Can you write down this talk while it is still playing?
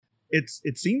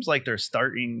it seems like they're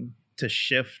starting to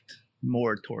shift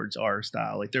more towards our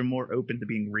style. Like they're more open to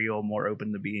being real, more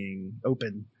open to being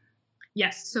open.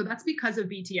 Yes, so that's because of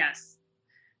BTS.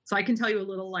 So I can tell you a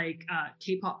little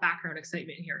K-pop background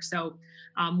excitement here. So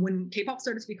when K-pop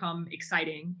started to become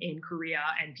exciting in Korea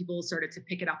and people started to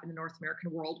pick it up in the North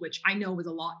American world, which I know was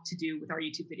a lot to do with our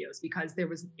YouTube videos because it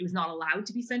was not allowed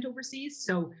to be sent overseas.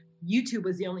 So YouTube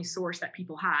was the only source that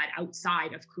people had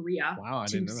outside of Korea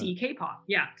to see K-pop.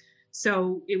 Yeah.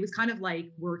 So it was kind of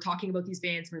like we're talking about these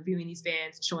bands, reviewing these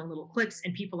bands, showing little clips,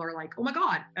 and people are like, oh my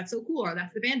God, that's so cool. Or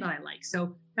that's the band that I like.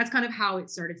 So that's kind of how it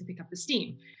started to pick up the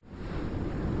steam.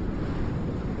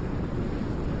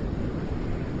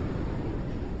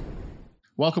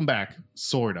 Welcome back,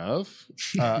 sort of.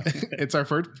 It's our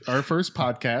first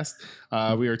podcast.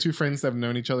 We are two friends that have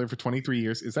known each other for 23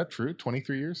 years. Is that true?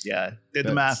 23 years? Yeah,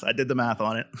 the math. I did the math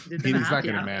on it. He's not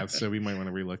good at math, so we might want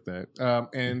to relook that.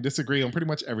 And disagree on pretty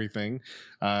much everything.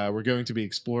 We're going to be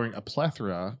exploring a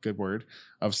plethora, good word,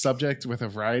 of subject with a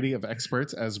variety of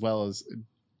experts, as well as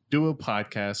do a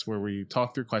podcast where we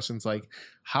talk through questions like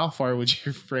how far would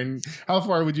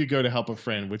you go to help a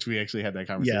friend, which we actually had that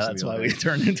conversation. Yeah, that's why we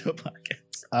turned into a podcast.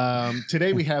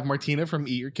 Today we have Martina from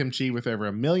EatYourKimchi with over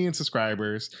 1 million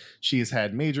subscribers. She has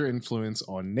had major influence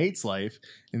on Nate's life,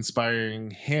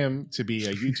 inspiring him to be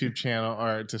a YouTube channel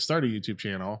or to start a YouTube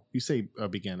channel. You say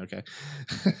begin, okay.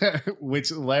 Which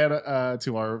led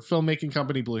to our filmmaking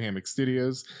company, Blue Hammock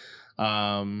Studios.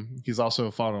 He's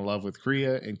also fallen in love with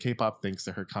Korea and K-pop thanks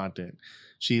to her content.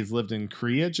 She has lived in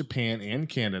Korea, Japan, and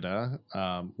Canada,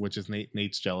 which is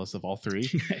Nate's jealous of all three.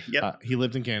 Yep. He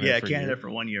lived in Canada. Yeah, Canada for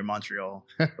 1 year, Montreal.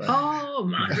 Oh,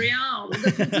 Montreal, the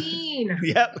poutine.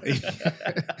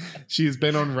 Yep. She's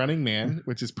been on Running Man,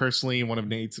 which is personally one of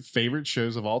Nate's favorite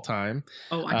shows of all time.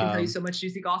 Oh, I can tell you so much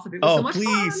juicy gossip. It was so much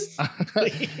fun.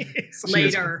 Please.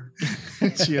 Later.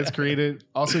 She has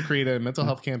also created a mental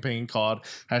health campaign called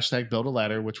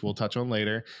 #BuildALadder, which we'll touch on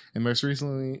later. And most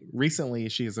recently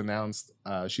she has announced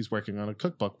she's working on a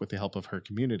cookbook with the help of her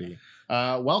community.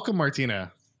 Welcome,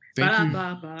 Martina. Thank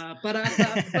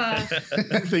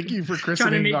you for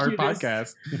christening our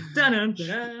podcast.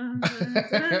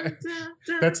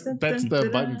 That's the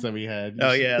buttons that we had.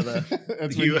 Oh yeah,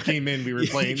 that's when you came in. We were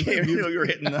playing. You were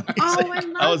hitting them. Oh, I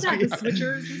love that. The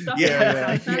switchers and stuff.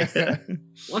 Yeah.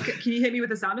 Well, can you hit me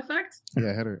with a sound effect?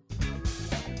 Yeah, hit her.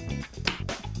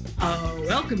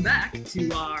 Welcome back to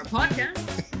our podcast.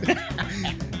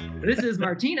 This is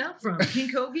Martina from King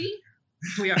Kogi.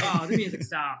 We are. Oh, the music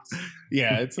stopped.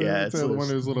 Yeah, it's one of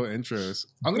those little intros.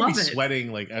 I'm gonna be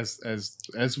sweating like as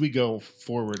we go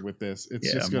forward with this.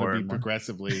 It's just gonna be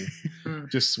progressively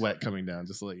just sweat coming down.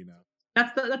 Just to let you know.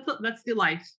 That's the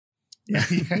life. Yeah,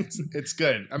 it's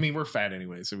good. I mean, we're fat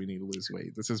anyway, so we need to lose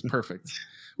weight. This is perfect.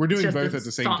 We're doing both at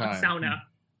the same time. Sauna.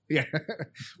 Yeah,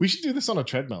 we should do this on a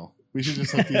treadmill. We should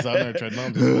just hook these on our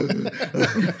treadmill.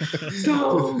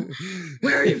 So,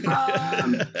 where are you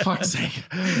from? Fuck's sake!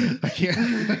 I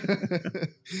can't.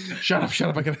 Shut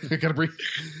up! I gotta breathe.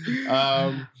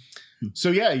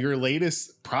 So yeah, your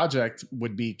latest project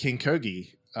would be King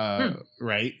Kogi,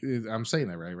 right? I'm saying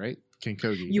that right? King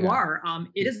Kogi. You are.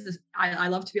 It is. I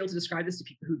love to be able to describe this to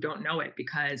people who don't know it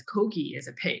because Kogi is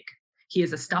a pig. He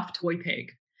is a stuffed toy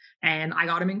pig. And I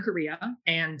got him in Korea.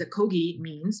 And the Kogi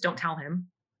means, don't tell him,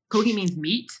 Kogi means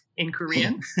meat in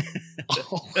Korean.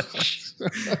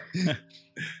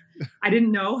 I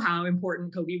didn't know how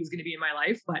important Kogi was going to be in my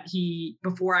life, but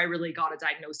before I really got a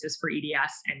diagnosis for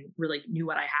EDS and really knew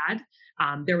what I had,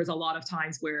 there was a lot of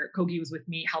times where Kogi was with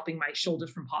me helping my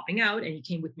shoulders from popping out. And he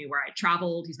came with me where I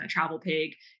traveled. He's my travel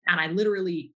pig. And I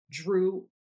literally drew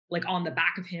like on the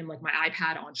back of him, like my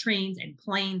iPad on trains and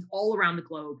planes all around the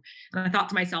globe. And I thought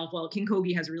to myself, well, King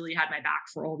Kogi has really had my back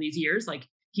for all these years. Like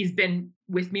he's been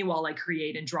with me while I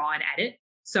create and draw and edit.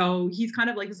 So he's kind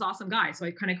of like this awesome guy. So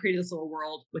I kind of created this little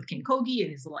world with King Kogi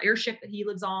and his little airship that he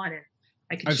lives on. And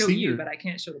I can show you, but I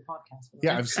can't show the podcast.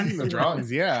 Yeah, I've seen the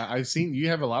drawings. Yeah, I've seen, you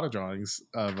have a lot of drawings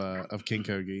of King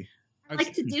Kogi. I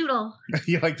like to doodle.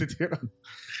 You like to doodle.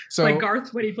 So like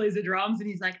Garth when he plays the drums and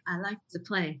he's like, I like to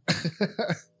play.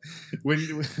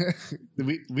 When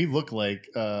we look like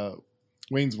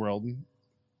Wayne's World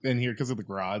in here because of the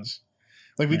garage.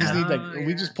 Like we just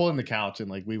we just pull in the couch and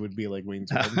like we would be like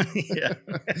Wayne's World. Yeah.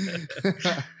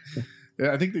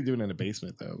 Yeah, I think they do it in a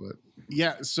basement though, but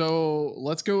yeah. So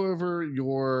let's go over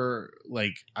your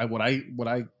like what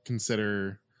I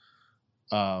consider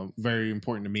very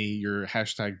important to me, your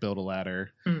 #BuildALadder,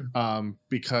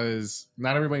 because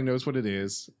not everybody knows what it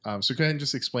is. So go ahead and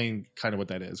just explain kind of what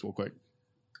that is real quick.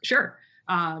 Sure.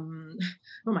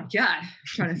 Oh my God,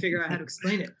 trying to figure out how to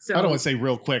explain it. So I don't want to say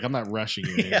real quick. I'm not rushing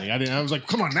you. Yeah. I was like,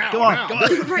 come on now. Go on, now. go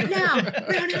on. right now. No.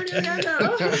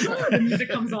 The music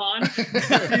comes on.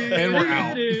 And we're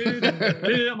out.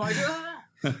 I'm like,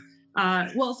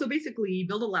 well, so basically,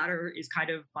 build a ladder is kind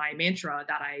of my mantra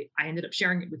that I ended up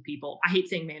sharing it with people. I hate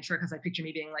saying mantra because I picture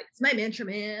me being like, it's my mantra,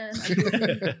 man.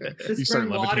 This spring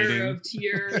water of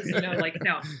tears, like,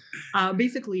 no.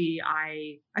 Basically,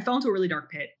 I fell into a really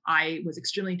dark pit. I was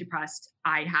extremely depressed.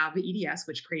 I have EDS,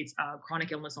 which creates a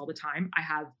chronic illness all the time. I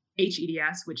have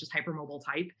HEDS, which is hypermobile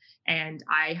type. And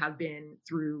I have been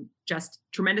through just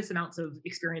tremendous amounts of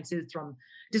experiences, from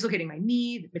dislocating my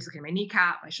knee, dislocating my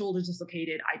kneecap, my shoulder's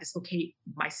dislocated. I dislocate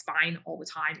my spine all the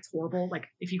time. It's horrible. Like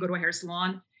if you go to a hair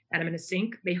salon and I'm in a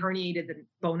sink, they herniated the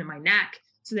bone in my neck.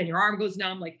 So then your arm goes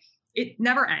numb. Like it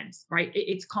never ends, right?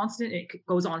 It's constant. It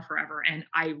goes on forever. And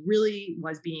I really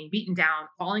was being beaten down,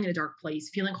 falling in a dark place,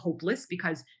 feeling hopeless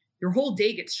because your whole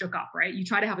day gets shook up, right? You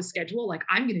try to have a schedule, like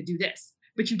I'm going to do this,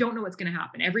 but you don't know what's going to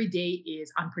happen. Every day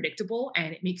is unpredictable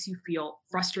and it makes you feel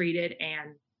frustrated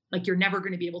and like you're never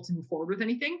going to be able to move forward with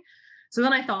anything. So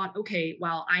then I thought, okay,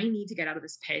 well, I need to get out of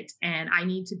this pit and I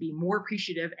need to be more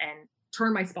appreciative and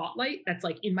turn my spotlight that's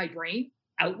like in my brain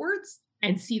outwards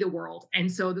and see the world.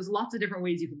 And so there's lots of different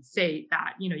ways you can say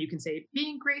that. You can say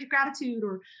being great gratitude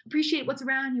or appreciate what's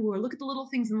around you or look at the little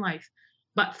things in life.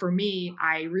 But for me,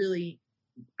 I really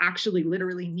actually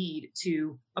literally need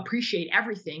to appreciate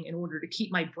everything in order to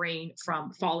keep my brain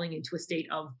from falling into a state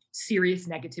of serious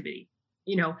negativity.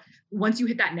 Once you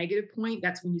hit that negative point,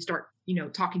 that's when you start,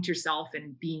 talking to yourself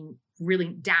and being really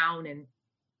down. And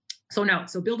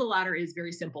so build a ladder is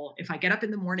very simple. If I get up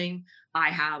in the morning, I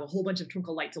have a whole bunch of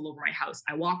twinkle lights all over my house.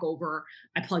 I walk over,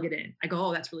 I plug it in. I go,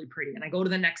 oh, that's really pretty. And I go to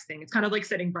the next thing. It's kind of like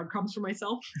setting breadcrumbs for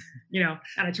myself, and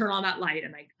I turn on that light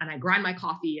and I grind my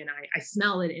coffee and I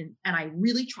smell it. And I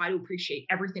really try to appreciate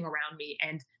everything around me.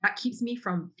 And that keeps me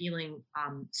from feeling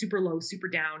super low, super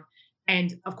down.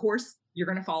 And of course, you're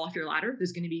going to fall off your ladder.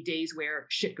 There's going to be days where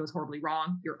shit goes horribly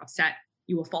wrong. You're upset.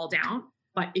 You will fall down.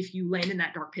 But if you land in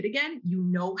that dark pit again, you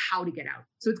know how to get out.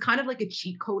 So it's kind of like a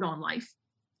cheat code on life.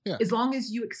 Yeah. As long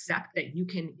as you accept that you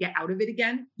can get out of it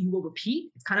again, you will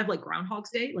repeat. It's kind of like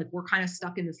Groundhog's Day. Like we're kind of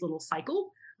stuck in this little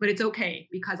cycle, but it's okay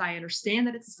because I understand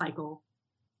that it's a cycle.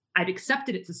 I've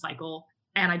accepted it's a cycle.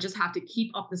 And I just have to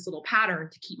keep up this little pattern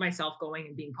to keep myself going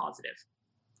and being positive.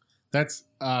 That's,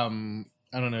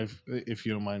 I don't know if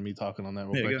you don't mind me talking on that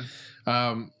real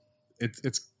quick.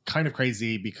 It's kind of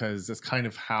crazy because that's kind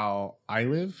of how I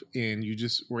live, and you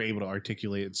just were able to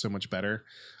articulate it so much better.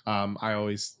 I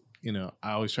always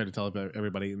try to tell about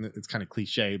everybody, and it's kind of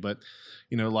cliche, but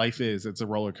life it's a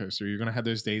roller coaster. You're gonna have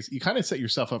those days. You kind of set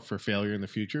yourself up for failure in the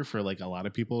future for like a lot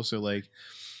of people. So like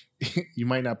you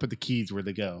might not put the keys where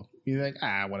they go. You're like,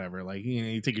 whatever. Like,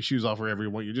 you take your shoes off wherever you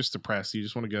want. You're just depressed. You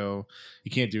just want to go. You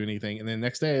can't do anything. And then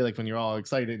next day, like when you're all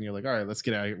excited and you're like, all right, let's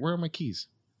get out of here. Where are my keys?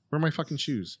 Where are my fucking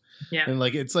shoes? Yeah. And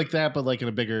like, it's like that, but like in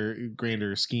a bigger,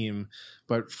 grander scheme.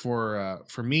 But for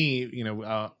me,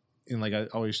 and like I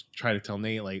always try to tell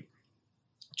Nate, like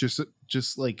just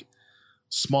like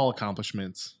small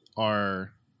accomplishments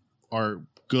are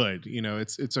good.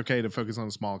 It's okay to focus on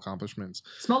small accomplishments.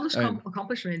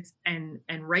 Accomplishments and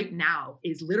right now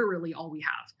is literally all we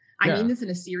have. I mean this in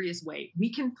a serious way.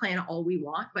 We can plan all we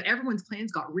want, but everyone's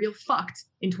plans got real fucked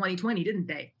in 2020, didn't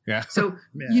they? Yeah. So,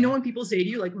 when people say to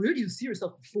you, like, where do you see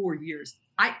yourself in 4 years?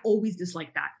 I always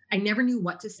disliked that. I never knew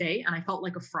what to say. And I felt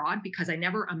like a fraud because I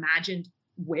never imagined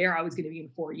where I was going to be in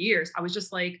 4 years. I was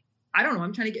just like, I don't know.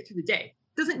 I'm trying to get through the day.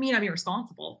 Doesn't mean I'm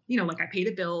irresponsible. Like I pay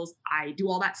the bills. I do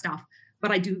all that stuff. But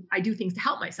I do things to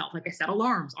help myself. Like I set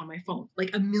alarms on my phone,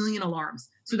 like 1 million alarms,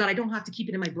 so that I don't have to keep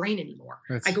it in my brain anymore.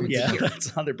 I go into here.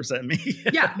 That's 100% me.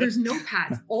 Yeah, there's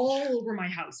notepads all over my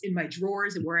house, in my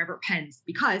drawers and wherever, pens.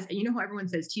 Because how everyone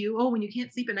says to you, oh, when you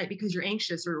can't sleep at night because you're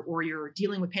anxious or you're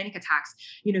dealing with panic attacks,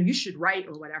 you should write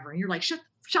or whatever. And you're like, shut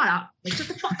up, like shut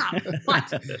the fuck up.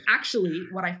 But actually,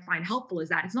 what I find helpful is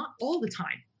that it's not all the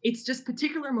time. It's just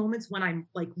particular moments when I'm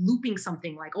like looping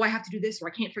something, like, oh, I have to do this, or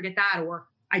I can't forget that, or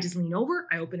I just lean over,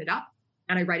 I open it up,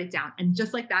 and I write it down. And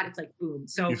just like that, it's like, boom.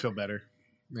 So you feel better.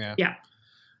 Yeah. Yeah.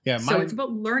 Yeah. So it's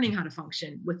about learning how to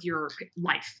function with your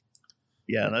life.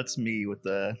 Yeah, that's me with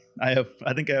I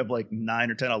think I have like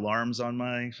 9 or 10 alarms on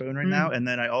my phone right now. And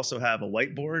then I also have a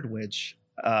whiteboard, which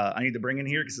I need to bring in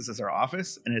here because this is our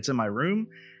office and it's in my room.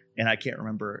 And I can't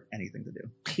remember anything to do.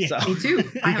 Yeah, so, me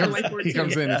too. I have a whiteboard he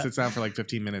comes in and sits down for like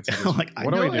 15 minutes. And goes, like,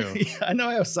 what do I do? I know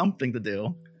I have something to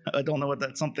do. I don't know what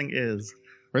that something is.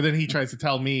 Or then he tries to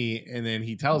tell me, and then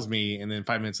he tells me, and then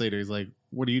 5 minutes later, he's like,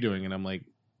 what are you doing? And I'm like,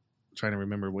 trying to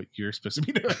remember what you're supposed to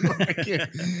be doing.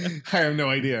 I have no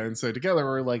idea. And so together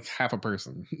we're like half a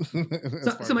person.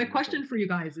 So my question for you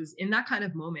guys is, in that kind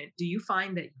of moment, do you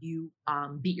find that you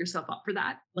beat yourself up for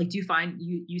that? Like, do you find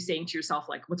you saying to yourself,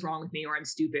 like, what's wrong with me, or I'm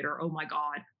stupid, or oh my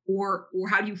God, or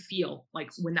how do you feel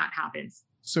like when that happens?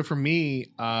 So for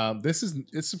me,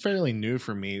 it's fairly new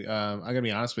for me. I'm gonna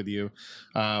be honest with you.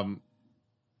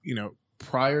 You know,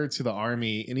 prior to the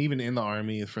Army, and even in the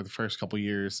Army for the first couple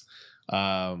years,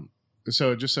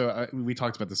 we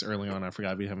talked about this early on. I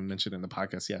forgot we haven't mentioned it in the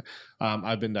podcast yet.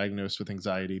 I've been diagnosed with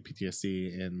anxiety,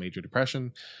 PTSD, and major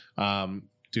depression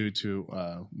due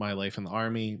to my life in the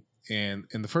Army. And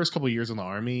in the first couple of years in the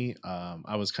Army,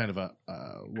 I was kind of a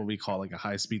what we call like a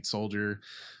high-speed soldier.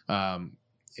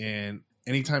 And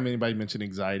anytime anybody mentioned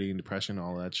anxiety and depression,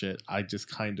 all that shit, I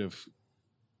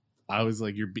was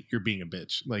like, you're being a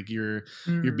bitch. Like you're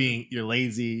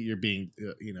lazy. You're being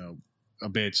a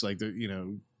bitch. Like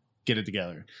get it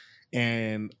together.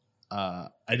 And I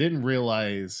didn't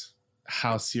realize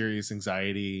how serious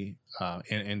anxiety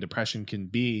and depression can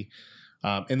be.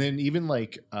 And then even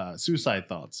like suicide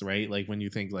thoughts, right? Like when you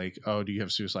think like, oh, do you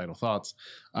have suicidal thoughts?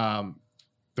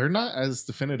 They're not as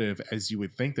definitive as you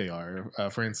would think they are.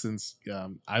 For instance,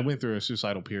 I went through a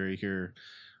suicidal period here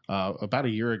about a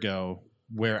year ago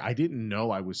where I didn't know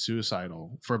I was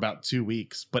suicidal for about 2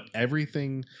 weeks, but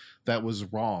everything that was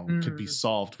wrong could be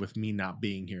solved with me not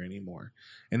being here anymore.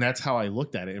 And that's how I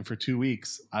looked at it. And for 2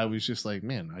 weeks, I was just like,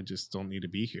 man, I just don't need to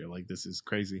be here. Like, this is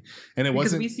crazy. And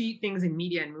because we see things in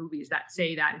media and movies that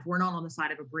say that if we're not on the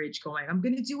side of a bridge going, I'm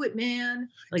going to do it, man.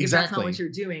 Like, exactly. If that's not what you're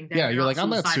doing, then you're like, I'm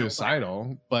not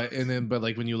suicidal. But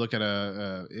like when you look at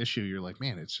a issue, you're like,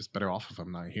 man, it's just better off if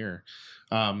I'm not here.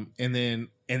 And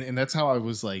that's how I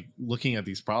was like looking at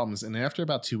these problems. And after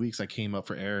about 2 weeks, I came up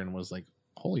for air and was like,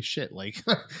 holy shit, like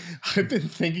I've been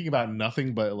thinking about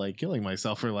nothing but like killing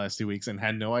myself for the last 2 weeks and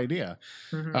had no idea.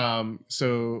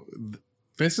 So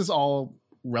this is all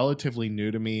relatively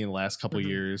new to me in the last couple of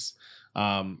years.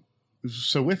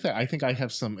 So with that, I think I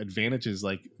have some advantages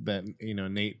like that,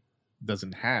 Nate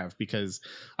doesn't have, because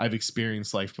I've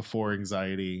experienced life before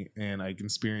anxiety and I can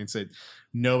experience it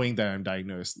knowing that I'm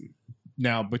diagnosed.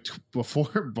 Now, but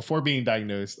before being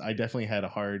diagnosed, I definitely had a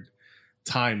hard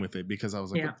time with it because I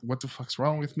was like, what the fuck's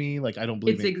wrong with me? Like, I don't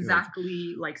believe it's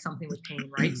exactly like something with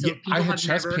pain, right? So people I had have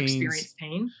chest never pains. experienced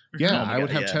pain. Yeah, I would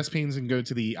have chest pains and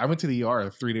I went to the ER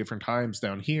 3 different times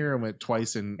down here. I went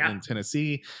twice in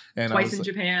Tennessee, and twice in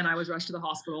Japan. I was rushed to the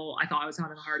hospital. I thought I was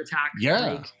having a heart attack.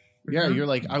 You're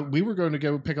like, we were going to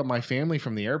go pick up my family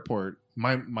from the airport,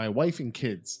 my wife and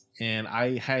kids, and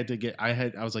I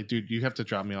was like, dude, you have to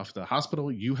drop me off at the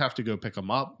hospital. You have to go pick them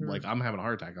up. Like, I'm having a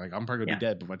heart attack. Like, I'm probably gonna be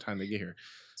dead by the time they get here.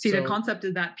 See, the concept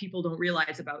is that people don't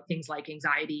realize about things like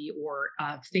anxiety or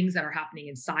things that are happening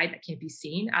inside that can't be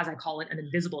seen, as I call it, an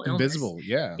invisible illness.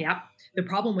 Yeah. The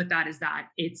problem with that is that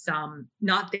it's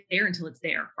not there until it's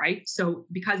there, right? So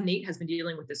because Nate has been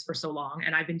dealing with this for so long,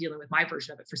 and I've been dealing with my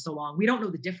version of it for so long, we don't know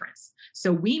the difference.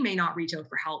 So we may not reach out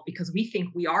for help because we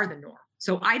think we are the norm.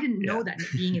 So I didn't know that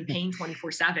being in pain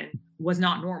 24/7 was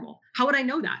not normal. How would I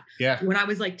know that? Yeah. When I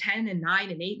was like 10 and 9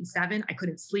 and 8 and 7, I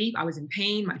couldn't sleep. I was in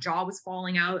pain. My jaw was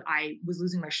falling out. I was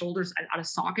losing my shoulders out of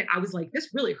socket. I was like, this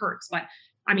really hurts, but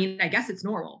I mean, I guess it's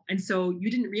normal. And so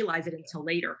you didn't realize it until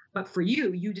later. But for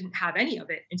you, you didn't have any of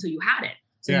it until you had it.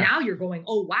 So now you're going,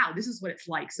 oh, wow, this is what it's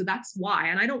like. So that's why.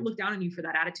 And I don't look down on you for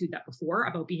that attitude that before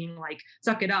about being like,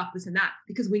 suck it up, this and that.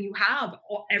 Because when you have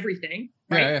everything,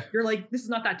 right, you're like, this is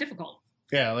not that difficult.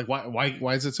 Yeah, like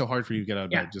why is it so hard for you to get out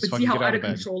of bed? Just fucking get out of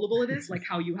bed. Uncontrollable it is, like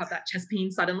how you have that chest pain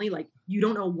suddenly, like you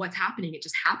don't know what's happening, it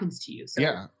just happens to you.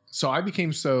 So so I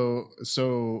became so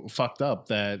fucked up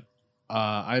that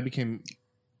I became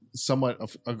somewhat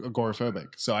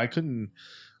agoraphobic. So I couldn't.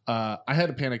 I had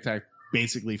a panic attack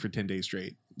basically for 10 days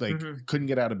straight. Like couldn't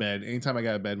get out of bed. Anytime I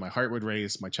got out of bed, my heart would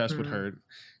race, my chest would hurt,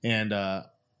 and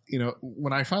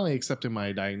when I finally accepted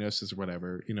my diagnosis or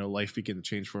whatever, life began to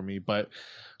change for me. But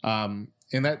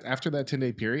in that, after that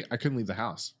 10-day period, I couldn't leave the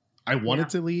house. I wanted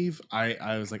to leave.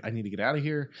 I was like, I need to get out of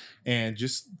here. And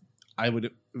I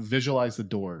would visualize the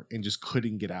door and just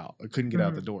couldn't get out. I couldn't get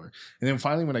out the door. And then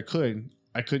finally, when I couldn't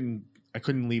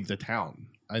leave the town.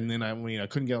 And then I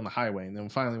couldn't get on the highway. And then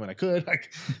finally when I could,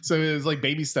 so it was like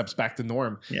baby steps back to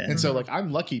norm. Yeah. And so like,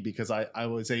 I'm lucky because I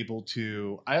was able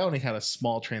to, I only had a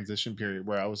small transition period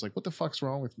where I was like, what the fuck's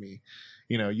wrong with me?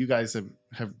 You guys have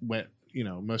went,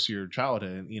 most of your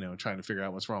childhood, trying to figure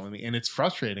out what's wrong with me. And it's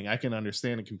frustrating. I can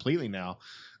understand it completely now.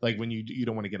 Like when you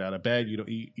don't want to get out of bed,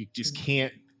 you just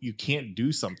can't you can't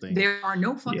do something. There are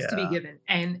no fucks to be given.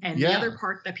 And the other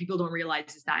part that people don't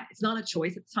realize is that it's not a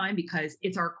choice at the time, because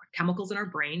it's our chemicals in our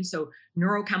brain. So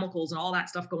neurochemicals and all that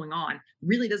stuff going on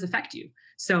really does affect you.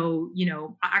 So, you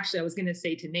know, actually I was going to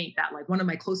say to Nate that like one of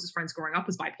my closest friends growing up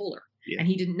was bipolar and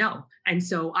he didn't know. And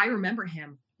so I remember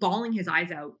him bawling his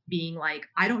eyes out, being like,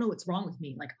 I don't know what's wrong with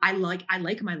me. Like I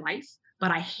like my life,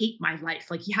 but I hate my life.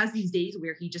 Like he has these days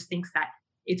where he just thinks that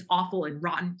it's awful and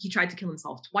rotten. He tried to kill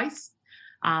himself twice.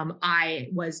 I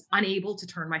was unable to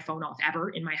turn my phone off ever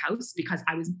in my house because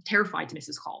I was terrified to miss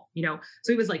his call, you know?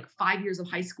 So it was like 5 years of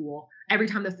high school. Every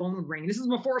time the phone would ring, this is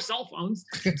before cell phones.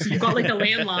 So you've got like a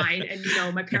landline and, you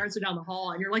know, my parents are down the hall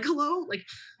and you're like, hello. Like,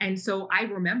 and so I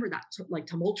remember that like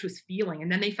tumultuous feeling.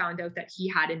 And then they found out that he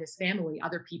had in his family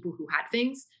other people who had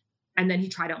things. And then he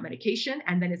tried out medication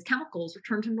and then his chemicals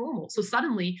returned to normal. So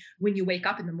suddenly when you wake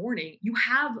up in the morning, you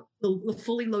have the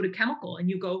fully loaded chemical and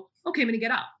you go, okay, I'm going to get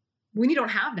up. When you don't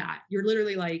have that, you're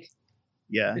literally like,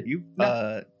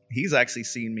 he's actually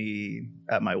seen me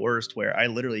at my worst where I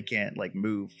literally can't like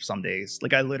move some days.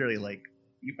 Like I literally like,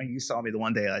 you saw me the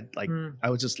one day I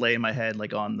was just laying my head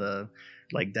like on the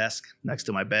like desk next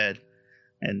to my bed,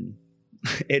 and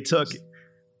it took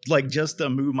like just to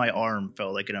move my arm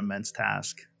felt like an immense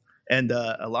task. And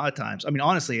a lot of times, I mean,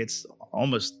 honestly, it's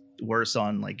almost worse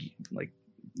on like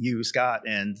you, Scott,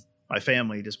 and my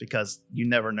family, just because you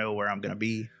never know where I'm going to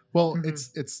be. Well,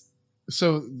 it's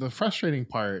so the frustrating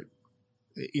part,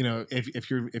 you know,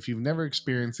 if you've never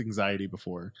experienced anxiety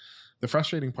before, the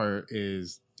frustrating part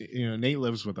is, you know, Nate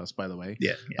lives with us, by the way.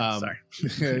 Yeah.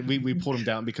 Sorry. we pulled him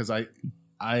down because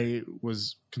I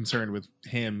was concerned with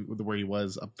him, with where he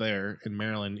was up there in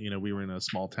Maryland. You know, we were in a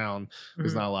small town.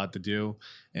 There's not a lot to do.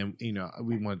 And, you know,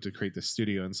 we wanted to create this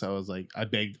studio. And so I was like, I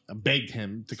begged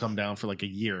him to come down for like a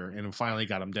year, and finally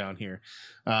got him down here.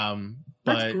 But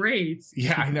that's great.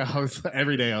 Yeah, I know.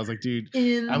 Every day I was like, dude,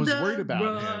 I was worried about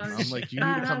him. I'm like, you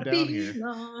need to come down here.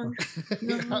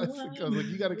 I was like,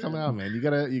 you got to come out, man. You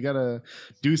gotta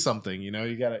do something, you know,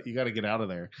 you gotta get out of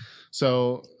there.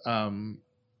 So,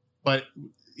 but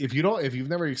if you've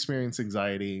never experienced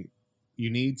anxiety,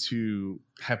 you need to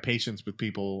have patience with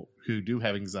people who do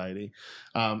have anxiety,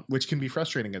 which can be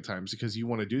frustrating at times because you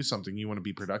want to do something, you want to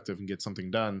be productive and get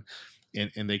something done,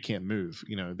 and they can't move.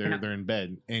 You know, they're in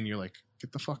bed, and you're like,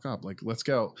 get the fuck up, like let's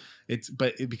go.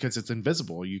 Because it's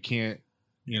invisible, you can't,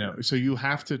 you know. So you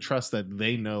have to trust that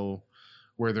they know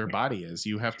where their body is.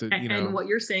 You have to, you know. And what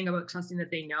you're saying about trusting that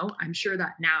they know, I'm sure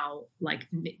that now, like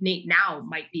Nate now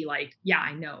might be like, yeah,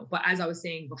 I know. But as I was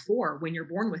saying before, when you're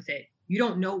born with it, you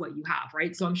don't know what you have,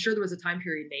 right? So I'm sure there was a time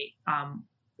period, Nate,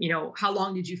 you know, how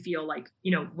long did you feel like,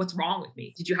 you know, what's wrong with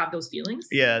me? Did you have those feelings?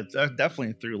 Yeah,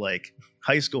 definitely through like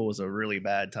high school was a really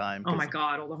bad time. Oh my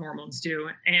God, all the hormones too,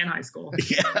 and high school.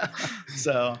 Yeah.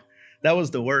 So that was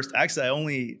the worst. Actually, I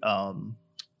only, I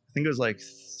think it was like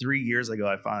 3 years ago,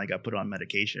 I finally got put on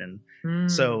medication.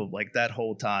 So like that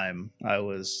whole time I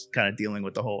was kind of dealing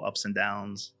with the whole ups and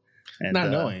downs and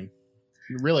not knowing.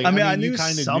 Really, I mean, I knew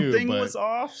something was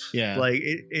off. Yeah, like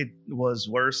it was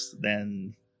worse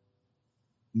than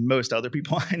most other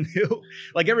people I knew.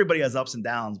 Like everybody has ups and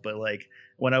downs, but like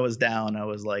when I was down, I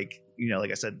was like, you know,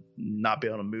 like I said, not be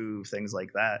able to move, things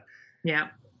like that. Yeah.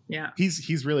 Yeah.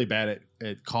 He's really bad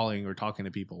at calling or talking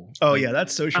to people. Oh yeah,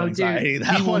 that's social anxiety.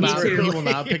 He will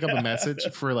not pick up a message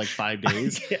for like 5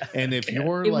 days. And if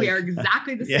you're like, we are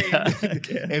exactly the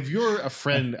same. If you're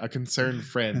a concerned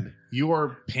friend, you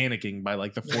are panicking by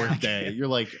like the 4th day. You're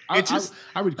like,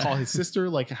 I would call his sister.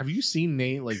 Like, have you seen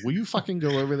Nate? Like, will you fucking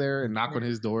go over there and knock on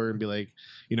his door and be like,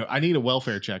 you know, I need a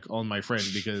welfare check on my friend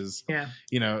because,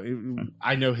 you know,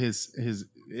 I know his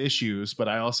issues, but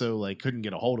I also like couldn't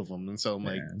get a hold of him, and so I'm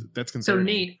like, that's concerning. So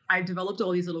Nate, I developed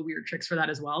all these little weird tricks for that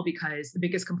as well, because the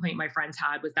biggest complaint my friends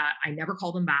had was that I never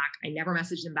called them back, I never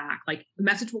messaged them back. Like the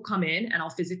message will come in and I'll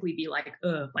physically be like,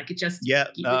 like it just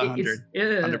 100%.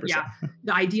 Yeah.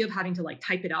 The idea of having to like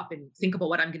type it up and think about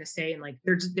what I'm gonna say, and like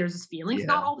there's this feeling. It's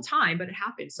not all the time, but it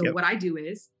happens. So what I do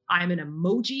is I'm an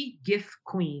emoji GIF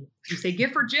queen. If you say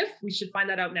GIF or GIF, we should find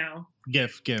that out now.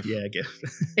 GIF. Yeah, GIF.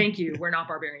 Thank you. We're not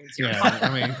barbarians here. Yeah, I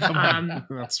mean, come on.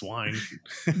 Not swine.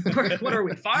 What are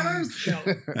we, farmers? No,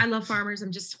 I love farmers.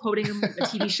 I'm just quoting a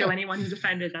TV show. Anyone who's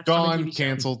offended, that's gone,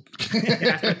 canceled.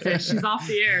 Yes, that's it. She's off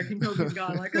the air. King Kogi's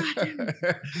gone. Like, God damn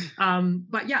it.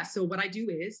 But yeah, so what I do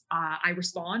is I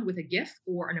respond with a GIF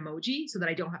or an emoji so that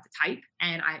I don't have to type,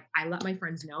 and I let my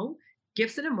friends know.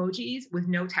 GIFs and emojis with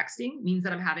no texting means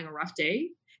that I'm having a rough day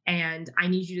and I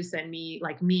need you to send me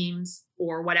like memes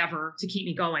or whatever to keep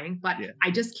me going, but I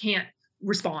just can't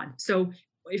respond. So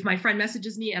if my friend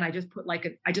messages me and I just put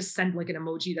like I just send like an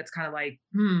emoji that's kind of like,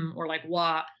 or like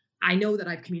what, I know that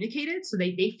I've communicated, so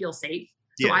they feel safe.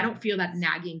 So I don't feel that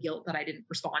nagging guilt that I didn't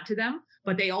respond to them,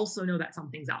 but they also know that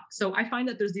something's up. So I find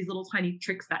that there's these little tiny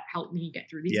tricks that help me get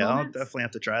through these moments. I'll definitely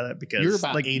have to try that because you're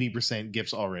about 80%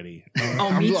 gifts already.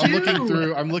 Me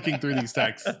too. I'm looking through these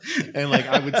texts, and like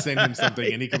I would send him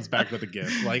something, and he comes back with a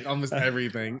gift, like almost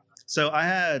everything. So I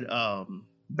had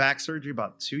back surgery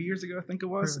about 2 years ago, I think it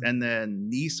was, and then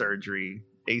knee surgery,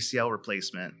 ACL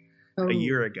replacement a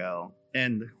year ago,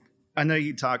 and I know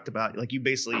you talked about like you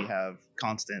basically have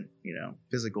constant,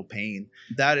 physical pain.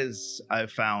 That is,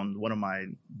 I've found one of my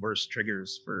worst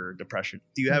triggers for depression.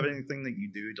 Do you have anything that you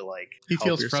do to like? He help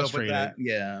feels yourself frustrated. With that?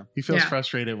 Yeah, he feels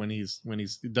frustrated when he's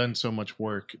done so much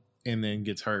work and then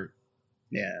gets hurt.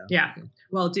 Yeah.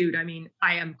 Well, dude, I mean,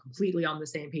 I am completely on the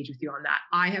same page with you on that.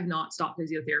 I have not stopped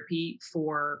physiotherapy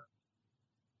for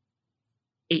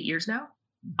 8 years now.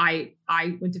 I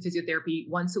went to physiotherapy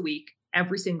once a week,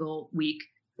 every single week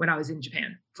when I was in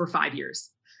Japan for 5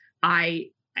 years.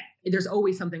 There's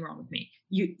always something wrong with me.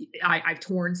 I've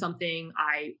torn something.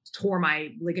 I tore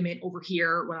my ligament over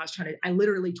here when I was I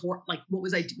literally tore, like, what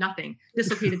was I? Nothing.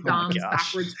 Dislocated thumbs,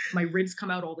 backwards. My ribs come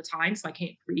out all the time, so I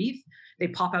can't breathe. They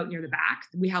pop out near the back.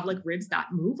 We have like ribs that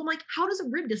move. I'm like, how does a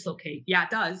rib dislocate? Yeah, it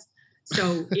does.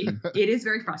 So it is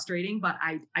very frustrating, but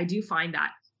I do find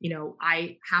that,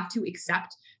 I have to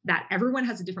accept that everyone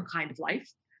has a different kind of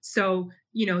life. So,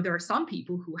 there are some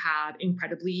people who have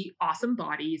incredibly awesome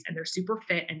bodies and they're super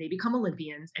fit and they become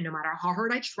Olympians. And no matter how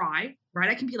hard I try, right,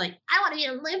 I can be like, I want to be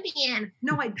an Olympian.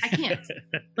 No, I can't.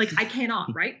 Like, I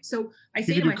cannot, right? So I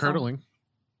say to myself, curdling.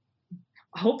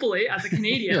 Hopefully, as a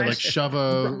Canadian. Yeah, like shove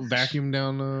a vacuum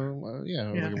down, like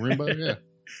a Roomba, yeah.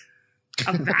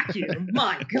 A vacuum?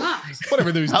 My God.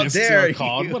 Whatever those discs are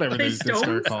called. Whatever those discs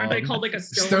are called. Are they called like a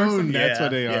stone? Stone, that's what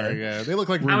they are, yeah. They look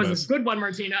like Roombas. That was a good one,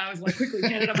 Martina. I was like, quickly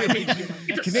handed up my page.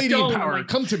 It's Canadian stone, power, like,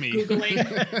 come to me.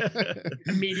 Googling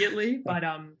immediately. But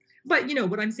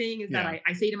what I'm saying is that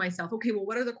I say to myself, okay, well,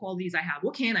 what are the qualities I have?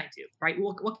 What can I do, right?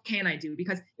 What can I do?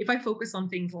 Because if I focus on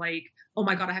things like, oh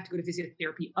my God, I have to go to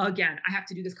physiotherapy again, I have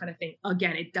to do this kind of thing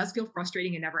again, it does feel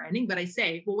frustrating and never ending. But I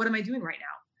say, well, what am I doing right now?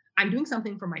 I'm doing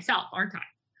something for myself, aren't I?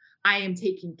 I am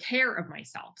taking care of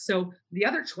myself. So the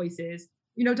other choice is,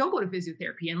 don't go to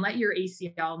physiotherapy and let your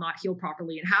ACL not heal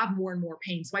properly and have more and more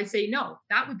pain. So I say, no,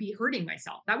 that would be hurting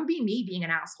myself. That would be me being an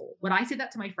asshole. But I say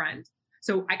that to my friend.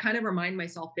 So I kind of remind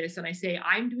myself this and I say,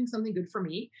 I'm doing something good for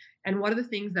me. And what are the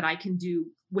things that I can do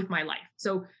with my life?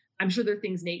 So I'm sure there are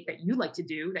things, Nate, that you like to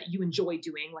do, that you enjoy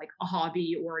doing, like a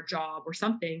hobby or a job or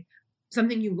something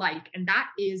you like. And that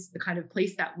is the kind of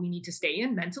place that we need to stay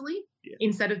in mentally,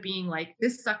 instead of being like,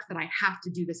 this sucks that I have to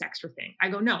do this extra thing. I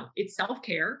go, no, it's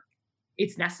self-care,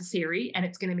 it's necessary, and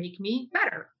it's going to make me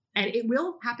better. And it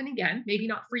will happen again, maybe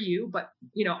not for you, but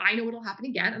I know it'll happen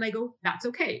again. And I go, that's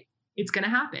okay. It's going to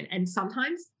happen. And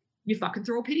sometimes you fucking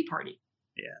throw a pity party.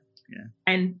 Yeah.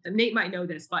 And Nate might know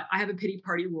this, but I have a pity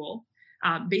party rule.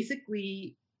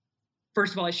 Basically,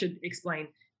 first of all, I should explain,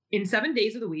 in 7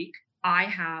 days of the week, I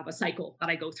have a cycle that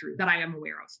I go through that I am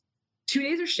aware of. 2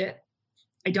 days are shit.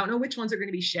 I don't know which ones are going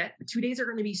to be shit, but 2 days are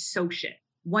going to be so shit.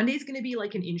 One day is going to be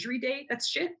like an injury day. That's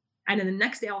shit. And then the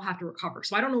next day I'll have to recover.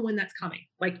 So I don't know when that's coming.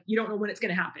 Like, you don't know when it's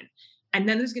going to happen. And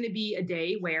then there's going to be a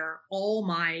day where all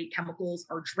my chemicals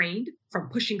are drained from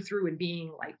pushing through and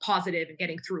being like positive and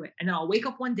getting through it. And then I'll wake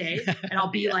up one day and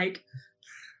I'll be like,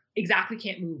 exactly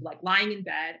can't move, like lying in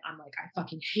bed. I'm like, I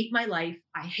fucking hate my life.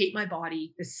 I hate my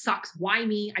body. This sucks. Why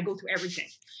me? I go through everything.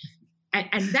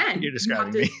 And then you're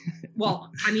describing me.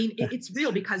 Well, I mean, it's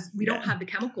real because we don't have the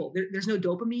chemical. There's no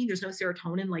dopamine. There's no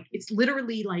serotonin. Like, it's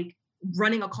literally like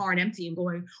running a car on empty and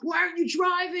going, why aren't you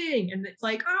driving? And it's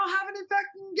like, I don't have an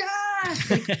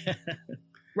infecting gas. Like,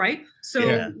 right?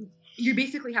 So you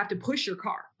basically have to push your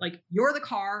car. Like, you're the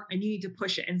car and you need to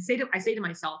push it. And I say to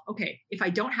myself, okay, if I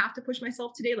don't have to push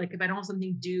myself today, like if I don't have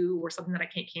something due or something that I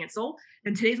can't cancel,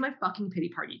 then today's my fucking pity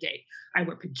party day. I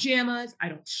wear pajamas. I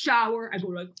don't shower. I go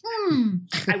like,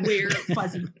 I wear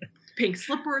fuzzy pink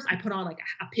slippers. I put on like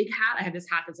a pig hat. I have this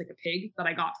hat that's like a pig that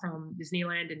I got from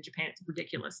Disneyland in Japan. It's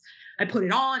ridiculous. I put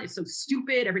it on. It's so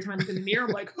stupid. Every time I look in the mirror,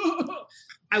 I'm like,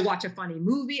 I watch a funny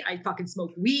movie. I fucking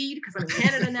smoke weed because I'm in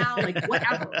Canada now. Like,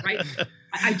 whatever, right?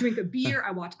 I drink a beer.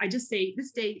 I just say,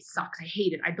 this day sucks. I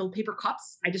hate it. I build paper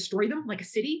cups. I destroy them like a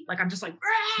city. Like, I'm just like,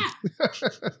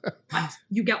 but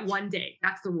you get one day.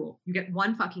 That's the rule. You get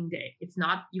one fucking day. It's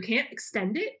not, you can't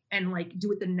extend it and like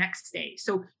do it the next day.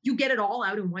 So you get it all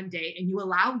out in one day and you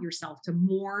allow yourself to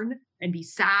mourn and be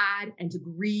sad and to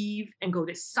grieve and go,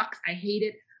 this sucks. I hate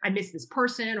it. I miss this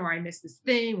person, or I miss this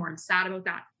thing, or I'm sad about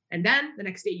that. And then the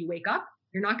next day you wake up,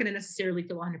 you're not going to necessarily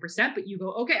feel 100%, but you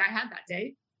go, okay, I had that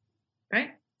day, right?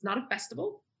 It's not a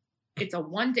festival. it's a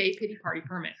 1-day pity party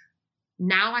permit.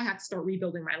 Now I have to start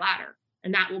rebuilding my ladder.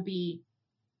 And that will be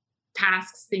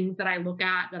tasks, things that I look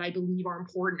at that I believe are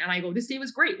important. And I go, this day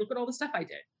was great. Look at all the stuff I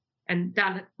did. And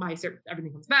that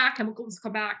everything comes back, chemicals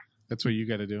come back. That's what you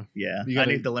got to do. Yeah. I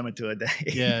need the limit to a day.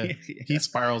 Yeah. He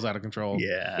spirals out of control.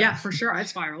 Yeah. Yeah, for sure. I've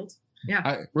spiraled.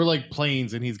 Yeah. We're like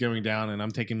planes and he's going down and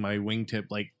I'm taking my wingtip,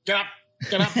 like, get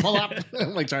up, pull up.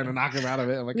 I'm like trying to knock him out of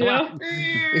it. I'm like, come on.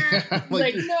 Yeah, I'm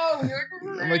like, no.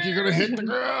 I'm like, you're going to hit the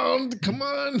ground. Come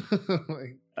on.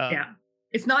 Yeah.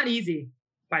 It's not easy.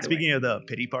 Speaking of the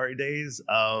pity party days,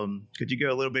 could you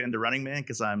go a little bit into Running Man?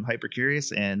 Because I'm hyper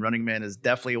curious, and Running Man is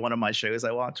definitely one of my shows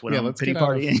I watch when I'm pity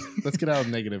partying. Let's get out of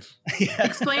negative. Yeah.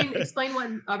 Explain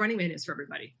what Running Man is for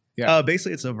everybody. Yeah.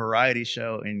 Basically, it's a variety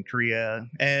show in Korea,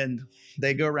 and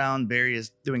they go around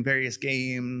doing various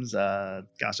games. I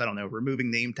don't know,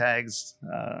 removing name tags.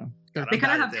 They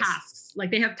kind of have tasks.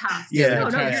 Like they have tasks. Yeah,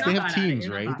 they have teams,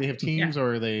 right? They have teams,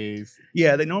 or they.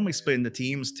 Yeah, they normally split into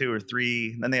teams, 2 or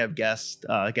 3. Then they have guest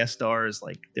stars,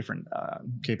 like different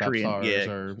K-pop Korean, stars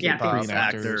or K-pop Korean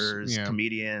actors,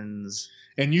 comedians.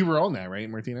 And you were on that, right,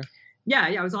 Martina?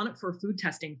 Yeah, I was on it for a food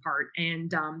testing part,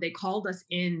 and they called us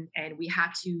in, and we had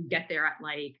to get there at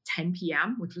like 10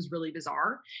 p.m., which was really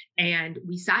bizarre. And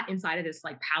we sat inside of this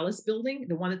like palace building.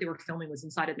 The one that they were filming was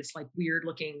inside of this like weird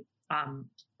looking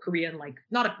Korean, like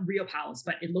not a real palace,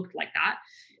 but it looked like that.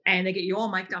 And they get you all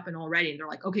mic'd up and all ready, and they're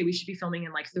like, okay, we should be filming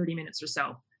in like 30 minutes or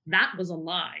so. That was a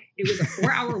lie. It was a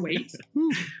 4-hour wait.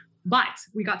 But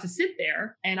we got to sit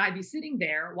there, and I'd be sitting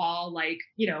there while like,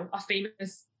 a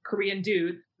famous Korean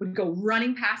dude would go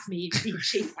running past me being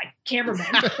chased by cameramen,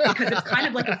 because it's kind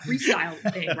of like a freestyle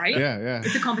thing, right? Yeah.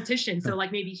 It's a competition. So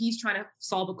like maybe he's trying to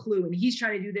solve a clue and he's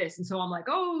trying to do this. And so I'm like,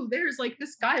 oh, there's like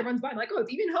this guy runs by. I'm like, oh,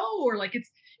 it's even ho, or like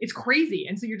it's crazy.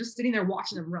 And so you're just sitting there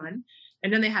watching them run.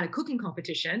 And then they had a cooking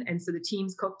competition. And so the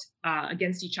teams cooked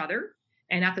against each other.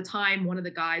 And at the time, one of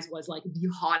the guys was like the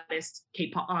hottest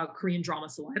K-pop Korean drama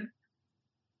celeb.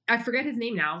 I forget his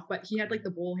name now, but he had like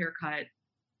the bowl haircut.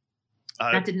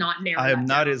 That did not narrow. I am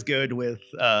not as good with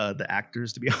the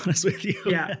actors, to be honest with you.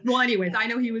 Yeah. Well, anyways, I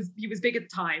know he was big at the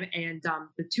time, and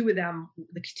the two of them,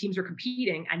 the teams were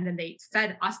competing, and then they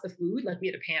fed us the food. Like we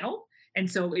had a panel, and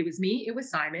so it was me, it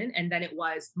was Simon, and then it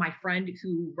was my friend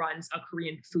who runs a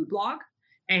Korean food blog,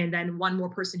 and then one more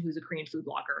person who's a Korean food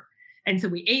blogger. And so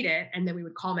we ate it, and then we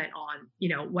would comment on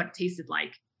what it tasted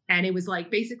like. And it was like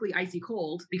basically icy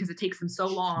cold because it takes them so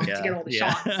long to get all the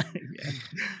shots.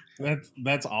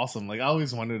 That's awesome. Like I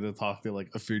always wanted to talk to like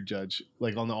a food judge,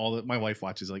 like on my wife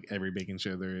watches like every baking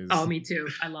show there is. Oh, me too.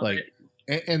 I love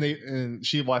it. And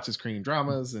she watches Korean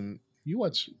dramas, and you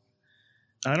watch.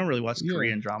 I don't really watch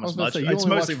Korean dramas much. It's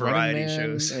mostly variety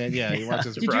shows. And you watch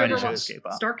this Did variety you ever shows.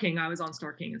 watch Star King? I was on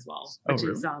Star King as well, which is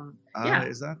is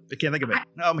that? I can't think of it.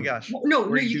 Oh my gosh.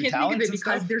 No, you can't think of it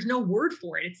because there's no word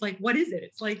for it. It's like, what is it?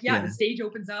 It's like, the stage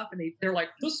opens up and they're like,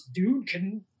 this dude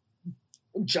can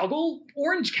juggle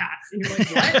orange cats, and you're like,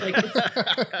 what?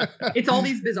 Like it's all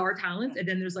these bizarre talents, and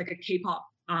then there's like a K-pop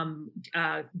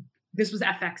this was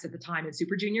FX at the time in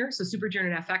Super Junior. So Super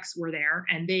Junior and FX were there,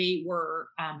 and they were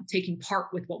taking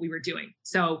part with what we were doing.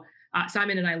 So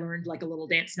Simon and I learned like a little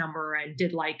dance number and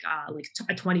did like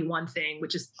a 21 thing,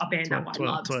 which is a band up I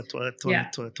loved.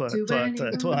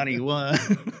 21.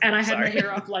 And I had my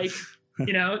hair up like,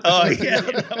 Oh yeah,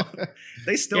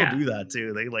 they still do that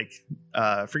too. They like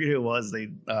I forget who it was.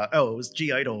 It was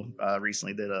G Idol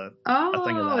recently did a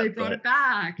thing of that. They brought it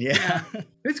back. Yeah.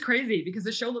 It's crazy because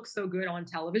the show looks so good on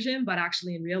television, but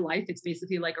actually in real life it's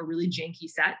basically like a really janky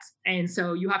set, and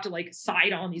so you have to like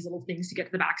side on these little things to get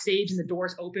to the backstage, and the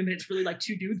doors open, but it's really like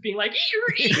two dudes being like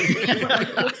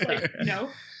it looks like, Yeah,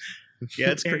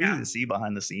 it's crazy to see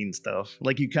behind the scenes stuff.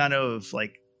 Like you kind of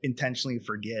like intentionally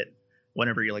forget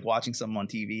whenever you're like watching something on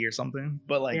TV or something,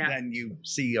 but like then you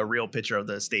see a real picture of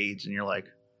the stage and you're like,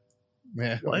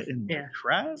 what in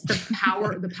crap? It's the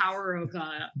power of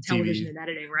television and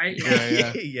editing, right?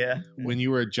 Yeah. When you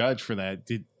were a judge for that,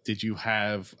 did you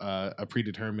have a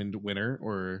predetermined winner,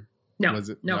 or was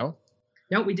it No,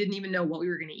 we didn't even know what we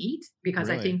were going to eat because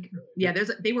I think,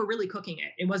 they were really cooking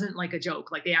it. It wasn't like a joke.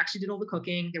 Like they actually did all the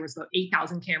cooking. There was about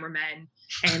 8,000 cameramen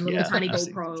and little tiny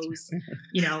GoPros,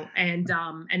 and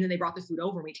then they brought the food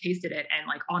over and we tasted it. And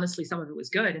like, honestly, some of it was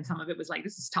good. And some of it was like,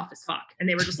 this is tough as fuck. And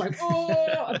they were just like,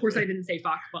 oh, of course I didn't say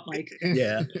fuck, but like,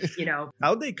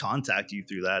 How'd they contact you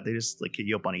through that? They just like hit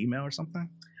you up on email or something?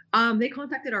 They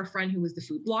contacted our friend who was the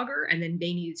food blogger, and then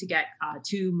they needed to get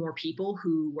 2 more people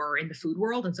who were in the food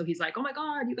world. And so he's like, oh my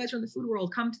God, you guys are in the food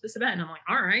world. Come to this event. And I'm like,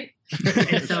 all right.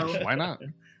 And so why not?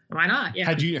 Why not? Yeah.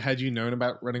 Had you known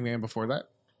about Running Man before that?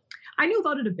 I knew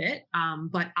about it a bit,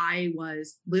 but I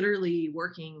was literally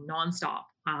working nonstop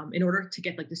in order to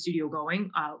get like the studio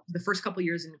going. The first couple of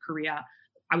years in Korea,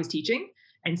 I was teaching,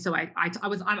 and so I'm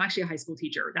actually a high school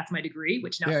teacher. That's my degree,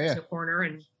 which now sits in a corner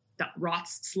and that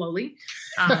rots slowly.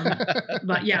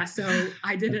 But yeah, so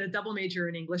I did a double major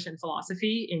in English and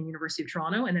philosophy in University of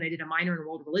Toronto, and then I did a minor in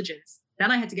world religions. Then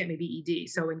I had to get my BEd.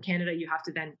 So in Canada, you have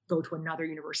to then go to another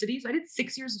university. So I did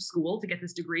 6 years of school to get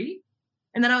this degree.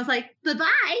 And then I was like, goodbye.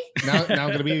 Now I'm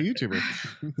going to be a YouTuber.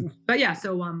 But yeah,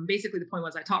 so basically the point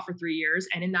was I taught for 3 years.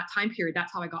 And in that time period,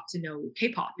 that's how I got to know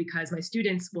K-pop, because my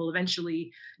students will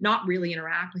eventually not really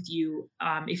interact with you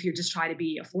if you're just trying to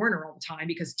be a foreigner all the time,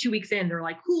 because 2 weeks in, they're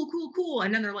like, cool, cool, cool.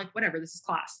 And then they're like, whatever, this is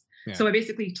class. Yeah. So I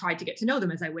basically tried to get to know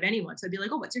them as I would anyone. So I'd be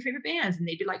like, oh, what's your favorite bands? And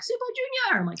they'd be like, Super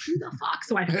Junior. I'm like, who the fuck?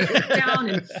 So I'd have to look down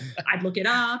and I'd look it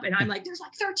up. And I'm like, there's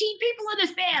like 13 people in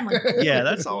this band. Like, yeah,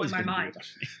 that's always in my mind.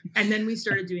 And then we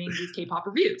started doing these K-pop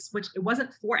reviews, which it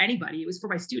wasn't for anybody. It was for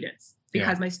my students,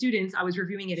 because my students, I was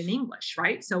reviewing it in English,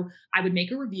 right? So I would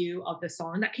make a review of the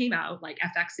song that came out, like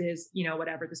FX's,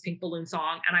 whatever, this Pink Balloon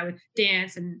song. And I would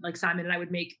dance, and like Simon and I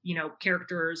would make,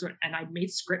 characters, and I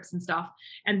made scripts and stuff.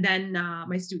 And then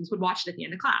my students would watch it at the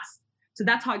end of class. So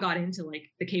that's how I got into like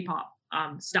the K-pop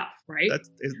stuff, right?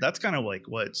 That's kind of like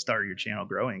what started your channel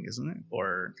growing, isn't it?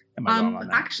 Or am I wrong on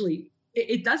that? Actually,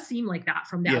 it does seem like that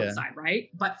from the outside, right?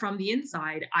 But from the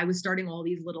inside, I was starting all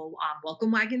these little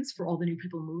welcome wagons for all the new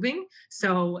people moving.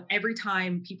 So every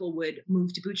time people would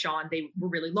move to Bucheon, they were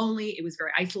really lonely. It was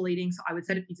very isolating. So I would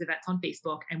set up these events on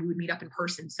Facebook, and we would meet up in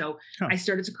person. So I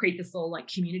started to create this little like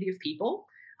community of people.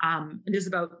 And there's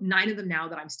about 9 of them now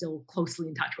that I'm still closely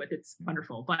in touch with. It's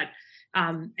wonderful. But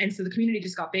and so the community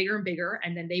just got bigger and bigger,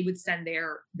 and then they would send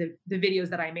the videos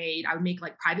that I made. I would make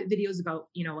like private videos about,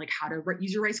 like how to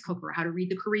use your rice cooker, how to read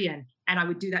the Korean, and I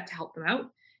would do that to help them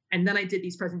out. And then I did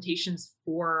these presentations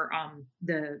for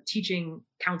the teaching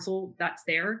council that's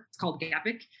there. It's called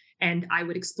GAPIC. And I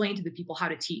would explain to the people how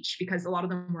to teach, because a lot of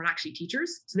them weren't actually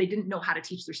teachers. So they didn't know how to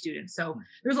teach their students. So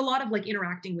there was a lot of like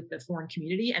interacting with the foreign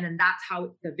community. And then that's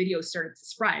how the videos started to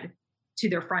spread to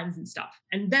their friends and stuff.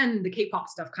 And then the K-pop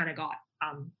stuff kind of got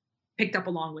picked up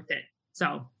along with it.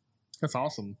 So that's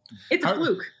awesome. It's a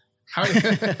fluke.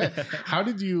 How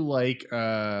did you like,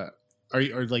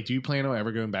 do you plan on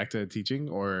ever going back to teaching,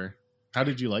 or how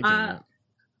did you like doing that?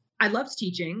 I loved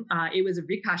teaching. It was a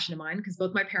big passion of mine, because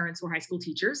both my parents were high school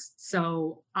teachers.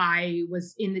 So I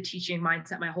was in the teaching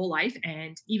mindset my whole life.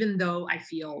 And even though I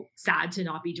feel sad to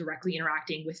not be directly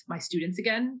interacting with my students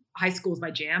again, high school is my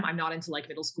jam. I'm not into like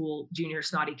middle school, junior,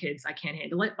 snotty kids. I can't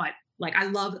handle it. But like, I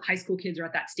love high school kids are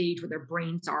at that stage where their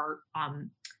brains are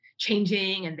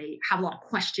changing, and they have a lot of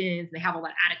questions, and they have all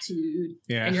that attitude.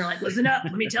 Yeah. And you're like, listen up,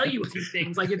 let me tell you a few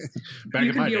things. Like, it's back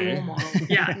you can be day. A role model.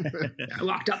 Yeah. I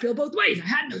walked uphill both ways. I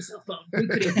had no cell phone. We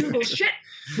couldn't Google shit.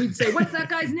 We'd say, what's that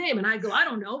guy's name? And I'd go, I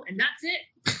don't know. And that's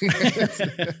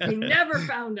it. We never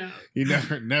found out. You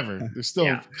never. There's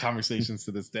still conversations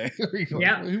to this day.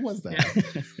 Yeah. Who was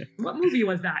that? Yeah. What movie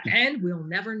was that? And we'll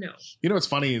never know. You know what's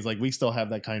funny is like we still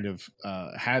have that kind of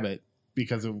habit,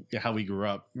 because of how we grew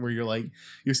up, where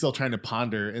you're still trying to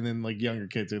ponder, and then like younger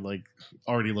kids are like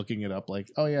already looking it up, like,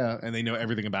 oh yeah, and they know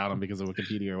everything about them because of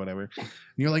Wikipedia or whatever. And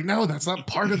you're like, no, that's not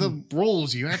part of the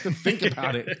rules. You have to think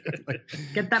about it. Like,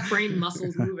 get that brain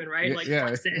muscles moving, right? Like,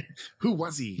 flex it. Who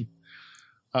was he?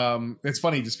 It's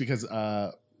funny just because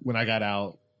when I got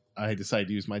out, I decided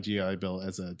to use my GI Bill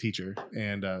as a teacher,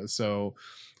 and so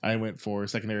I went for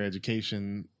secondary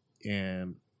education,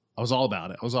 and I was all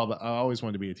about it. I always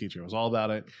wanted to be a teacher. I was all about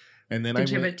it. And then Did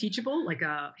you have a teachable, like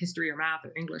a history or math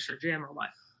or English or gym or what?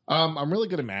 I'm really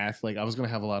good at math. Like, I was going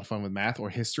to have a lot of fun with math or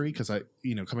history, because I,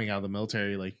 coming out of the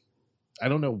military, like, I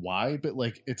don't know why, but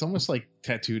like, it's almost like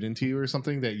tattooed into you or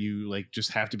something that you like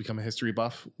just have to become a history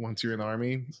buff once you're in the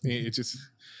army. It just,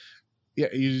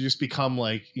 you just become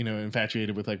like,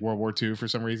 infatuated with like World War II for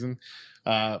some reason.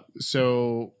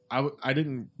 So I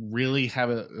didn't really have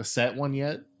a set one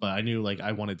yet, but I knew like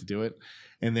I wanted to do it.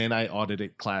 And then I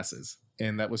audited classes,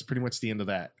 and that was pretty much the end of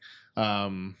that.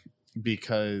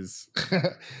 Because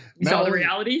you saw the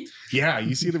reality. Yeah,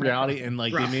 you see the reality, and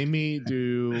like they made me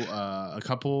do a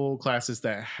couple classes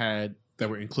that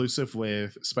were inclusive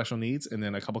with special needs, and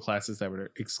then a couple classes that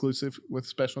were exclusive with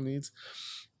special needs.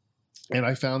 And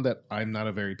I found that I'm not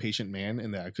a very patient man,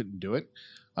 and that I couldn't do it.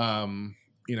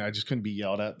 I just couldn't be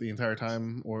yelled at the entire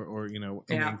time, or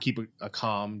and keep a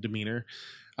calm demeanor.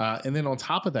 And then on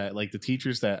top of that, like the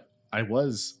teachers that I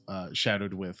was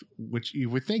shadowed with, which you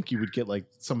would think you would get like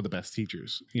some of the best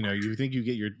teachers. You know, you would think you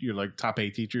get your like top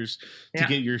 8 teachers to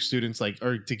get your students like,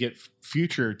 or to get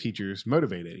future teachers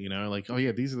motivated. You know, like, oh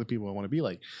yeah, these are the people I want to be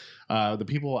like. The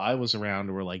people I was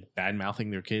around were like bad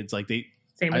mouthing their kids. Like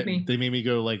Same with me. They made me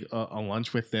go like on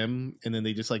lunch with them, and then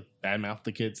they just like badmouth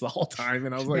the kids the whole time,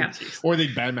 and I was like, or they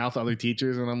badmouth other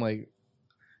teachers, and I'm like,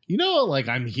 you know, like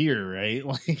I'm here, right?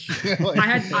 Like, I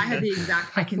had the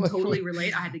exact. I can totally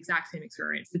relate. I had the exact same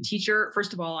experience. The teacher,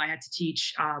 first of all, I had to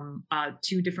teach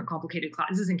 2 different complicated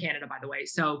classes. This is in Canada, by the way.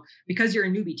 So because you're a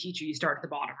newbie teacher, you start at the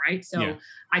bottom, right? So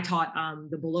I taught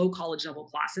the below college level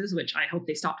classes, which I hope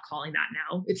they stopped calling that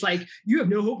now. It's like, you have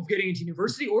no hope of getting into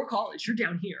university or college. You're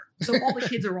down here. So all the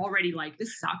kids are already like,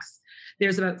 this sucks.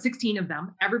 There's about 16 of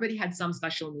them. Everybody had some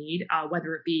special need,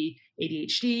 whether it be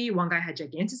ADHD. One guy had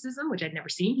giganticism, which I'd never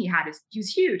seen. He was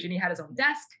huge, and he had his own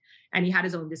desk, and he had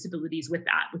his own disabilities with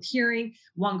that, with hearing.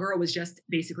 One girl was just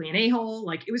basically an a-hole.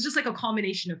 Like, it was just like a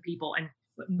combination of people. And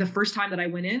the first time that I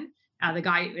went in, the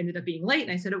guy ended up being late,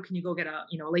 and I said, "Oh, can you go get a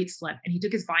late slip?" And he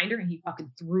took his binder and he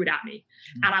fucking threw it at me,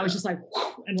 and I was just like,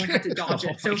 whoa, and I had to dodge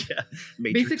it. So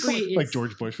basically, it's like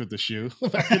George Bush with the shoe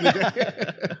back in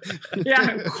the day.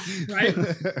 Yeah, right.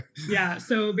 Yeah.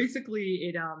 So basically,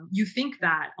 it you think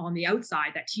that on the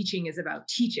outside that teaching is about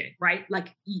teaching, right?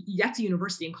 Like that's a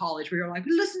university and college where you're like,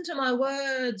 listen to my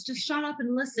words, just shut up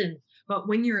and listen. But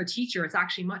when you're a teacher, it's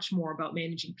actually much more about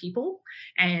managing people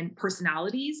and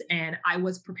personalities. And I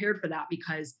was prepared for that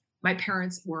because my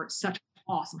parents were such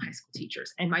awesome high school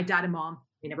teachers. And my dad and mom,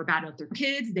 they never badmouthed their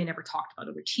kids. They never talked about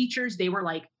other teachers. They were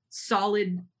like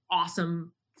solid,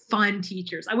 awesome, fun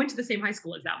teachers. I went to the same high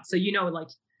school as them. So, like,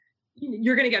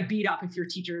 you're going to get beat up if your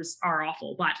teachers are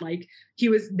awful, but like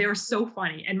they were so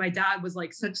funny. And my dad was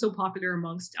like so popular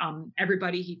amongst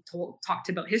everybody. He talked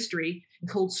about history and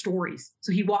told stories.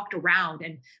 So he walked around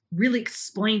and really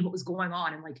explained what was going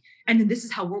on. And then this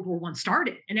is how World War I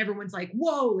started. And everyone's like,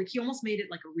 whoa, like he almost made it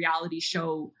like a reality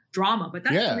show drama, but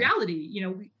that's reality.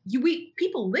 We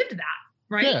people lived that,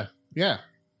 right? Yeah. Yeah.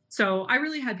 So I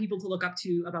really had people to look up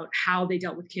to about how they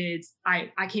dealt with kids.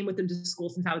 I came with them to school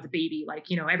since I was a baby, like,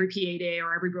 every PA day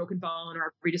or every broken bone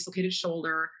or every dislocated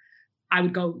shoulder, I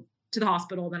would go to the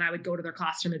hospital, then I would go to their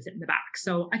classroom and sit in the back.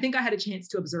 So I think I had a chance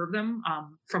to observe them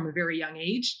from a very young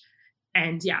age.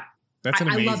 And yeah. That's an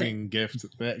amazing gift,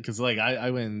 because like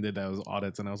I went and did those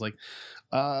audits and I was like,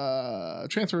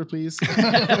 transfer please.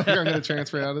 I'm going to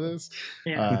transfer out of this.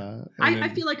 Yeah. I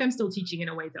feel like I'm still teaching in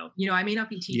a way though. I may not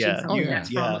be teaching something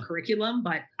that's from a curriculum,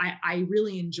 but I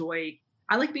really enjoy,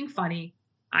 I like being funny.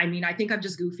 I mean, I think I'm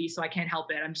just goofy, so I can't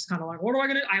help it. I'm just kind of like, what am I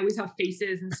going to, I always have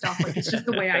faces and stuff. Like, it's just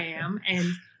the way I am. And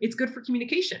it's good for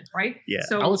communication, right? Yeah.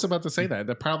 So I was about to say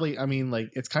that probably, I mean,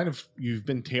 like, it's kind of, you've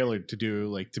been tailored to do,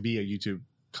 like, to be a YouTube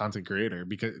content creator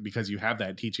because you have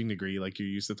that teaching degree, like you're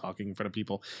used to talking in front of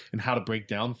people and how to break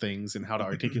down things and how to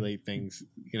articulate things,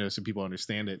 so people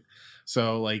understand it.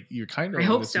 So like you're kind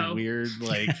of this weird,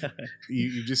 like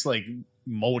you just like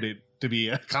molded to be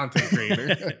a content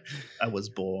creator. I was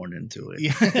born into it.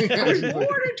 Yeah. I was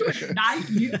born into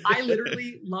it. I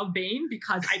literally love Bane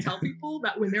because I tell people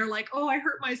that when they're like, oh, I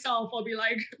hurt myself, I'll be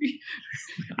like,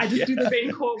 I just do the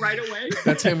Bane quote right away.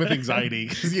 That's him with anxiety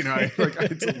because,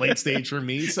 it's a late stage for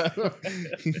me. So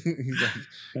he's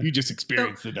like, you just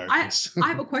experienced the darkness. I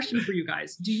have a question for you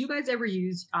guys. Do you guys ever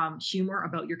use humor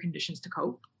about your conditions to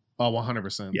cope? Oh,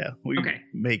 100%. Yeah. We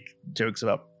make jokes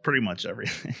about pretty much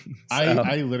everything. So.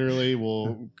 I literally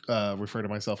will refer to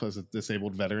myself as a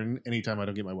disabled veteran anytime I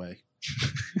don't get my way.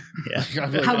 Yeah.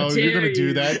 I'm like, oh, you're going to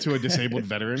do that to a disabled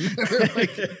veteran?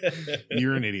 Like,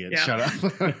 you're an idiot. Yeah. Shut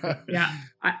up. Yeah.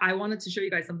 I wanted to show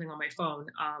you guys something on my phone.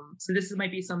 So this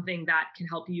might be something that can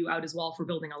help you out as well for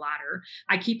building a ladder.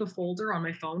 I keep a folder on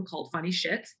my phone called Funny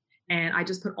Shit, and I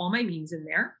just put all my memes in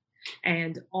there.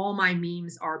 And all my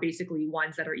memes are basically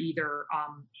ones that are either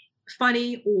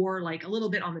funny or like a little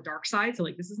bit on the dark side. So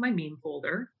like, this is my meme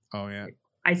folder. Oh yeah.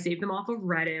 I save them off of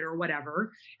Reddit or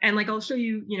whatever. And like, I'll show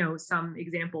you, some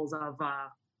examples of,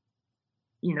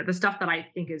 the stuff that I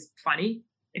think is funny.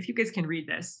 If you guys can read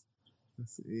this.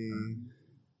 Let's see.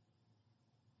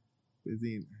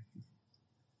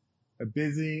 A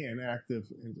busy and active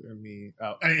me.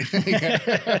 Oh,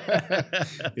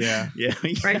 yeah.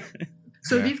 Right.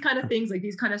 So these kind of things, like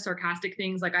these kind of sarcastic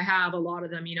things, like I have a lot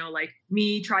of them, like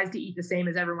me tries to eat the same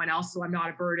as everyone else, so I'm not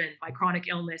a burden. My chronic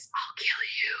illness, I'll kill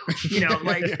you. you know,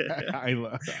 like. I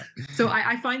love that. So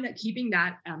I find that keeping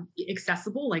that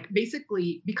accessible, like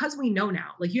basically, because we know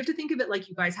now, like you have to think of it like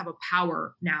you guys have a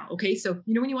power now. Okay. So,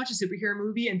 you know, when you watch a superhero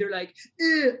movie and they're like,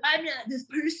 I'm not this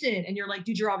person. And you're like,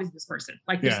 dude, you're obviously this person.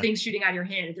 Like there's things shooting out of your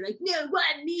hand. And they're like, no, why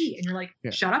me? And you're like,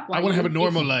 shut up. I want to have a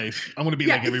normal life. I want to be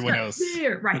like everyone else.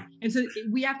 Right. And so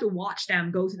we have to watch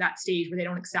them go to that stage where they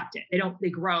don't accept it. They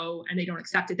grow and they don't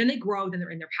accept it. Then they grow, then they're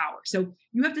in their power. So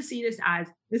you have to see this as,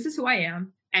 this is who I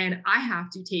am. And I have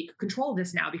to take control of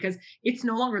this now because it's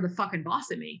no longer the fucking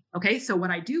boss of me. Okay. So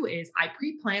what I do is I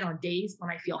pre-plan on days when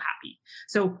I feel happy.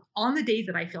 So on the days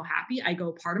that I feel happy, I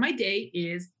go, part of my day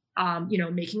is,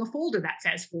 making a folder that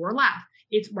says for a laugh.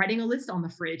 It's writing a list on the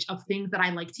fridge of things that I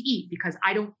like to eat because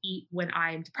I don't eat when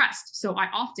I'm depressed. So I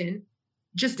often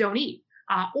just don't eat.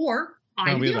 Or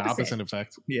I do the opposite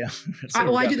effect. Yeah.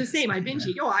 I do the same. I binge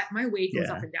eat. My weight goes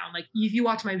up and down. Like if you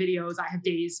watch my videos, I have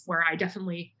days where I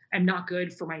definitely am not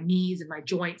good for my knees and my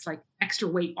joints. Like extra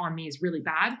weight on me is really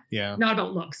bad. Yeah. Not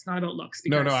about looks.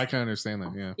 Because, no, I can understand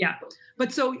that. Yeah. Yeah.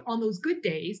 But so on those good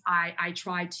days, I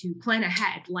try to plan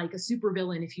ahead like a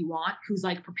supervillain, if you want, who's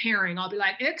like preparing. I'll be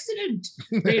like, excellent.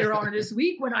 Later on this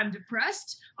week when I'm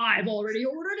depressed, I've already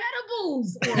ordered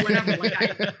edibles or whatever. Like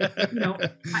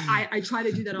I try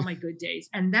to do that on my good days.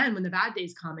 And then when the bad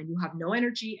days come and you have no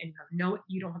energy and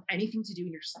you don't have anything to do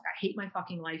and you're just like, I hate my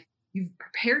fucking life. You've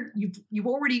prepared, you've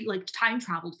already like time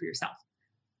traveled for yourself.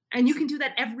 And you can do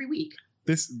that every week.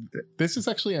 This is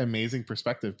actually an amazing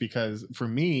perspective because for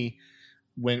me,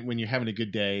 when you're having a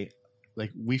good day,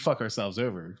 like we fuck ourselves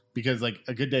over because like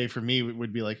a good day for me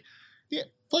would be like, yeah,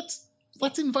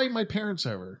 let's invite my parents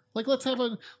over. Like let's have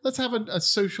a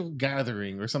social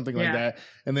gathering or something like that.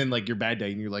 And then like your bad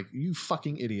day and you're like, you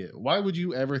fucking idiot. Why would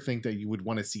you ever think that you would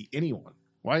want to see anyone?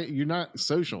 Why you're not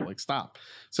social? Like stop.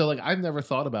 So like I've never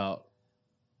thought about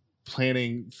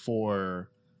planning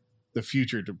for the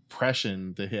future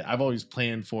depression to hit. I've always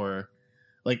planned for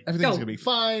like everything's gonna be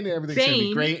fine, everything's gonna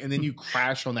be great, and then you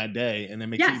crash on that day and it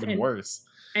makes it even worse.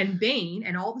 And Bane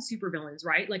and all the supervillains,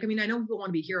 right? Like, I mean, I know people want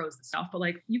to be heroes and stuff, but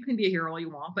like you can be a hero all you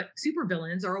want, but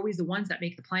supervillains are always the ones that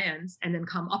make the plans and then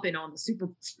come up and on the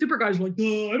super guys are like,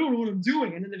 I don't know what I'm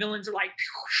doing. And then the villains are like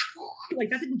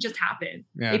that didn't just happen.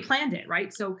 Yeah. They planned it,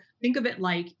 right? So think of it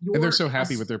like and they're so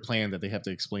happy with their plan that they have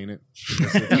to explain it.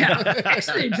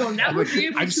 Excellent. You'll never be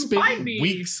able to find me.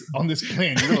 Weeks on this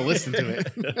plan. You're gonna listen to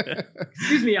it.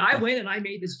 Excuse me, I went and I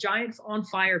made this giant on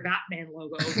fire Batman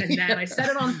logo and then I set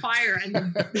it on fire and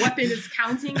the weapon is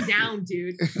counting down,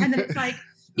 dude. And then it's like,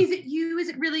 is it you? Is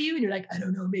it really you? And you're like, I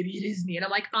don't know, maybe it is me. And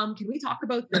I'm like, can we talk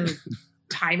about the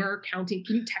timer counting?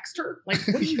 Can you text her? Like,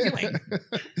 what are you doing?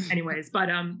 Anyways, but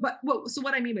so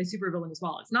what I mean by supervillain as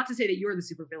well, it's not to say that you're the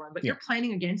supervillain, but you're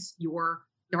planning against your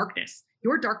darkness.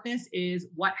 Your darkness is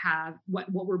what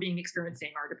we're being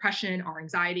experiencing, our depression, our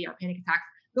anxiety, our panic attacks.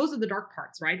 Those are the dark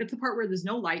parts, right? That's the part where there's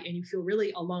no light and you feel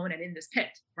really alone and in this pit,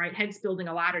 right? Hence building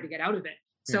a ladder to get out of it.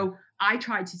 So I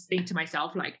tried to think to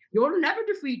myself, like, you'll never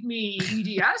defeat me,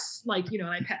 EDS. Like, and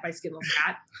I pet my skinless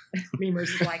cat.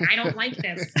 Memers is like, I don't like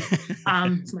this.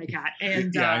 It's my cat.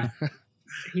 And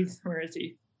where is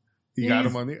he? You got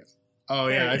him on the... Oh,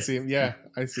 yeah, I see him. Yeah,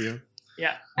 I see him.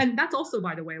 Yeah. And that's also,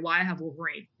 by the way, why I have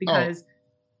Wolverine. Because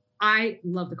I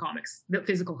love the comics, the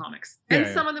physical comics. And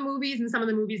some of the movies and some of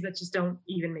the movies that just don't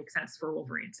even make sense for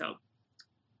Wolverine. So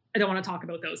I don't want to talk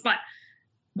about those.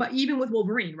 But even with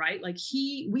Wolverine, right? Like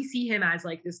we see him as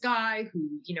like this guy who,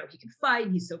 he can fight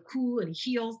and he's so cool and he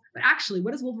heals. But actually,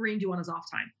 what does Wolverine do on his off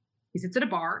time? He sits at a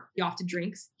bar. He often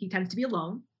drinks. He tends to be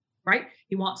alone, right?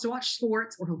 He wants to watch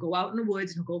sports or he'll go out in the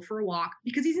woods and he'll go for a walk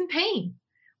because he's in pain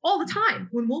all the time.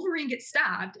 When Wolverine gets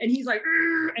stabbed and he's like,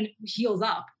 and heals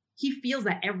up, he feels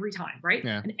that every time, right?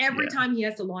 Yeah. And every time he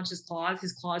has to launch his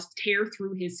claws tear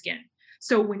through his skin.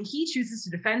 So when he chooses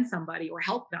to defend somebody or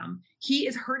help them, he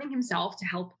is hurting himself to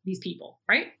help these people,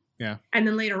 right? Yeah. And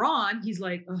then later on, he's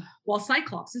like, well,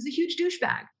 Cyclops is a huge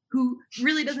douchebag who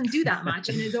really doesn't do that much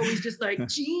and is always just like,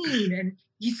 Gene, and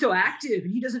he's so active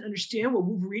and he doesn't understand why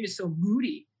Wolverine is so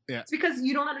moody. Yeah. It's because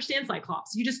you don't understand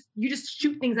Cyclops. You just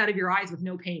shoot things out of your eyes with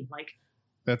no pain. Like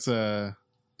that's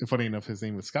funny enough, his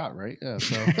name was Scott, right? Yeah.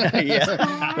 So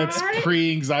that's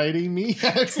pre-anxiety me.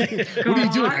 Like, what are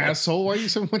you doing, asshole? Why are you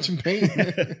so much in pain?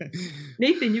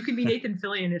 Nathan, you can be Nathan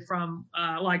Fillion from,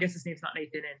 I guess his name's not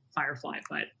Nathan in Firefly,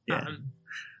 but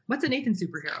what's a Nathan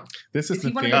superhero? This is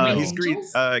Nathaniel. He's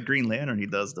Green Lantern. He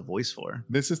does the voice for.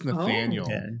 This is Nathaniel.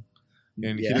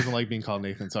 And he doesn't like being called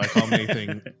Nathan, so I call him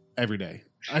Nathan every day.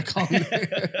 I call him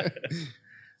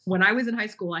when I was in high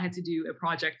school, I had to do a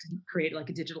project to create like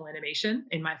a digital animation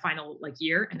in my final like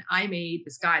year. And I made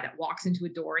this guy that walks into a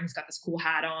door and he's got this cool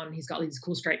hat on. And he's got these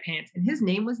cool striped pants and his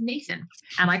name was Nathan.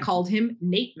 And I called him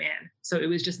Nate Man. So it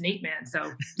was just Nate Man.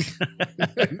 So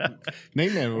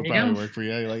Nate Man would probably work for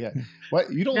you. Like,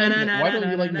 what? You don't why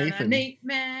don't you like Nathan? Nate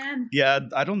Man. Yeah,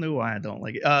 I don't know why I don't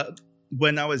like it.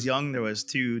 When I was young, there was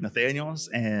two Nathaniels,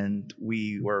 and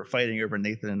we were fighting over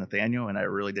Nathan and Nathaniel, and I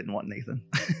really didn't want Nathan.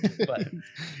 But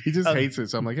he just hates it.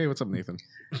 So I'm like, hey, what's up, Nathan?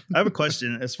 I have a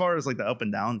question. As far as like the up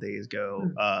and down days go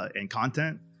in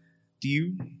content, do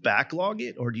you backlog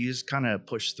it or do you just kind of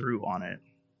push through on it?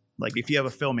 Like if you have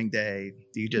a filming day,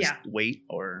 do you just wait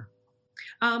or?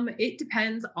 It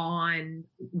depends on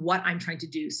what I'm trying to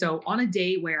do. So on a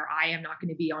day where I am not going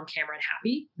to be on camera and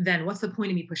happy, then what's the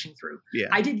point of me pushing through? Yeah.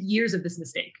 I did years of this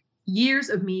mistake. Years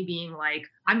of me being like,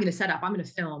 I'm going to set up, I'm going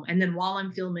to film. And then while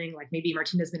I'm filming, like maybe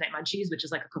Martina's Midnight Munchies, which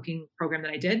is like a cooking program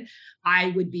that I did,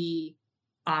 I would be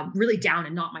really down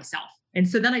and not myself. And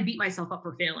so then I beat myself up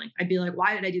for failing. I'd be like,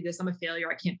 why did I do this? I'm a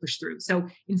failure. I can't push through. So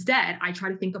instead, I try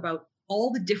to think about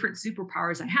all the different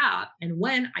superpowers I have and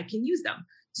when I can use them.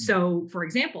 So for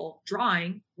example,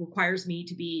 drawing requires me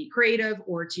to be creative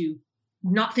or to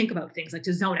not think about things, like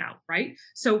to zone out, right?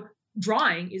 So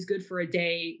drawing is good for a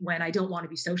day when I don't want to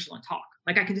be social and talk.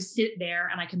 Like I can just sit there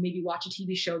and I can maybe watch a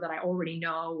TV show that I already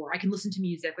know, or I can listen to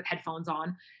music with headphones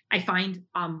on. I find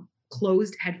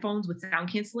closed headphones with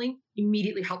sound canceling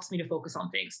immediately helps me to focus on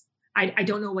things. I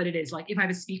don't know what it is. Like if I have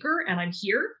a speaker and I'm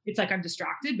here, it's like I'm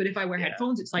distracted. But if I wear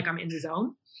headphones, it's like I'm in the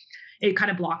zone. It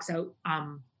kind of blocks out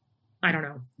I don't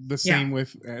know. The same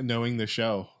with knowing the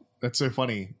show. That's so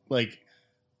funny. Like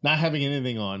not having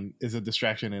anything on is a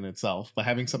distraction in itself, but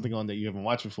having something on that you haven't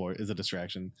watched before is a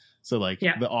distraction. So like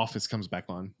The Office comes back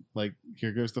on. Like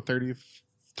here goes the 30th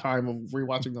time of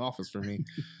rewatching The Office for me.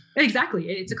 Exactly.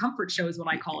 It's a comfort show is what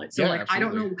I call it. So like, absolutely. I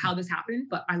don't know how this happened,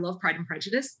 but I love Pride and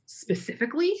Prejudice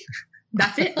specifically.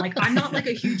 That's it. Like I'm not like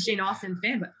a huge Jane Austen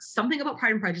fan, but something about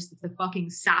Pride and Prejudice is the fucking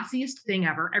sassiest thing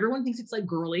ever. Everyone thinks it's like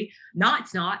girly.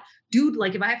 It's not. Dude,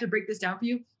 like if I have to break this down for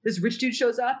you, this rich dude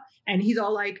shows up and he's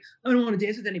all like, I don't want to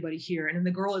dance with anybody here. And then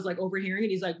the girl is like overhearing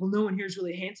and he's like, well, no one here is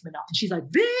really handsome enough. And she's like,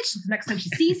 bitch. The next time she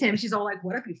sees him, she's all like,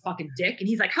 what up, you fucking dick? And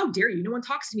he's like, how dare you? No one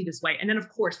talks to me this way. And then of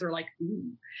course they're like,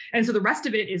 ooh. And so the rest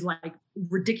of it is like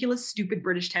ridiculous, stupid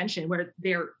British tension where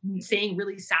they're saying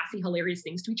really sassy, hilarious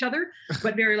things to each other,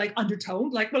 but very like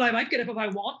undertoned, like, well, I might get up if I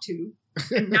want to.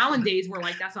 And nowadays we're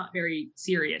like, that's not very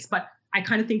serious. But I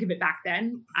kind of think of it back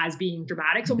then as being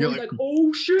dramatic. So I'm always like,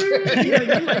 oh shit. You know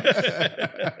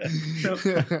what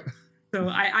I mean? So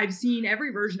I've seen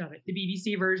every version of it, the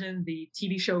BBC version, the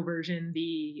TV show version,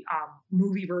 the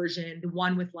movie version, the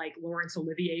one with like Laurence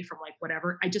Olivier from like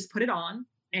whatever. I just put it on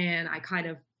and I kind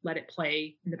of let it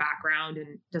play in the background and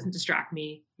it doesn't distract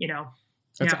me, you know.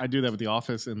 I do that with The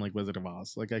Office and like Wizard of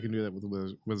Oz. Like I can do that with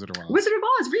Wizard of Oz. Wizard of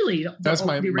Oz, really? That's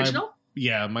the original?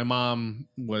 My mom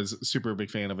was super big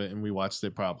fan of it and we watched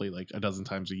it probably like a dozen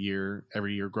times a year,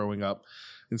 every year growing up.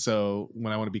 And so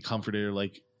when I want to be comforted or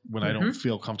like when I don't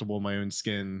feel comfortable in my own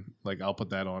skin, like I'll put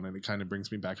that on and it kind of brings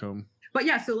me back home. But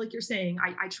yeah, so like you're saying,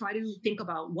 I try to think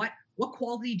about what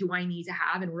quality do I need to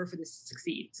have in order for this to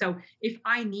succeed? So if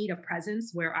I need a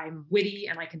presence where I'm witty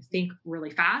and I can think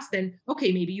really fast, then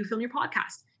okay, maybe you film your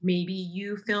podcast. Maybe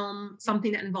you film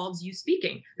something that involves you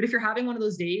speaking. But if you're having one of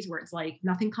those days where it's like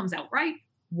nothing comes out right,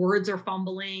 words are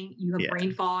fumbling, you have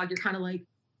brain fog, you're kind of like,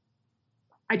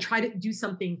 I try to do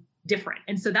something different.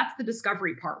 And so that's the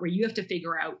discovery part where you have to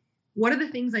figure out what are the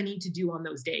things I need to do on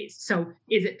those days. So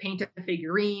is it paint a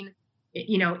figurine?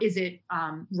 You know, is it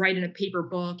write in a paper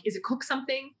book? Is it cook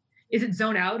something? Is it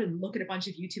zone out and look at a bunch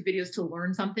of YouTube videos to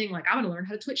learn something? Like I want to learn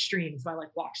how to Twitch stream. So I like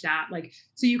watch that. Like,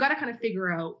 so you got to kind of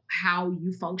figure out how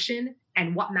you function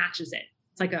and what matches it.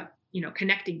 It's like a,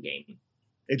 connecting game.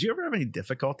 Did you ever have any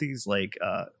difficulties like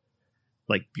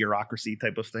bureaucracy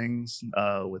type of things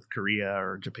with Korea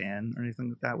or Japan or anything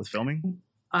like that with filming?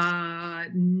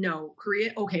 No,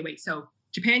 Korea. Okay, wait. So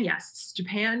Japan, yes.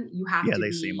 Japan, you have to. Yeah,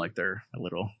 they seem like they're a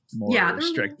little more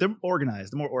strict. They're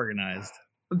organized. They're more organized.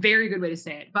 A very good way to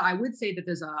say it. But I would say that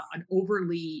there's an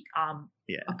overly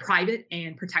a private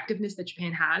and protectiveness that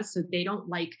Japan has. So they don't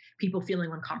like people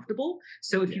feeling uncomfortable.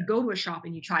 So if you go to a shop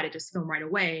and you try to just film right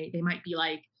away, they might be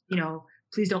like,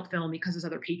 please don't film because there's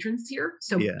other patrons here.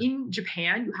 So in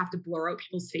Japan, you have to blur out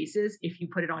people's faces if you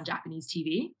put it on Japanese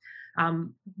TV.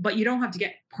 But you don't have to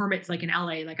get permits like in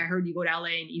LA. Like I heard you go to LA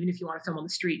and even if you want to film on the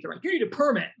street, they're like, you need a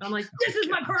permit. And I'm like, this is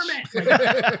my permit.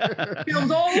 Like,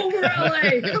 films all over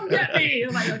LA. Come get me.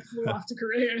 And I flew off to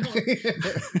Korea.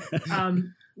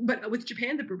 but with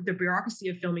Japan, the bureaucracy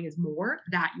of filming is more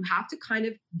that you have to kind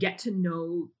of get to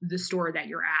know the store that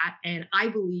you're at. And I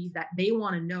believe that they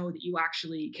want to know that you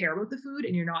actually care about the food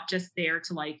and you're not just there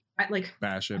to like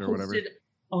bash it or whatever.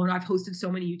 Oh, and I've hosted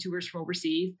so many YouTubers from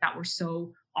overseas that were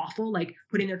so awful, like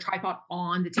putting their tripod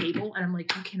on the table. And I'm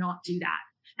like, you cannot do that.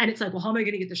 And it's like, well, how am I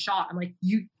going to get the shot? I'm like,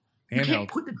 you can't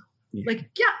put the, like,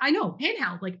 yeah, I know,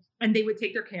 handheld. Like, and they would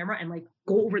take their camera and like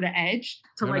go over the edge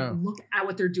to look at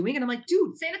what they're doing. And I'm like,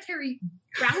 dude, sanitary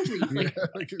boundaries. Like,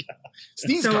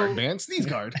 sneeze guard, man, sneeze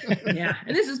guard. Yeah.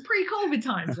 And this is pre-COVID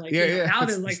times. Like, now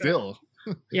they're like, still.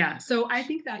 Yeah. So I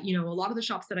think that, a lot of the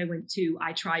shops that I went to,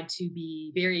 I tried to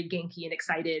be very Genki and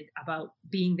excited about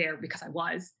being there because I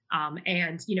was.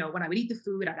 And, when I would eat the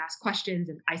food, I'd ask questions,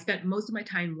 and I spent most of my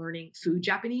time learning food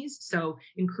Japanese. So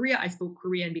in Korea, I spoke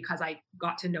Korean because I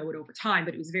got to know it over time,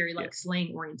 but it was very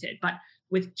slang oriented. But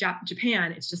with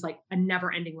Japan, it's just like a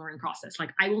never ending learning process.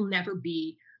 Like I will never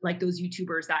be like those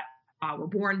YouTubers that were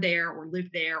born there or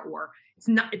lived there, or it's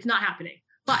not happening.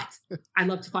 But I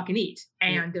love to fucking eat.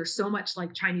 And there's so much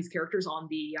like Chinese characters on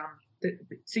so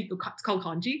it's called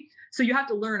kanji. So you have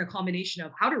to learn a combination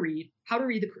of how to read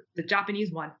the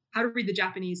Japanese one, how to read the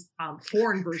Japanese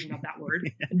foreign version of that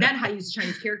word, and then how to use the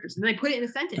Chinese characters. And then I put it in a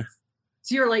sentence.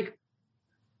 So you're like,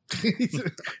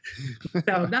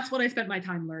 so that's what I spent my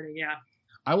time learning. Yeah.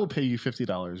 I will pay you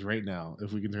 $50 right now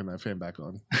if we can turn that fan back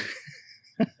on.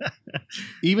 Do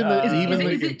you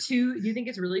think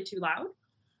it's really too loud?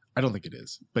 I don't think it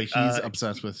is, but he's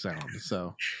obsessed with sound.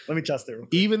 So let me test it.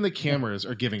 Even the cameras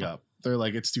are giving up. They're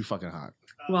like, it's too fucking hot.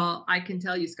 Well, I can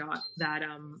tell you, Scott, that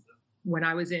when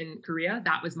I was in Korea,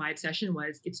 that was my obsession,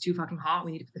 was it's too fucking hot.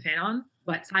 We need to put the fan on.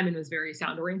 But Simon was very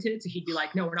sound oriented. So he'd be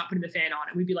like, no, we're not putting the fan on.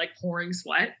 And we'd be like pouring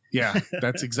sweat. Yeah,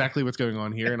 that's exactly what's going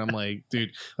on here. And I'm like,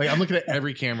 dude, like I'm looking at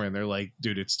every camera and they're like,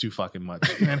 dude, it's too fucking much.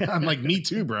 And I'm like, me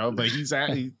too, bro. But this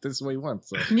is what he wants.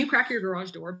 So. Can you crack your garage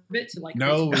door a bit to like?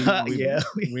 No,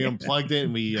 we unplugged it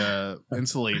and we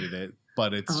insulated it.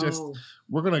 But it's just,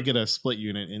 we're going to get a split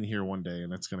unit in here one day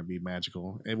and it's going to be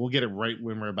magical. And we'll get it right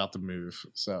when we're about to move.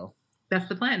 So that's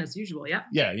the plan as usual. Yeah.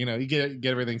 Yeah. You get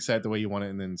everything set the way you want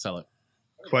it and then sell it.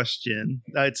 Question.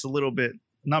 It's a little bit,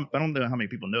 I don't know how many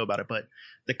people know about it, but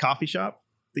the coffee shop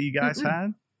that you guys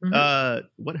had,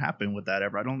 what happened with that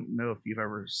ever? I don't know if you've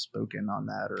ever spoken on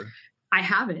that or. I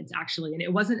haven't actually. And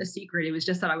it wasn't a secret. It was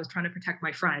just that I was trying to protect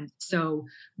my friend. So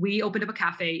we opened up a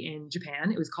cafe in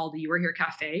Japan. It was called the You Are Here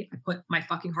Cafe. I put my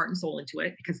fucking heart and soul into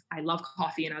it because I love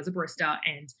coffee and I was a barista.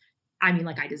 And I mean,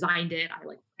 like I designed it.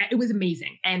 It was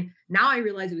amazing. And now I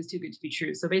realize it was too good to be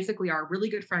true. So basically our really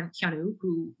good friend, Hyunwoo,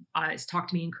 who has talked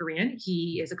to me in Korean,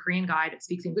 he is a Korean guy that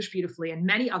speaks English beautifully and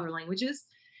many other languages.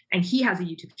 And he has a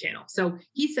YouTube channel. So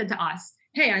he said to us,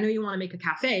 hey, I know you want to make a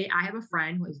cafe. I have a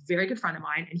friend who is a very good friend of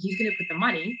mine, and he's going to put the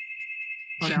money.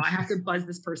 Oh no, I have to buzz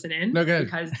this person in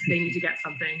because they need to get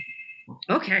something.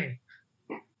 Okay.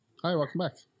 Hi, welcome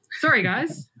back. Sorry,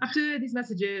 guys. After these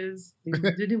messages,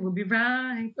 we'll be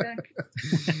right back.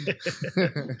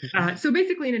 So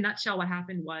basically, in a nutshell, what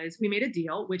happened was we made a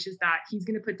deal, which is that he's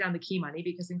going to put down the key money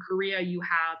because in Korea, you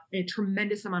have a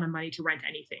tremendous amount of money to rent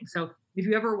anything. So if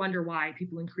you ever wonder why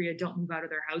people in Korea don't move out of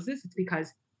their houses, it's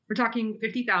because we're talking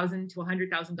 $50,000 to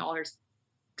 $100,000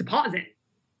 deposit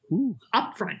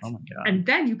upfront. Oh my God. And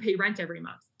then you pay rent every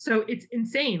month. So it's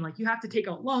insane. Like you have to take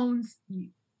out loans.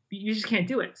 You just can't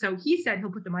do it. So he said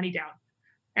he'll put the money down.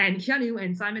 And Hyunwoo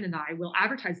and Simon and I will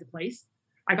advertise the place.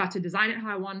 I got to design it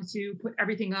how I wanted to, put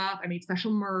everything up. I made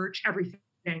special merch, everything.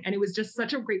 And it was just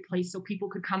such a great place so people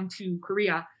could come to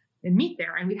Korea and meet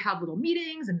there. And we'd have little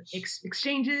meetings and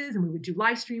exchanges, and we would do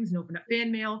live streams and open up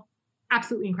fan mail.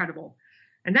 Absolutely incredible.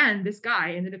 And then this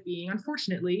guy ended up being,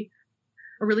 unfortunately,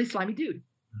 a really slimy dude.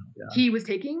 Yeah. He was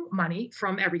taking money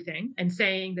from everything and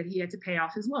saying that he had to pay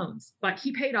off his loans, but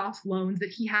he paid off loans that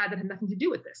he had that had nothing to do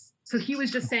with this. So he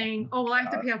was just saying, oh, well, I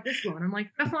have to pay off this loan. I'm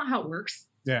like, that's not how it works.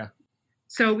 Yeah.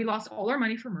 So we lost all our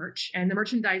money for merch, and the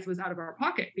merchandise was out of our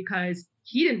pocket because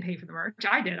he didn't pay for the merch.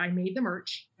 I did. I made the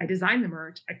merch. I designed the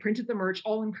merch. I printed the merch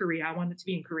all in Korea. I wanted it to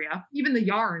be in Korea. Even the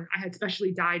yarn I had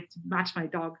specially dyed to match my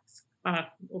dog's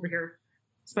over here.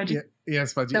 Spongy. Yeah,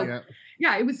 Spongy. So,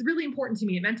 yeah, it was really important to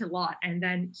me. It meant a lot. And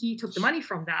then he took the money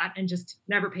from that and just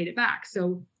never paid it back.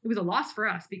 So it was a loss for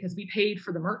us because we paid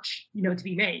for the merch, to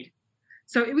be made.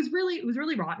 So it was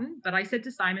really rotten. But I said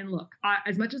to Simon, look,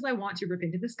 as much as I want to rip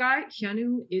into this guy,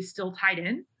 Hyunwoo is still tied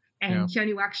in. And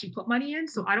Hyunwoo actually put money in.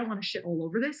 So I don't want to shit all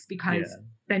over this because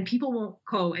then people won't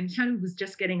go. And Hyunwoo was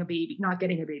just getting a baby, not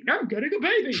getting a baby. I'm getting a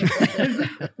baby.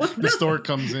 What's the store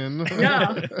comes in. Yeah.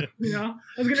 I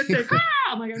was going to say,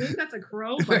 I'm like, I think that's a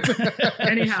crow. But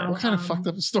anyhow. What kind of fucked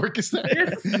up stork is that?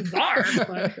 It's bizarre,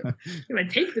 but I'm going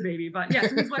to take the baby. But yeah,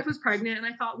 so his wife was pregnant and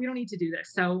I thought, we don't need to do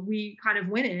this. So we kind of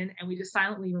went in and we just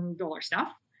silently removed all our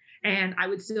stuff. And I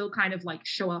would still kind of like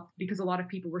show up because a lot of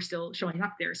people were still showing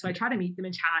up there. So I tried to meet them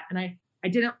and chat, and I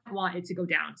didn't want it to go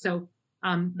down. So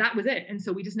that was it. And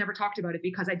so we just never talked about it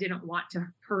because I didn't want to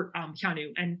hurt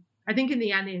Hyunwoo. And I think in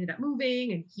the end, they ended up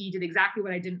moving, and he did exactly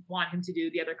what I didn't want him to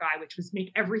do, the other guy, which was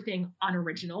make everything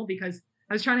unoriginal, because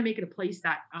I was trying to make it a place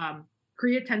that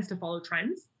Korea tends to follow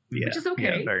trends, which is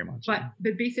okay. Yeah, very much. But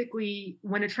basically,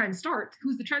 when a trend starts,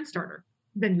 who's the trend starter?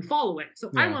 Then you follow it. So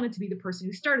I wanted to be the person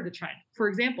who started the trend. For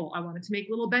example, I wanted to make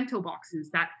little bento boxes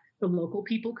that the local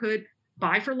people could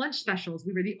buy for lunch specials.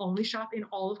 We were the only shop in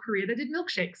all of Korea that did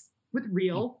milkshakes with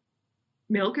real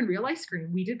milk and real ice cream.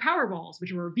 We did power balls,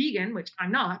 which were vegan, which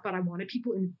I'm not, but I wanted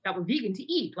people that were vegan to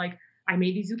eat. Like I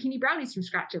made these zucchini brownies from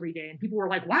scratch every day, and people were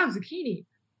like, wow, zucchini.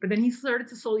 But then he started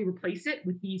to slowly replace it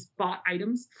with these bought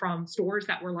items from stores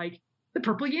that were like the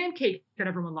purple yam cake that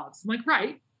everyone loves. I'm like,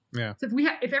 right. Yeah. So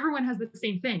if everyone has the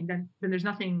same thing, then there's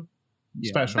nothing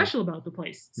special about the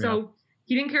place. So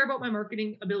he didn't care about my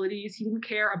marketing abilities. He didn't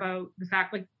care about the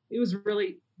fact, like, it was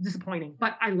really disappointing,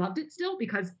 but I loved it still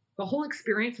because the whole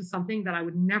experience was something that I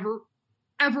would never,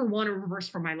 ever want to reverse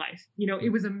from my life. You know,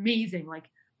 it was amazing, like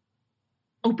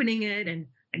opening it and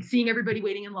seeing everybody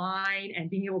waiting in line and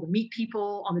being able to meet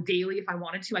people on the daily. If I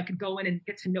wanted to, I could go in and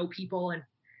get to know people. And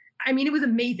I mean, it was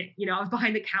amazing. You know, I was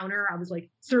behind the counter. I was like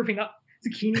serving up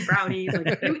zucchini brownies.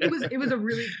 Like it was a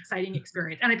really exciting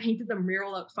experience. And I painted the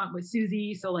mural out front with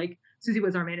Susie. So like Susie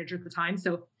was our manager at the time.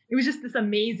 So it was just this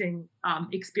amazing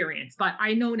experience. But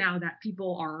I know now that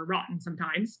people are rotten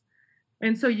sometimes.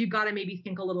 And so you got to maybe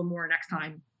think a little more next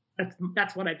time.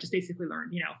 That's what I've just basically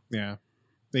learned, you know? Yeah.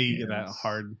 They get that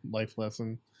hard life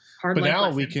lesson.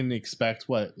 We can expect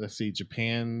what? Let's see,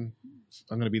 Japan.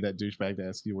 I'm going to be that douchebag to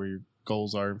ask you where your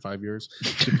goals are in 5 years.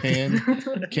 Japan,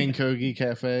 King Kogi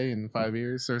Cafe in 5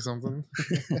 years or something.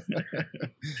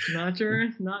 Not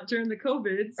during the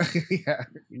COVIDs. Yeah,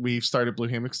 we've started Blue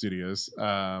Hammock Studios,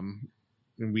 and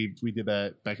we did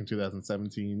that back in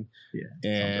 2017. Yeah,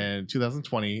 and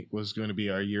 2020 was going to be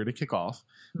our year to kick off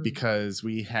because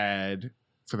we had,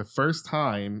 for the first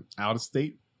time, out of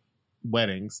state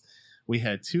weddings. We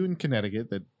had 2 in Connecticut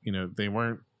that, you know, they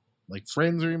weren't like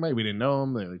friends or anybody. We didn't know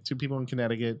them. They were like 2 people in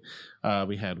Connecticut.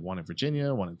 We had 1 in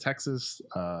Virginia, 1 in Texas.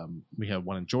 We had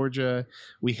 1 in Georgia.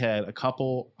 We had a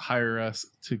couple hire us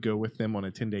to go with them on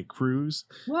a 10-day cruise.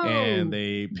 Whoa. And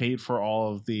they paid for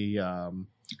all of the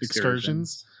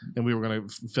excursions. And we were going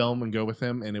to film and go with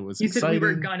them. And it was exciting. You said we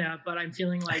were gonna, but I'm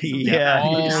feeling like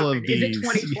all of these. Is it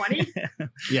 2020?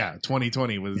 Yeah,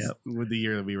 2020 was the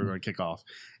year that we were going to kick off.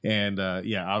 And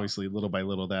obviously little by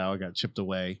little that all got chipped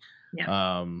away.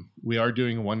 Yeah. We are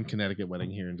doing 1 Connecticut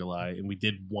wedding here in July, and we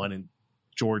did 1 in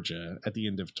Georgia at the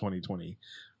end of 2020.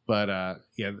 But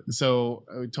so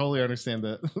I totally understand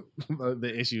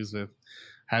the issues with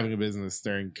having a business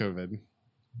during COVID,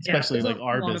 especially like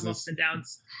our business. Of ups and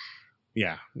downs.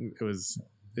 Yeah,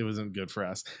 it wasn't good for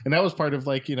us, and that was part of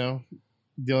like, you know,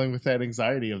 dealing with that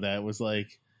anxiety of that was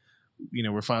like, you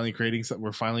know, we're finally creating something,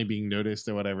 we're finally being noticed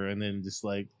or whatever, and then just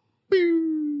like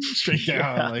boom, straight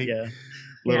down,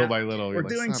 little by little. We're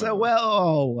doing so well.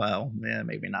 Oh, well, yeah,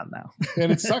 maybe not now.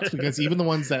 And it sucks because even the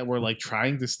ones that were like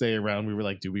trying to stay around, we were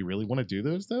like, do we really want to do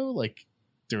those though? Like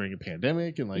during a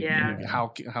pandemic, and like,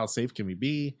 how safe can we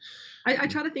be? I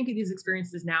try to think of these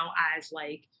experiences now as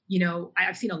like, you know,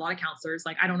 I've seen a lot of counselors.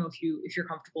 Like, I don't know if you're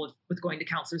comfortable with going to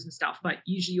counselors and stuff, but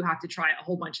usually you have to try a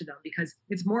whole bunch of them because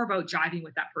it's more about jiving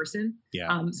with that person.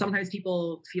 Yeah. Sometimes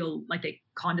people feel like they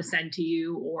condescend to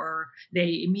you, or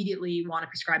they immediately want to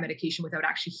prescribe medication without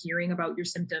actually hearing about your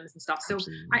symptoms and stuff. So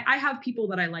I have people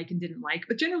that I like and didn't like,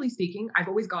 but generally speaking, I've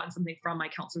always gotten something from my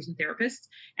counselors and therapists.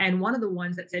 And one of the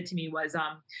ones that said to me was,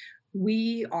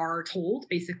 we are told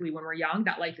basically when we're young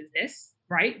that life is this,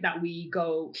 right? That we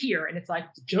go here and it's like,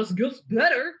 just gets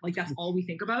better. Like that's all we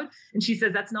think about. And she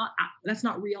says, that's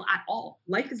not real at all.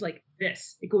 Life is like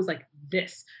this. It goes like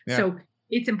this. Yeah. So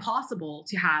it's impossible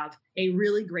to have a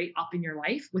really great up in your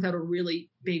life without a really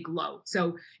big low.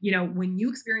 So, you know, when you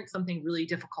experience something really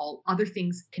difficult, other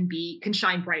things can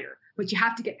shine brighter, but you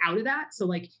have to get out of that. So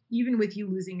like, even with you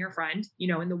losing your friend, you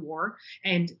know, in the war,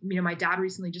 and, you know, my dad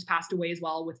recently just passed away as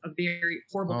well with a very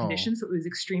horrible condition. So it was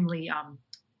extremely,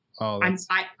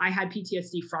 I had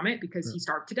PTSD from it because he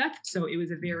starved to death. So it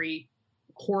was a very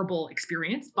horrible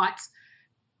experience, but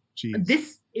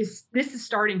this is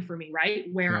starting for me, right?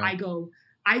 Where I go,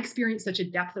 I experienced such a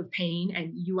depth of pain,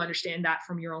 and you understand that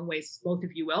from your own ways, both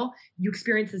of you will. You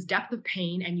experience this depth of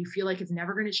pain and you feel like it's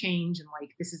never going to change and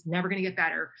like this is never going to get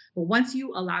better. But once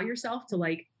you allow yourself to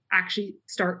like actually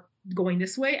start going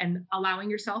this way, and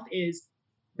allowing yourself is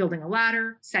building a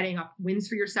ladder, setting up wins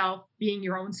for yourself, being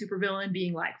your own supervillain,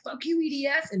 being like, fuck you,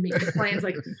 EDS, and making plans,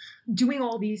 like doing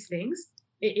all these things.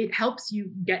 It helps you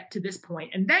get to this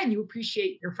point. And then you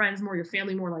appreciate your friends more, your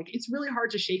family more. Like, it's really hard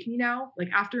to shake me now. Like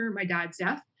after my dad's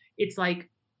death, it's like,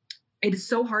 it is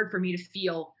so hard for me to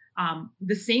feel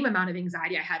the same amount of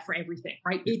anxiety I had for everything,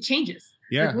 right? It changes.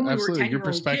 Yeah, like when we absolutely. were Your 10-year-old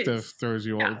perspective kids, throws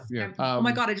you all. Yeah. oh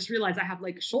my God, I just realized I have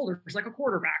like shoulders like a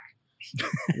quarterback.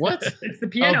 What? It's the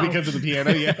piano. Oh, because of the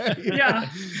piano, yeah. Yeah.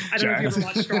 I don't know if you ever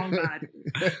watched Strong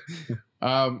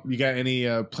Bad. You got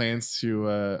any plans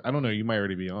to I don't know, you might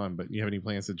already be on, but you have any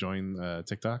plans to join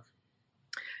TikTok?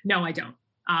 No, I don't.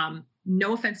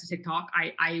 No offense to TikTok.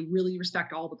 I really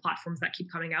respect all the platforms that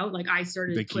keep coming out. Like I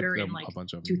started Twitter in like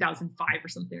 2005 or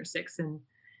something, or 6,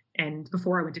 and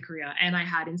before I went to Korea, and I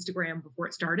had Instagram before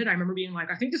it started. I remember being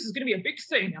like, I think this is going to be a big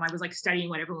thing. And I was like studying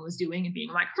what everyone was doing and being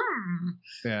like,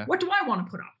 what do I want to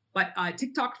put up? But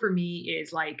TikTok for me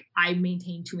is like, I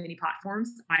maintain too many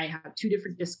platforms. I have 2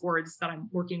 different Discords that I'm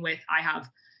working with. I have,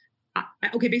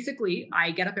 basically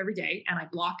I get up every day and I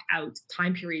block out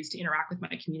time periods to interact with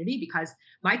my community, because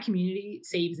my community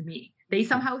saves me. They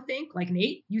somehow think, like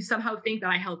Nate, you somehow think that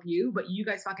I help you, but you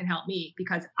guys fucking help me,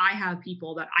 because I have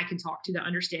people that I can talk to that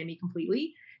understand me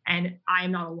completely, and I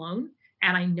am not alone.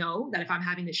 And I know that if I'm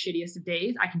having the shittiest of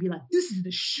days, I can be like, this is the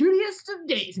shittiest of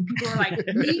days. And people are like,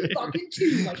 me fucking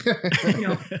too. Like, you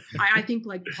know, I think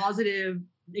like positive,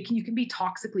 you can be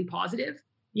toxically positive,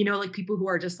 you know, like people who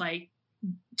are just like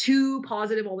too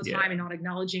positive all the time and not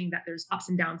acknowledging that there's ups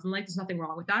and downs in life. There's nothing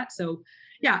wrong with that. So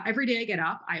yeah, every day I get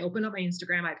up, I open up my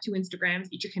Instagram. I have 2 Instagrams,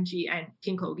 EatYourKimchi and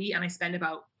King Kogi, and I spend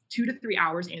about 2 to 3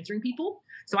 hours answering people.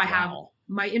 So I have,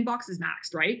 my inbox is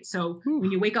maxed, right? So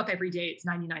when you wake up every day, it's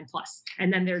 99 plus.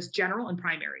 And then there's general and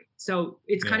primary. So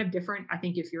it's kind of different. I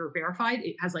think if you're verified,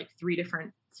 it has like 3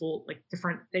 different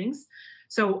different things.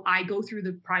 So I go through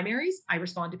the primaries, I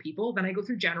respond to people. Then I go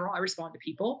through general, I respond to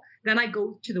people. Then I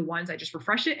go to the ones, I just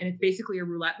refresh it. And it's basically a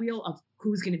roulette wheel of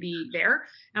who's going to be there.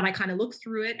 And I kind of look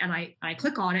through it and I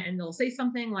click on it, and they'll say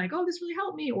something like, oh, this really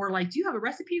helped me. Or like, do you have a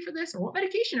recipe for this? Or what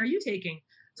medication are you taking?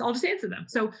 So I'll just answer them.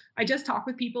 So I just talk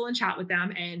with people and chat with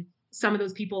them. And some of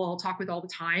those people I'll talk with all the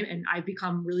time. And I've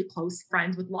become really close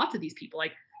friends with lots of these people.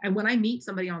 Like, and when I meet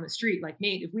somebody on the street, like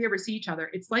Nate, if we ever see each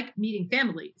other, it's like meeting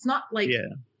family. It's not like,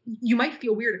 you might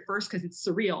feel weird at first because it's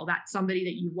surreal that somebody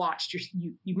that you watched,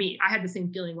 you meet. I had the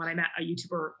same feeling when I met a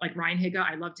YouTuber like Ryan Higa.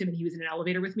 I loved him, and he was in an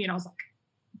elevator with me, and I was like,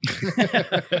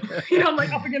 you know, I'm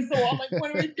like up against the wall. I'm like,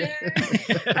 what do I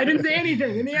do? I didn't say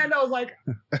anything. In the end, I was like,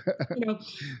 you know,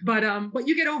 but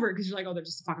you get over it because you're like, oh, they're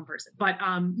just a fucking person. But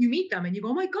you meet them and you go,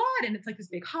 oh my God. And it's like this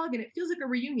big hug, and it feels like a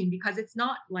reunion, because it's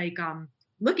not like,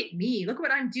 look at me, look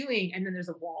what I'm doing. And then there's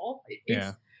a wall.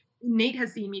 Nate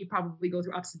has seen me probably go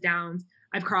through ups and downs.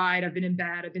 I've cried. I've been in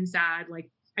bed. I've been sad. Like,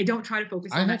 I don't try to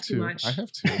focus on that too much. I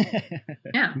have to.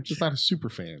 Yeah. I'm just not a super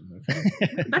fan.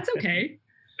 Okay? That's okay.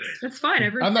 That's fine.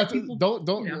 I'm not. People,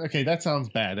 don't. You know. Okay, that sounds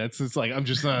bad. It's like I'm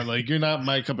just not like, you're not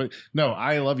my cup of. No,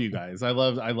 I love you guys. I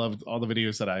loved all the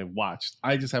videos that I watched.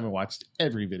 I just haven't watched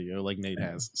every video like Nate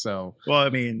has. So well, I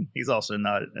mean, he's also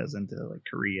not as into like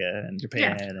Korea and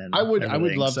Japan. Yeah. And I would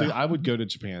love to. I would go to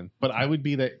Japan, but I would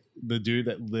be the dude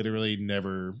that literally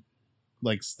never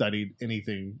like studied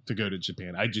anything to go to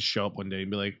Japan. I just show up one day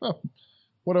and be like, oh,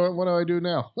 what do I do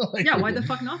now? Like, yeah, why the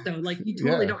fuck not though? Like, you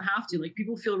totally don't have to. Like,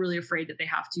 people feel really afraid that they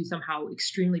have to somehow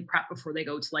extremely prep before they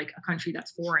go to like a country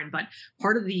that's foreign. But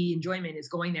part of the enjoyment is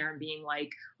going there and being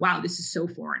like, wow, this is so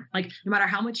foreign. Like, no matter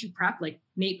how much you prep, like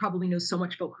Nate probably knows so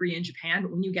much about Korea and Japan,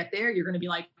 but when you get there, you're going to be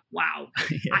like, wow,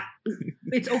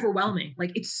 it's overwhelming.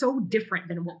 Like, it's so different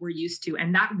than what we're used to.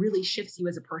 And that really shifts you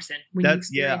as a person. When you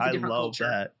experience a different culture.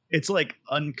 That. It's like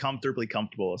uncomfortably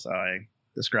comfortable, as I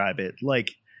describe it. Like,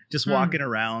 just walking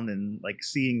around and like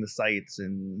seeing the sights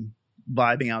and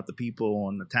vibing out the people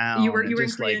and the town. You were in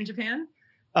Korea and Japan?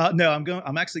 No,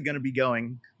 I'm actually going to be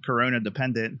going Corona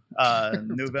dependent.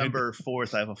 November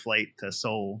 4th, I have a flight to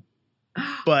Seoul,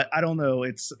 but I don't know.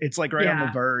 It's like right on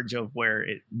the verge of where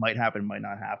it might happen, might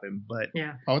not happen. But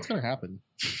oh, it's going to happen.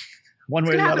 One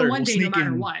way or the other, one day, no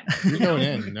matter what. You're going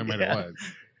in, no matter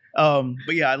what.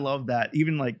 But yeah, I love that.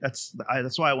 Even like that's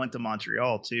why I went to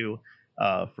Montreal too.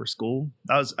 For school,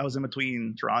 I was in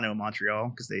between Toronto and Montreal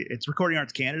because it's Recording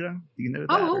Arts Canada. Do you know that?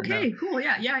 Oh, okay, no? Cool,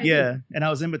 yeah. And I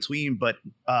was in between, but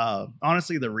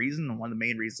honestly, one of the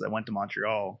main reasons I went to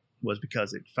Montreal was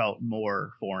because it felt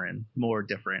more foreign, more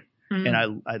different,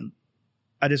 and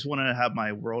I just want to have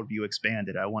my worldview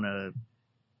expanded.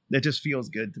 That just feels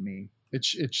good to me.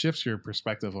 It shifts your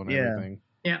perspective on everything.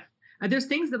 Yeah. There's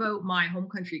things about my home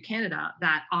country, Canada,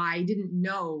 that I didn't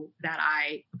know that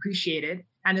I appreciated.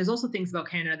 And there's also things about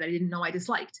Canada that I didn't know I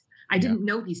disliked. I didn't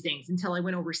know these things until I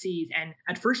went overseas. And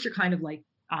at first you're kind of like,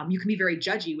 you can be very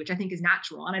judgy, which I think is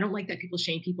natural. And I don't like that people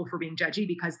shame people for being judgy,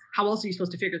 because how else are you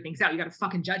supposed to figure things out? You got to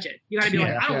fucking judge it. You got to be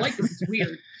like, I don't like this. It's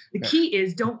weird. The key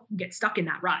is don't get stuck in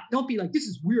that rut. Don't be like, this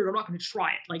is weird. I'm not going to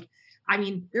try it. Like, I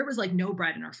mean, there was like no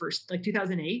bread in our first, like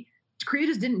 2008. Korea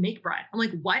just didn't make bread. I'm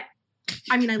like, what?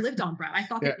 I mean, I lived on bread. I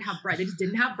thought they'd have bread. They just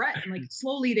didn't have bread. And like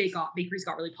slowly bakeries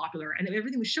got really popular and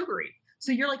everything was sugary.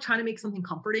 So you're like trying to make something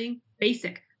comforting,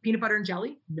 basic. Peanut butter and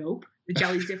jelly? Nope. The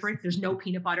jelly's different. There's no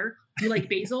peanut butter. Do you like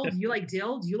basil? Do you like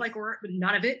dill? Do you like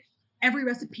none of it? Every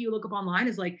recipe you look up online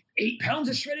is like 8 pounds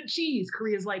of shredded cheese.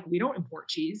 Korea's like, we don't import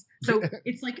cheese. So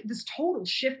it's like this total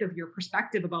shift of your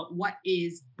perspective about what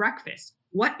is breakfast,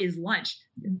 what is lunch,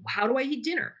 how do I eat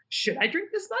dinner? Should I drink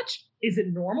this much? Is it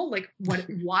normal? Like,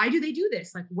 why do they do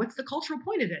this? Like, what's the cultural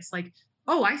point of this? Like,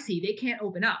 oh, I see. They can't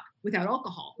open up without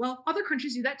alcohol. Well, other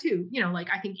countries do that too. You know, like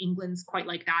I think England's quite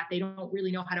like that. They don't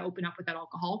really know how to open up without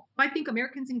alcohol. But I think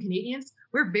Americans and Canadians,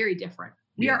 we're very different.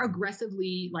 We are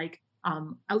aggressively like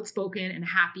outspoken and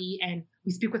happy, and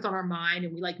we speak what's on our mind,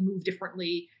 and we like move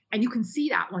differently. And you can see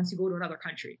that once you go to another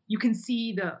country. You can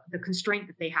see the constraint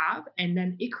that they have, and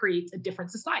then it creates a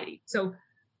different society. So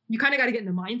you kind of got to get in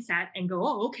the mindset and go,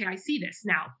 oh, okay, I see this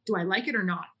now. Do I like it or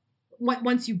not?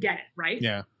 Once you get it, right?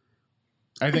 Yeah.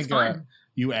 I think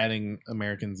you adding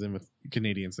Americans in with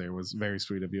Canadians there was very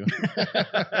sweet of you.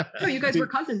 No, you guys were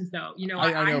cousins though. You know,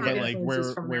 I know, but like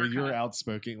where you're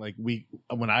outspoken, like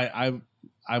when I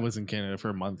was in Canada for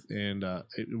a month, and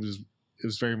it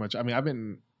was very much. I mean, I've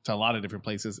been to a lot of different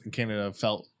places, and Canada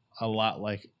felt a lot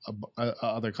like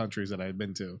other countries that I've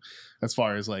been to, as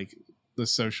far as like the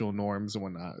social norms and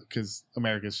whatnot. Because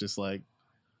America's just like,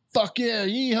 fuck yeah,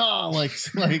 yeehaw!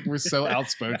 Like we're so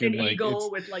outspoken. An like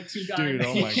eagle with like 2 guns. Dude,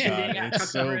 oh my god, at it's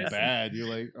so truckers. bad. You're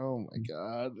like, oh my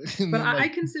god. But I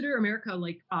consider America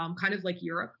like kind of like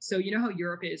Europe. So you know how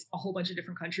Europe is a whole bunch of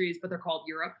different countries, but they're called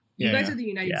Europe. You guys are the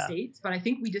United States, but I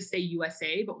think we just say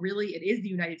USA, but really it is the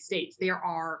United States. There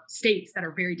are states that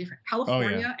are very different.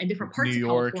 California and different parts New of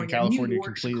York California. and California New York,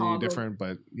 completely Chicago, different,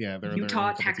 but yeah, they're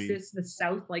Utah, Texas, the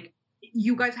South, like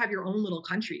you guys have your own little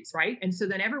countries, right? And so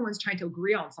then everyone's trying to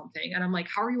agree on something. And I'm like,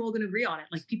 how are you all going to agree on it?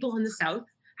 Like people in the South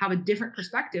have a different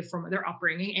perspective from their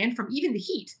upbringing and from even the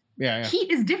heat. Yeah.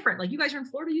 Heat is different. Like you guys are in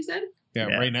Florida, you said? Yeah,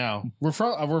 right now. We're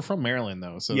from Maryland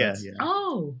though. So that's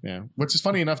Oh. Yeah. Which is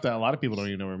funny enough that a lot of people don't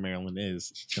even know where Maryland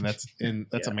is. And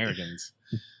that's Americans.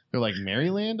 They're like,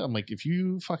 Maryland? I'm like, if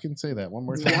you fucking say that one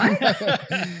more time.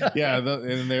 What? Yeah.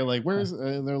 And they're like, where's,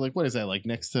 they're like, what is that? Like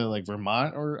next to like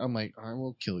Vermont? Or I'm like, I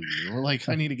will kill you. Or like,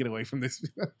 I need to get away from this.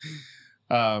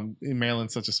 In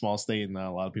Maryland's such a small state, and not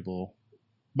a lot of people.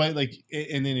 But like,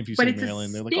 and then if you say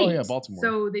Maryland, they're like, oh yeah, Baltimore.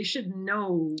 So they should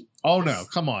know. Oh no,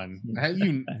 come on.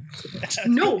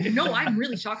 No, I'm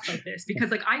really shocked about this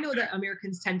because like I know that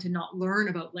Americans tend to not learn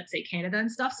about, let's say, Canada and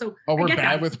stuff. So we're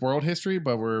bad with world history,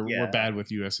 but we're bad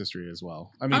with US history as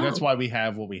well. I mean, that's why we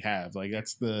have what we have. Like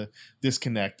that's the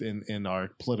disconnect in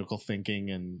our political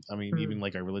thinking, and I mean even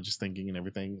like our religious thinking and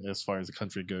everything as far as the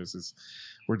country goes, is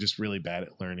we're just really bad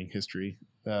at learning history.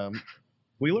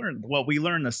 We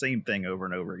learn the same thing over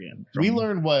and over again. We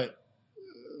learn what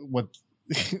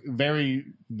very,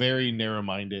 very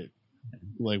narrow-minded,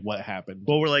 like what happened.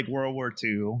 Well, we're like World War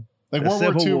II. Like World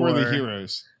War II were the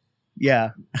heroes.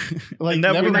 Yeah. Like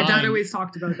my dad always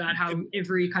talked about that, how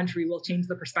every country will change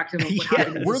the perspective of what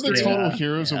happened. We're the total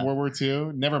heroes of World War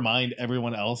II. Never mind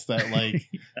everyone else that like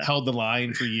held the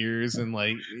line for years, and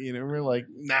like, you know, we're like,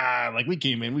 nah, like we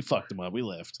came in, we fucked them up, we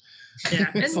left.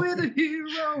 Yeah, and we're the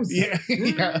heroes. Yeah,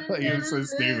 like it's so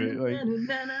stupid. Like,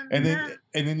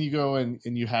 and then you go and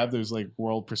you have those like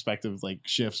world perspective like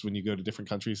shifts when you go to different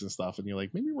countries and stuff, and you're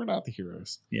like, maybe we're not the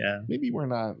heroes. Yeah, maybe we're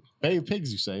not. Bay of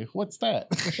Pigs, you say? What's that?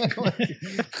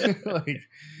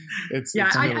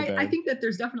 I think that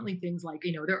there's definitely things like,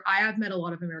 you know, I have met a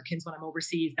lot of Americans when I'm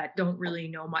overseas that don't really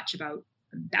know much about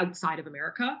outside of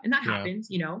America, and that happens,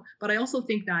 you know. But I also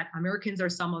think that Americans are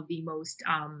some of the most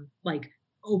like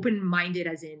open-minded,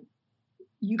 as in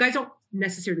you guys don't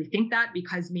necessarily think that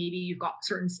because maybe you've got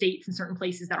certain states and certain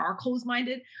places that are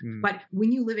closed-minded, but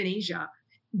when you live in Asia,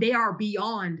 they are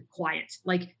beyond quiet.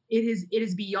 Like it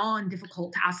is beyond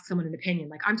difficult to ask someone an opinion.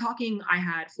 Like I'm talking, I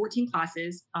had 14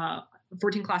 classes.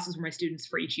 14 classes were my students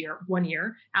for each year, 1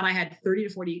 year, and I had 30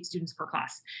 to 40 students per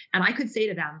class. And I could say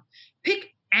to them,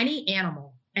 pick any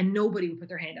animal, and nobody would put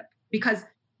their hand up because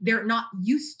they're not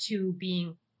used to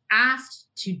being asked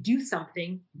to do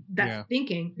something that's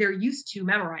thinking, they're used to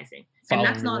memorizing. Following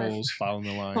and that's the not rules, following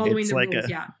the line. following It's the like rules,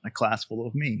 yeah. a class full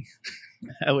of me.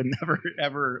 I would never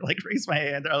ever like raise my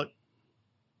hand. I would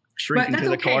shrink into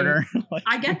the corner. Like,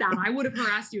 I get that. I would have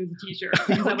harassed you as a teacher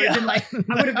because I would have been like,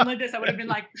 I would have been like this. I would have been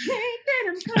like, hey,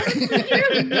 Ben, I'm coming for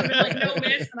you. And you'd have been like, no,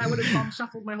 miss. And I would have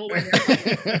shuffled my whole way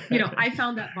there. But, you know, I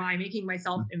found that by making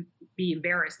myself be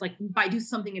embarrassed, like by do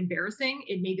something embarrassing,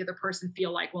 it made the other person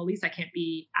feel like, well, at least I can't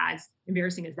be as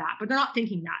embarrassing as that. But they're not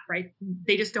thinking that, right?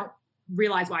 They just don't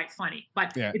realize why it's funny.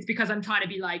 But it's because I'm trying to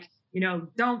be like, you know,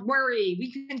 don't worry,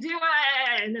 we can do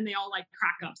it. And then they all like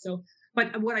crack up. So,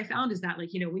 but what I found is that,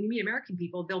 like, you know, when you meet American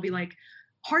people, they'll be like,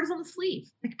 heart is on the sleeve.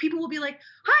 Like, people will be like,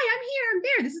 hi, I'm here, I'm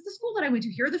there. This is the school that I went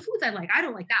to. Here are the foods I like. I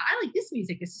don't like that. I like this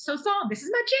music. This is so song. This is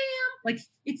my jam. Like,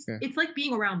 it's like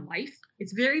being around life.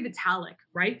 It's very vitalic,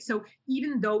 right? So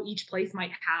even though each place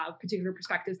might have particular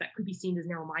perspectives that could be seen as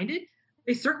narrow-minded,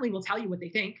 they certainly will tell you what they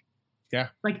think. Yeah.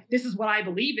 Like, this is what I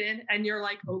believe in. And you're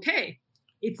like, okay,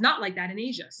 it's not like that in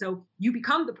Asia. So you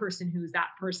become the person who's that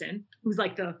person who's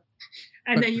like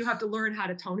and then you have to learn how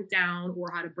to tone it down or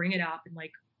how to bring it up and,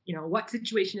 like, you know, what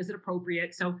situation is it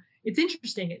appropriate? So it's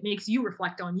interesting. It makes you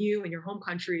reflect on you and your home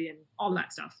country and all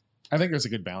that stuff. I think there's a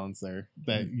good balance there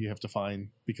that you have to find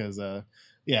because,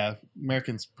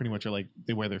 Americans pretty much are like,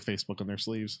 they wear their Facebook on their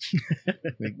sleeves.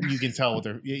 Like, you can tell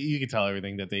you can tell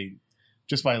everything that they,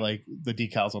 just by like the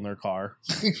decals on their car.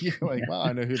 You're like, wow,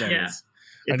 I know who that is.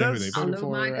 I know who they voted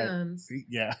for. My guns.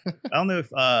 I don't know if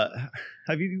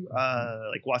have you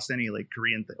like watched any like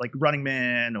Korean like Running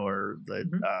Man or the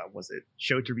was it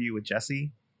Show Interview with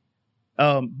Jesse?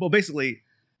 Well, basically,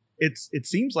 it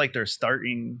seems like they're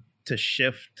starting to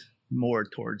shift more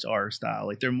towards our style.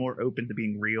 Like, they're more open to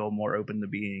being real, more open to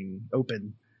being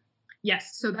open.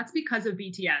 Yes, so that's because of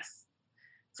BTS.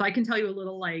 So I can tell you a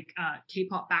little like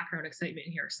K-pop background excitement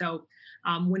here. So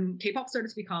when K-pop started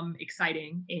to become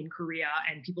exciting in Korea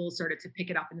and people started to pick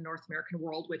it up in the North American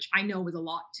world, which I know was a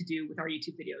lot to do with our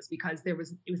YouTube videos because it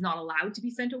was not allowed to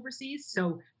be sent overseas.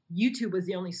 So YouTube was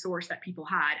the only source that people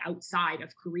had outside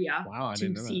of Korea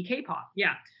to see K-pop.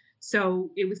 Yeah. So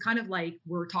it was kind of like,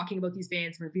 we're talking about these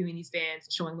bands, reviewing these bands,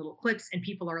 showing little clips, and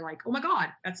people are like, oh my God,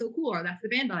 that's so cool. Or that's the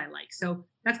band that I like. So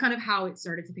that's kind of how it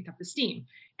started to pick up the steam.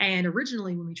 And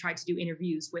originally when we tried to do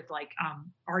interviews with like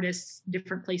artists,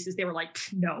 different places, they were like,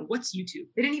 no, what's YouTube?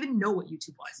 They didn't even know what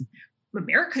YouTube was.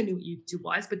 America knew what YouTube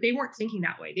was, but they weren't thinking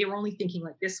that way. They were only thinking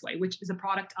like this way, which is a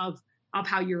product of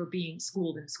how you're being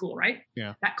schooled in school, right?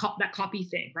 Yeah. That copy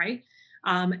thing, right?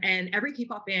 And every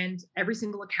K-pop band, every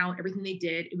single account, everything they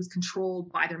did, it was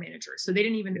controlled by their managers. So they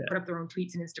didn't even put up their own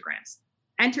tweets and Instagrams.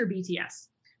 Enter BTS.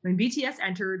 When BTS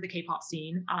entered the K-pop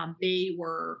scene, they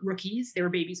were rookies. They were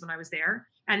babies when I was there.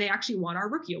 And they actually won our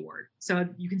rookie award. So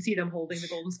you can see them holding the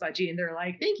golden spudgie and they're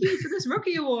like, thank you for this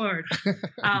rookie award.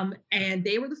 And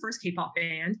they were the first K-pop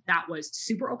band that was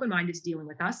super open-minded to dealing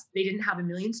with us. They didn't have a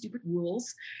million stupid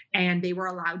rules and they were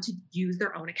allowed to use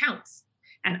their own accounts.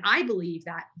 And I believe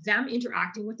that them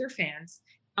interacting with their fans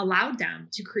allowed them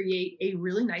to create a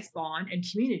really nice bond and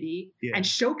community and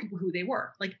show people who they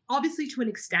were. Like, obviously, to an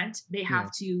extent, they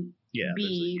have to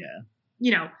be,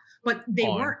 you know, but they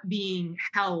weren't being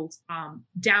held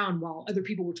down while other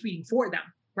people were tweeting for them,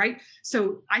 right?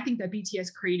 So I think that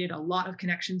BTS created a lot of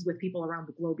connections with people around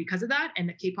the globe because of that. And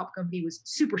the K-pop company was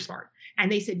super smart.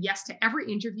 And they said yes to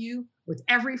every interview with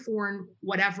every foreign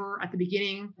whatever at the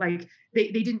beginning. Like, they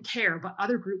didn't care, but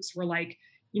other groups were like,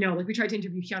 you know, like we tried to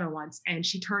interview Hyuna once and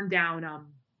she turned down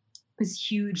this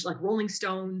huge, like, Rolling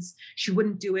Stones. She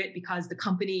wouldn't do it because the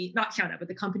company, not Hyuna, but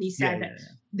the company said that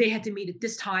they had to meet at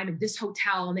this time in this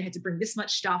hotel and they had to bring this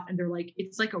much stuff. And they're like,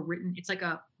 it's like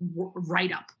a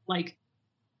write-up. Like,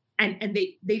 and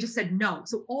they just said no.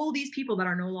 So all these people that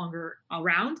are no longer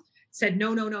around said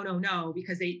no,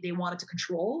 because they wanted to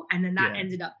control. And then that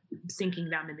ended up sinking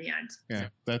them in the end. Yeah,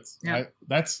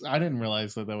 I didn't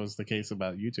realize that was the case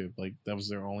about YouTube. Like, that was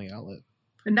their only outlet.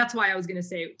 And that's why I was going to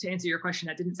say, to answer your question,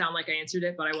 that didn't sound like I answered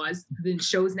it, but I was. The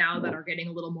shows now that are getting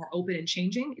a little more open and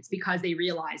changing, it's because they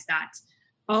realize that,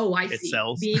 oh, I see.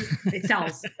 It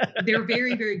sells. They're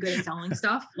very, very good at selling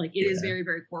stuff. Like, it is very,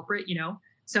 very corporate, you know?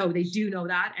 So they do know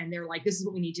that. And they're like, this is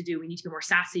what we need to do. We need to be more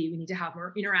sassy. We need to have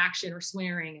more interaction or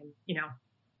swearing. And, you know.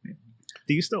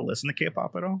 Do you still listen to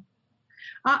K-pop at all?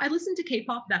 I listen to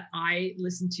K-pop that I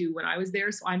listened to when I was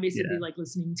there. So I'm basically like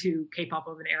listening to K-pop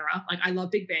of an era. Like, I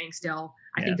love Big Bang still.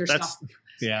 I think there's stuff.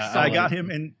 Yeah. I got him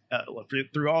in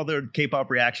through all the K-pop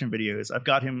reaction videos. I've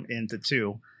got him into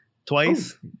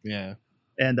Twice. Ooh. Yeah.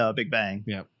 And Big Bang.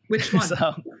 Yeah. Which one?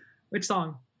 Which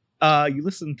song? You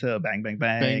listen to Bang Bang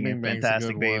Bang, Bang Bang and Bang's Fantastic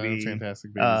a good Baby. one.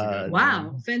 Fantastic Baby's a good one.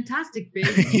 Wow, Fantastic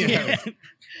Baby. Yeah.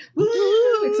 Woo,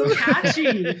 it's so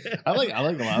catchy. I like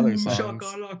a lot of their songs.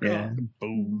 Yeah.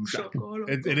 Boom.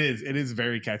 It is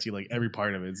very catchy. Like every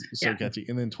part of it is so catchy.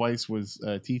 And then Twice was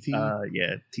TT.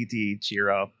 Yeah, TT, Cheer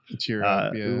Up. Cheer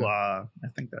Up. Yeah. Ooh, I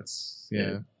think that's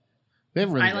it. They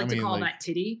have really, I like to call that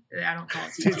titty. I don't call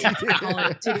it titty. I call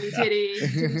it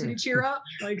titty, cheer up.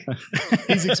 Like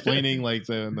he's explaining like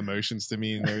the motions to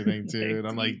me and everything too, and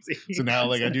I'm like, so now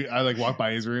like I like walk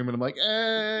by his room and I'm like,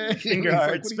 finger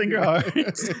hearts, finger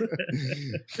hearts.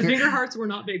 The finger hearts were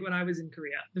not big when I was in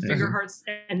Korea. The finger hearts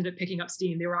ended up picking up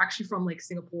steam. They were actually from like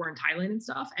Singapore and Thailand and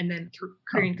stuff, and then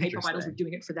Korean K-pop idols were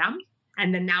doing it for them,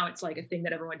 and then now it's like a thing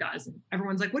that everyone does, and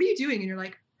everyone's like, "What are you doing?" And you're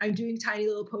like, I'm doing tiny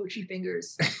little poetry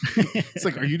fingers. It's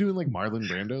like, are you doing like Marlon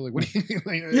Brando? Like, what do you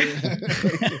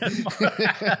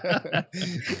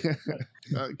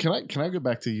can I go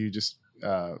back to you just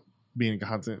being a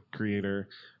content creator?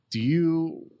 Do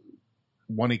you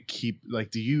want to keep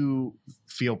do you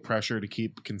feel pressure to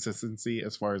keep consistency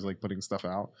as far as like putting stuff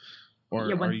out? Or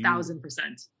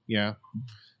 1,000%. Yeah.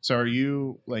 So are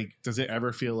you like, does it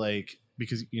ever feel like,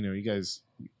 because you guys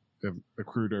have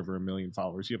accrued over 1 million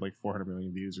followers, you have like 400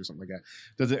 million views or something like that,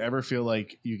 does it ever feel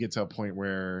like you get to a point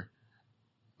where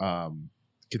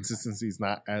consistency is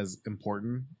not as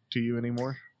important to you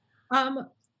anymore?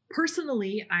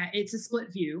 Personally, it's a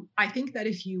split view. I think that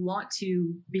if you want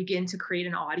to begin to create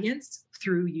an audience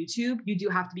through YouTube, you do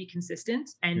have to be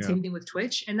consistent, and same thing with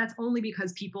Twitch. And that's only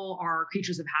because people are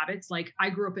creatures of habits. Like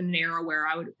I grew up in an era where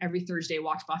I would every Thursday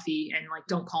watch Buffy and like,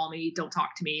 don't call me, don't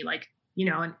talk to me. Like,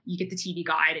 and you get the TV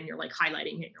guide and you're like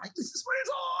highlighting it. And you're like, this is what it's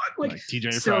on. Like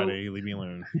TJ Friday, leave me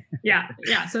alone. Yeah.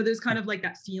 So there's kind of like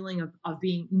that feeling of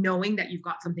knowing that you've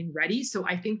got something ready. So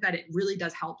I think that it really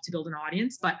does help to build an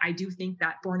audience, but I do think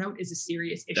that burnout is a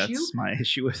serious issue. That's my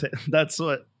issue with it. That's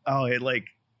what,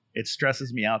 it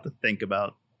stresses me out to think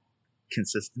about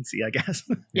consistency, I guess.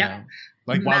 Yeah.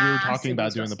 Like while we were talking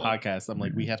about doing the podcast, I'm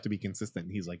like, we have to be consistent.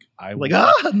 And he's like, I will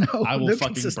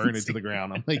fucking burn it to the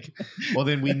ground. I'm like, well,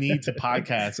 then we need to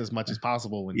podcast as much as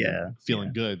possible when you're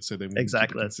feeling good. So then we keep a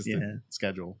consistent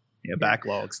schedule. Yeah,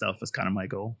 backlog stuff is kind of my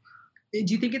goal. Do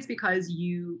you think it's because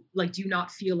you do you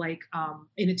not feel like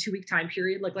in a 2-week time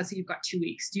period, like let's say you've got 2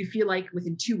 weeks, do you feel like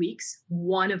within 2 weeks,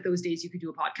 one of those days you could do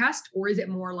a podcast? Or is it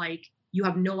more like you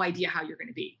have no idea how you're going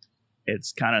to be?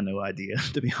 It's kind of no idea,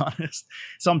 to be honest.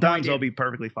 Sometimes I'll be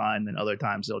perfectly fine, then other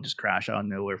times they'll just crash out of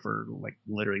nowhere for like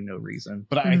literally no reason.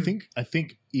 But I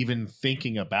think even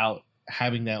thinking about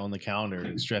having that on the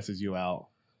calendar stresses you out.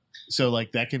 So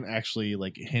like that can actually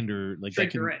like hinder, like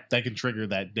that can trigger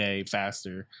that day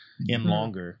faster and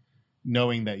longer,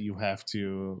 knowing that you have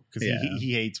to, because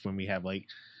he hates when we have like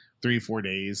 3 or 4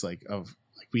 days like of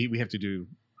like we have to do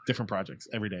different projects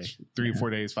every day, 3 or 4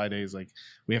 days, 5 days, like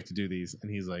we have to do these,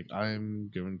 and he's like,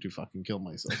 I'm going to fucking kill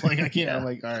myself, like I can't. I'm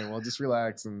like, all right, well, just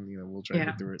relax and we'll try to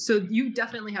get through it. So you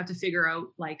definitely have to figure out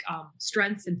like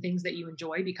strengths and things that you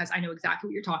enjoy, because I know exactly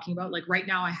what you're talking about. Like right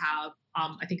now I have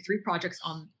I think 3 projects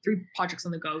on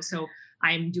the go. So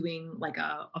I'm doing like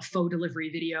a faux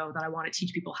delivery video that I want to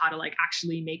teach people how to like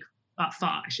actually make pho,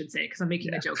 I should say, because I'm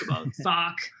making a joke about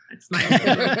fuck. That's my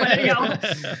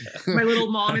my little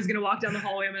mom is gonna walk down the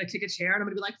hallway. I'm gonna kick a chair and I'm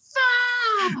gonna be like,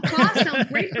 pho! Pho sounds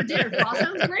great for dinner. Pho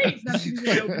sounds great. So now she's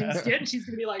gonna be opening skit and she's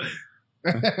gonna be like,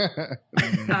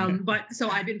 but so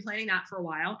I've been planning that for a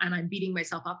while, and I'm beating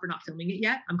myself up for not filming it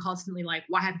yet. I'm constantly like,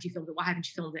 why haven't you filmed it? Why haven't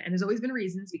you filmed it? And there's always been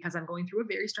reasons, because I'm going through a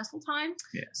very stressful time.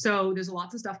 So there's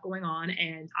lots of stuff going on,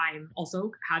 and I'm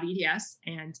also have EDS,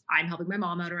 and I'm helping my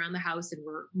mom out around the house, and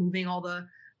we're moving all the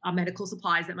medical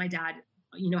supplies that my dad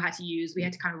had to use. We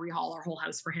had to kind of rehaul our whole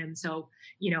house for him, so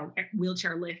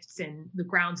wheelchair lifts, and the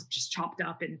ground's just chopped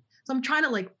up, and so I'm trying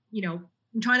to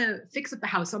I'm trying to fix up the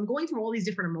house. So I'm going through all these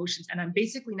different emotions, and I'm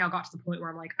basically now got to the point where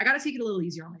I'm like, I got to take it a little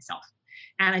easier on myself.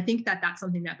 And I think that that's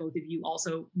something that both of you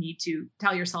also need to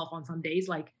tell yourself on some days.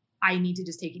 Like, I need to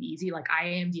just take it easy. Like, I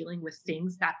am dealing with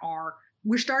things that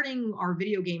we're starting our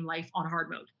video game life on hard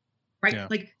mode,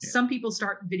 right? Some people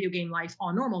start video game life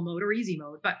on normal mode or easy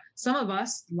mode, but some of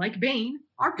us, like Bane,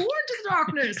 are born to the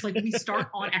darkness. Like, we start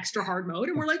on extra hard mode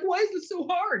and we're like, why is this so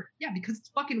hard? Yeah, because it's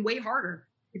fucking way harder.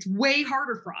 It's way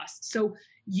harder for us. So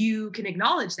you can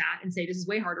acknowledge that and say, this is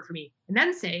way harder for me. And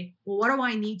then say, well, what do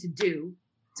I need to do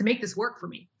to make this work for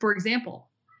me? For example,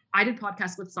 I did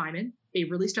podcasts with Simon. They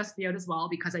really stressed me out as well,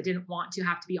 because I didn't want to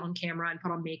have to be on camera and put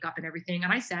on makeup and everything.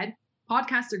 And I said,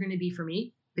 podcasts are going to be for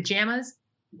me, pajamas,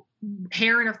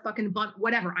 hair in a fucking bun,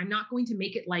 whatever. I'm not going to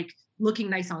make it like looking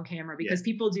nice on camera, because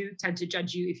people do tend to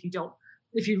judge you if you don't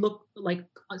if you look like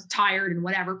tired and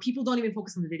whatever, people don't even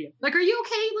focus on the video. Like, are you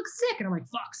okay? You look sick. And I'm like,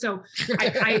 fuck. So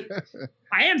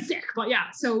I am sick, but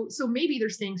yeah. So maybe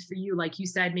there's things for you, like you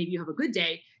said, maybe you have a good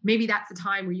day. Maybe that's the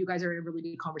time where you guys are in a really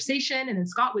good conversation. And then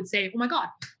Scott would say, oh my God,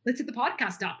 let's hit the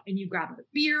podcast up. And you grab a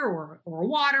beer or a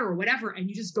water or whatever, and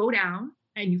you just go down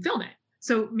and you film it.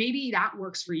 So maybe that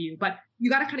works for you, but you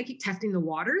got to kind of keep testing the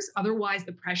waters. Otherwise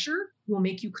the pressure will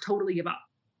make you totally give up.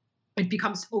 It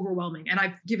becomes overwhelming. And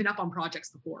I've given up on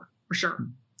projects before, for sure.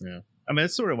 Yeah. I mean,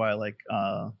 it's sort of why I like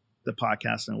the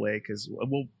podcast in a way, because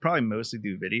we'll probably mostly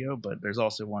do video, but there's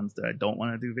also ones that I don't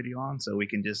want to do video on. So we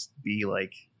can just be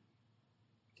like,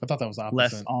 I thought that was opposite.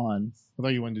 Less on. I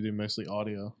thought you wanted to do mostly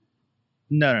audio.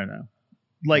 No.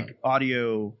 Like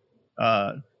audio,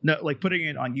 no, like putting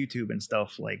it on YouTube and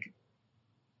stuff like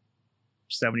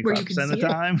 75% of the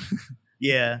time.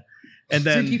 Yeah. And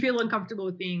then, so do you feel uncomfortable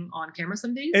with being on camera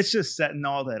some days? It's just setting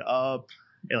all that up.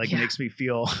 It makes me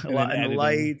feel a lot in the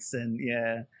lights, and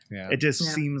it just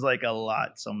seems like a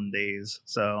lot some days.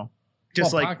 So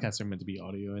just podcasts are meant to be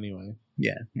audio anyway.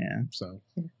 Yeah. So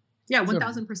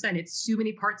 1000%. It's too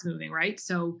many parts moving, right?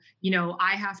 So,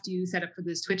 I have to set up for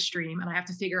this Twitch stream and I have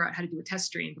to figure out how to do a test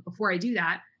stream. But before I do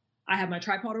that, I have my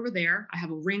tripod over there. I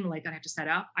have a ring light that I have to set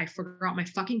up. I forgot my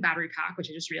fucking battery pack, which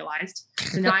I just realized.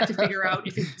 So now I have to figure out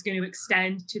if it's going to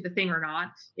extend to the thing or not.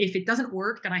 If it doesn't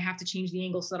work, then I have to change the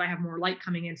angle so that I have more light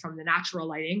coming in from the natural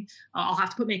lighting. I'll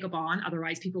have to put makeup on.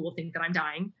 Otherwise, people will think that I'm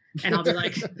dying. And I'll be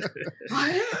like, I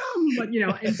am. But,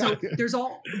 and so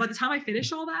by the time I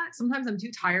finish all that, sometimes I'm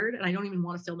too tired and I don't even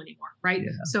want to film anymore. Right.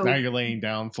 Yeah. So now you're laying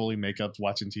down, fully makeup,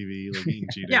 watching TV, like eating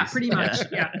Cheetos. Yeah, pretty much.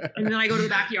 Yeah. And then I go to the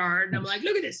backyard and I'm like,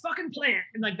 look at this fucking plant.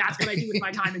 And like, that's what I do with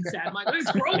my time instead. I'm like, oh,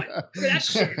 it's growing. Look at that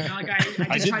shit.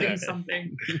 I just try to do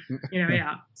something,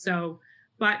 yeah. So,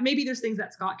 but maybe there's things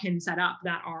that Scott can set up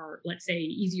that are, let's say,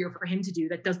 easier for him to do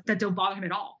that don't bother him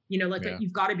at all.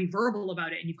 You've got to be verbal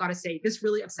about it and you've got to say, this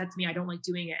really upsets me. I don't like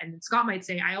doing it. And then Scott might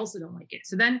say, I also don't like it.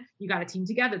 So then you got to team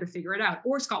together to figure it out.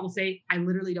 Or Scott will say, I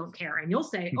literally don't care. And you'll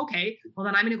say, okay, well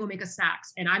then I'm going to go make us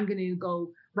snacks and I'm going to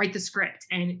go write the script.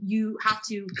 And you have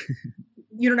to,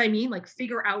 you know what I mean? Like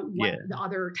figure out what the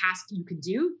other task you can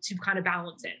do to kind of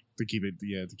balance it. To keep it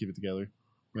together.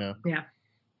 Yeah. Yeah.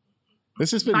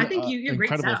 This has been I think you're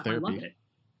great incredible setup. therapy. I love it.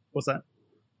 What's that?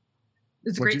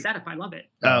 It's a great setup. I love it.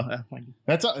 Thank you.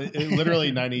 That's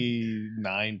literally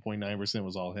 99.9%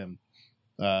 was all him.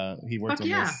 He worked on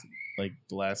this like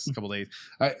the last couple days.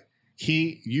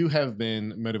 You have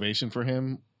been motivation for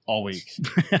him all week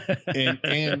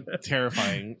and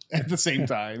terrifying at the same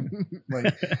time.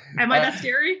 Like, am I that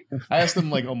scary? I asked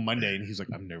him like on Monday and he's like,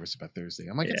 I'm nervous about Thursday.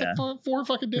 I'm like, it's like 4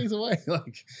 fucking days away.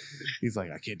 Like, he's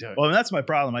like, I can't do it. Well, that's my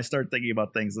problem. I start thinking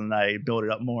about things and I build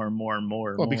it up more and more and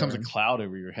more. Well, it becomes a cloud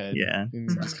over your head. Yeah. And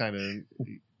it's just kind of,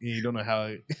 you don't know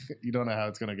how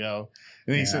it's gonna go.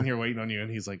 And then he's sitting here waiting on you and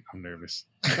he's like, I'm nervous.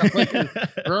 I'm like,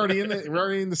 we're already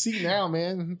in the seat now,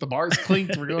 man. The bar's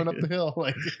clinked. We're going up the hill.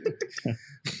 Like,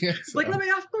 like, let me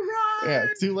off the ride. Yeah,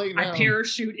 it's too late now. I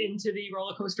parachute into the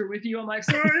roller coaster with you. I'm like,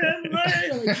 sorry, I'm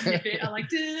late. I like snip it. I'm like,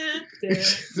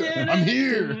 I'm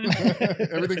here.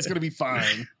 Everything's gonna be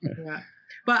fine. Yeah.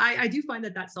 But I do find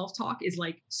that self-talk is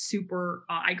like super,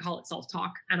 I call it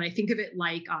self-talk. And I think of it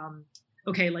like,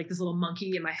 like this little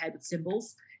monkey in my head with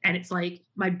symbols. And it's like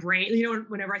my brain,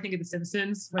 whenever I think of The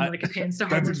Simpsons, when like it pans to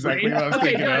Homer's exactly brain. what I was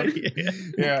thinking of.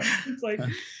 Yeah. It's like,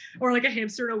 or like a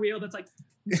hamster in a wheel that's like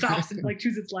stops and like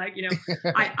chews its leg,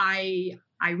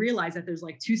 I realize that there's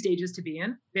like 2 stages to be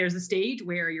in. There's a stage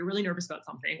where you're really nervous about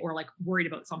something or like worried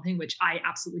about something, which I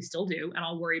absolutely still do. And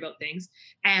I'll worry about things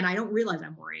and I don't realize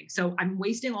I'm worrying. So I'm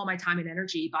wasting all my time and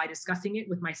energy by discussing it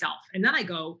with myself. And then I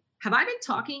go, have I been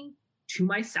talking to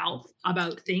myself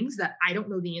about things that I don't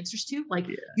know the answers to? Like,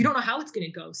 you don't know how it's going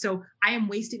to go. So I am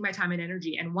wasting my time and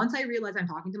energy. And once I realize I'm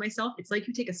talking to myself, it's like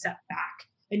you take a step back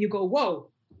and you go, whoa,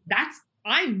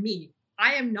 I'm me.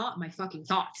 I am not my fucking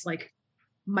thoughts. Like,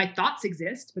 my thoughts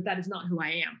exist, but that is not who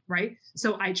I am. Right.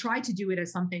 So I try to do it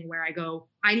as something where I go,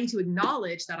 I need to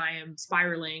acknowledge that I am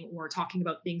spiraling or talking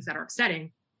about things that are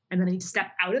upsetting. And then I need to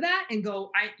step out of that and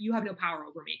go, you have no power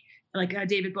over me. Like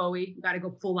David Bowie, you got to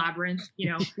go full labyrinth,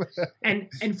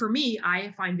 and for me,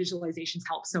 I find visualizations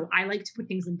help. So I like to put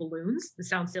things in balloons. This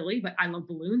sounds silly, but I love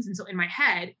balloons. And so in my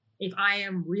head, if I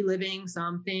am reliving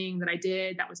something that I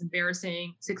did that was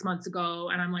embarrassing 6 months ago,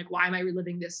 and I'm like, why am I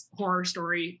reliving this horror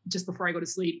story just before I go to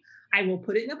sleep? I will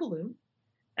put it in a balloon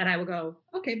and I will go,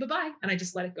 okay, bye-bye. And I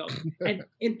just let it go and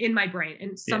in my brain.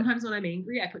 And sometimes when I'm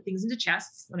angry, I put things into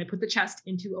chests. When I put the chest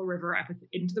into a river, I put it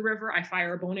into the river, I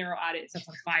fire a bow and arrow at it, it sets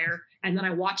on fire. And then I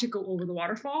watch it go over the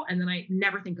waterfall. And then I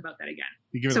never think about that again.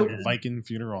 You give it like a Viking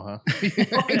funeral, huh?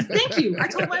 Thank you. I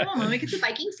told my mom, I'm like, it's a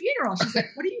Viking funeral. She's like,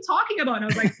 what are you talking about? And I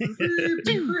was like,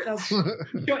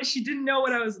 she didn't know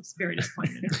what I was very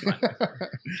disappointed in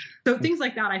her. So things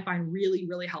like that I find really,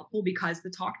 really helpful, because the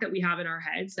talk that we have in our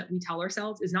heads that we tell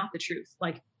ourselves is not the truth.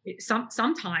 Like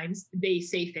sometimes they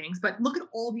say things, but look at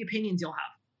all the opinions you'll have.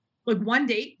 Like one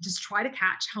day, just try to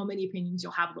catch how many opinions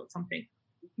you'll have about something.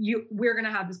 We're going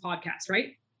to have this podcast,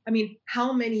 right? I mean,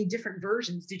 how many different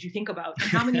versions did you think about?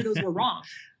 And how many of those were wrong?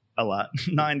 A lot.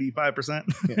 95%.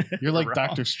 Yeah. You're like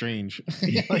Doctor Strange.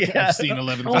 Like, I've seen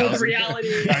 11,000. Oh,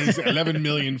 reality.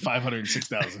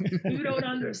 11,506,000. You don't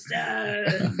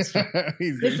understand.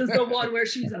 This is the one where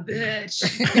she's a bitch.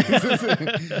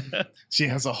 She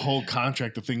has a whole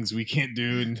contract of things we can't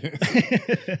do. And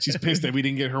she's pissed that we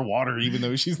didn't get her water, even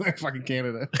though she's like fucking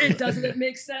Canada. It doesn't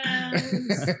make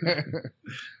sense.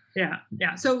 Yeah.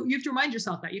 So you have to remind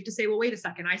yourself that. You have to say, well, wait a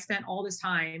second. I spent all this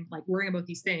time like worrying about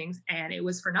these things and it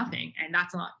was for nothing. And that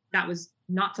was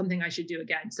not something I should do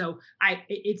again. So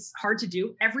it's hard to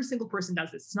do. Every single person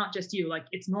does this. It's not just you. Like,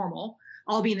 it's normal.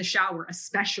 I'll be in the shower,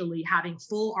 especially having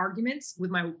full arguments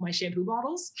with my shampoo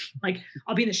bottles. Like,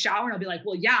 I'll be in the shower and I'll be like,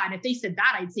 well, yeah. And if they said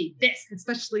that, I'd say this,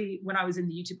 especially when I was in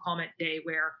the YouTube comment day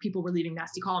where people were leaving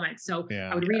nasty comments. So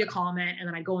I would read a comment and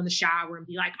then I'd go in the shower and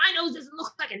be like, my nose doesn't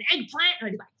look like an eggplant. And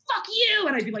I'd be like, fuck you.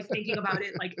 And I'd be like thinking about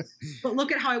it. Like, but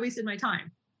look at how I wasted my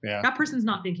time. Yeah. That person's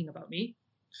not thinking about me.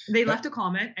 They left a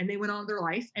comment and they went on their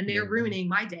life and they're ruining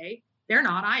my day. They're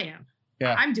not, I am.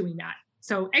 Yeah. I'm doing that.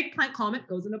 So eggplant comment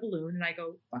goes in a balloon and I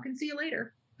go, fucking see you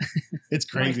later. It's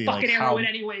crazy. Fucking like arrow it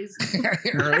anyways.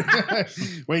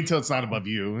 Wait until it's not above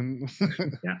you.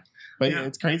 But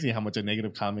it's crazy how much a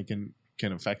negative comment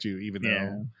can affect you, even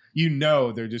though you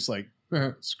know they're just like,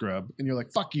 scrub. And you're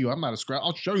like, fuck you, I'm not a scrub.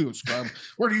 I'll show you a scrub.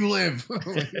 Where do you live?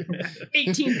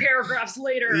 18 paragraphs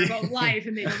later about life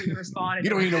and they don't even respond.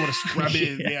 You don't even know what a scrub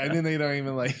is. Yeah. And then they don't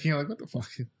even like, you're like, what the fuck?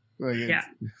 Like,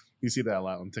 you see that a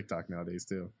lot on TikTok nowadays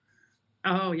too.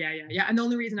 Oh yeah. And the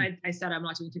only reason I said I'm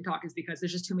not doing TikTok is because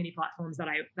there's just too many platforms that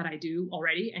I do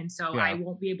already, and so I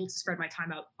won't be able to spread my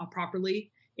time out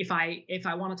properly. If I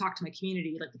want to talk to my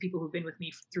community, like the people who've been with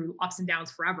me through ups and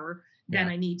downs forever, then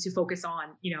I need to focus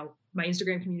on my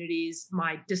Instagram communities,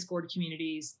 my Discord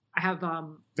communities. I have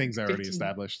things already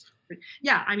established.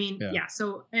 Yeah, I mean,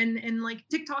 So and like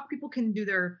TikTok, people can do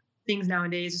their things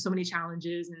nowadays. There's so many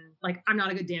challenges, and like I'm not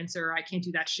a good dancer. I can't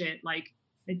do that shit. Like.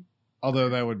 Although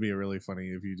that would be really funny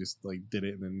if you just like did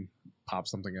it and then pop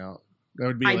something out. That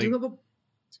would be. I do have a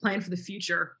plan for the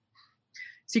future.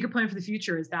 Secret plan for the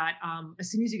future is that as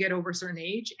soon as you get over a certain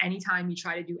age, anytime you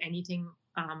try to do anything,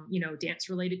 dance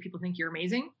related, people think you're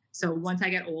amazing. So once I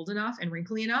get old enough and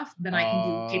wrinkly enough, then I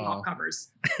can do K-pop covers.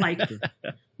 Like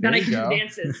then I can do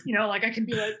dances. Like I can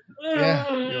be like,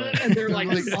 and they're like,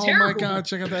 oh my god,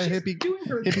 check out that hippie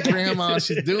grandma.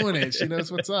 She's doing it. She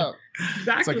knows what's up.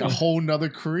 Exactly. It's like a whole nother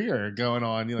career going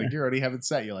on. You're like, you already have it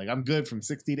set. You're like, I'm good from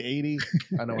 60 to 80.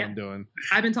 I know what I'm doing.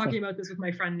 I've been talking about this with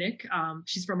my friend Nick.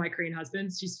 She's from my Korean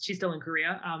husband. She's still in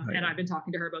Korea. And I've been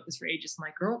talking to her about this for ages. I'm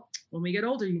like, girl, when we get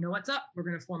older, you know what's up. We're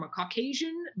gonna form a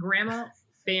Caucasian grandma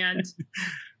band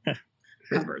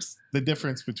covers. The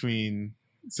difference between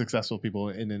successful people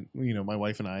and then my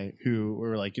wife and I, who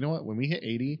were like, you know what, when we hit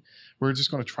 80, we're just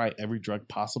going to try every drug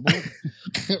possible.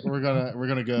 we're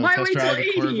gonna go test drive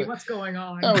a Corvette. What's going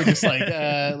on? Oh, we're just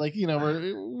like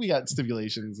we got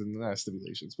stipulations and not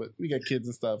stipulations, but we got kids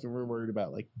and stuff, and we're worried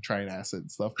about like trying acid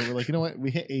and stuff. But we're like, you know what,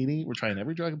 we hit 80, we're trying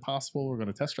every drug possible. We're going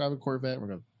to test drive a Corvette. We're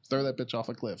going to throw that bitch off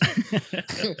a cliff.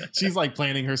 She's like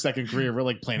planning her second career. We're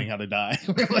like planning how to die.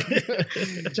 What is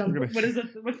it?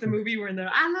 What's the movie where the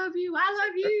I love you.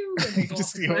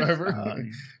 Just whoever.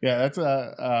 That's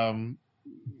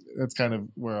kind of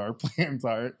where our plans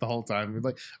are the whole time. We're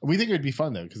like, we think it'd be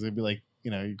fun though, because it'd be like,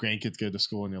 your grandkids go to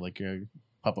school and you're like, your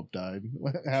pop-up died.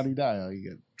 How did he die? Oh,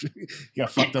 you got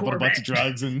fucked up on a bunch of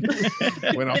drugs and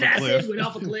went off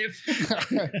a cliff.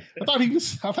 I thought he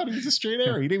was a straight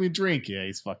arrow. He didn't even drink. Yeah,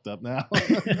 he's fucked up now.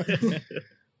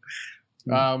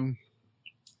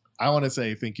 I want to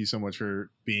say thank you so much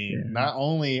for being not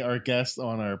only our guest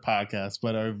on our podcast,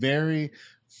 but our very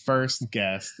first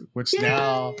guest, which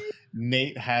now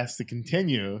Nate has to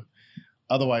continue.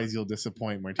 Otherwise, you'll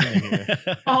disappoint Martina here.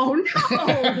 Oh, no.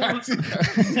 Don't say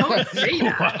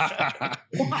that.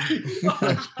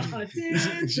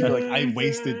 She's like, I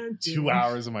wasted 2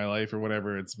 hours of my life or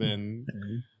whatever it's been.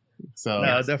 So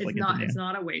definitely it's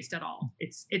not a waste at all.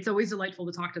 It's always delightful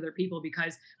to talk to other people,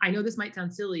 because I know this might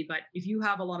sound silly, but if you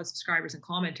have a lot of subscribers and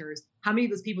commenters, how many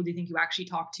of those people do you think you actually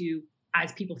talk to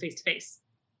as people face to face?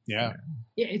 Yeah.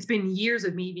 It's been years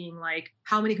of me being like,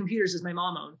 how many computers does my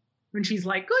mom own? when she's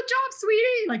like, good job,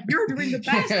 sweetie. Like, you're doing the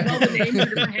best. And all the names are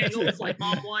different handles, like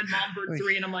Mom 1, Mom Bird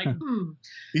 3. And I'm like,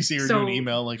 You see her doing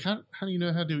email, like, how do you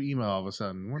know how to do email all of a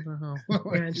sudden? What the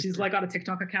hell? And she's like got a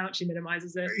TikTok account. She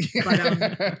minimizes it.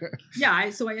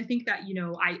 But so I think that, you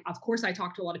know, of course I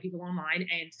talk to a lot of people online.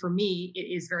 And for me, it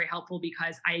is very helpful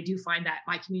because I do find that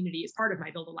my community is part of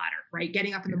my Build a Ladder, right?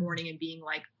 Getting up in the morning and being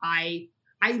like, I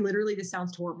literally, this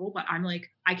sounds horrible, but I'm like,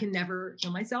 I can never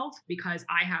kill myself because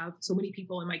I have so many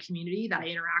people in my community that I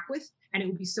interact with, and it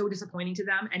would be so disappointing to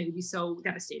them and it would be so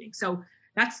devastating. So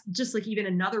that's just like even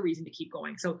another reason to keep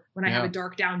going. So when I have a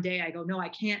dark down day, I go, no, I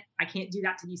can't do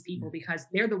that to these people because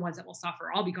they're the ones that will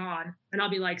suffer. I'll be gone and I'll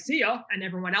be like, see ya. And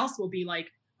everyone else will be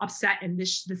like upset and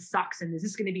this sucks. And is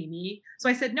this going to be me? So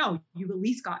I said, no, you've at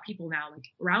least got people now like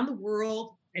around the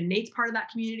world, and Nate's part of that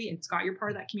community, and Scott, you're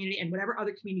part of that community, and whatever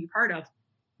other community you're part of,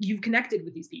 you've connected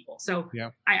with these people. So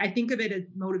I think of it as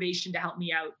motivation to help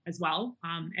me out as well.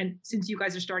 And since you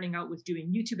guys are starting out with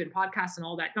doing YouTube and podcasts and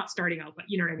all that, not starting out, but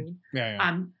you know what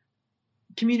I mean?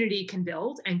 Community can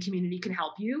build and community can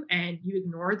help you, and you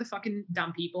ignore the fucking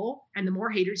dumb people. And the more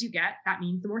haters you get, that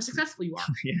means the more successful you are.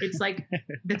 It's like,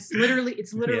 it's literally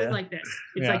like this.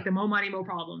 It's like the more money, more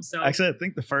problems. So actually, I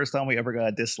think the first time we ever got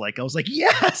a dislike, I was like,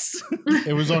 yes,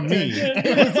 it was on me.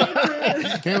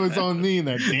 It was on me in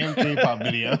that damn K-pop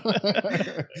video.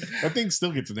 That thing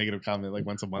still gets a negative comment like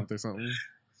once a month or something.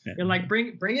 You're like,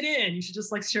 bring it in. You should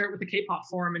just like share it with the K-pop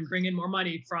forum and bring in more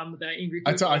money from the angry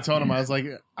people. I told him, I was like,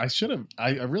 I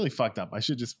really fucked up. I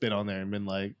should just been on there and been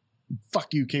like,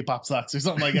 fuck you, K-pop sucks or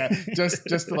something like that.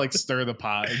 just to like stir the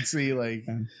pot and see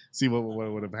what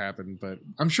would have happened. But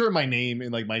I'm sure my name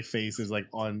and like my face is like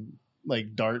on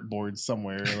like dartboards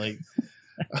somewhere, like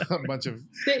a bunch of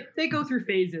they go through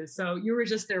phases. So you were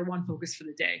just their one focus for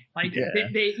the day. Like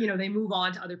they you know, they move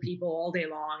on to other people all day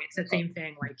long. It's the same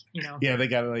thing. Like, you know. Yeah,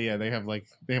 they have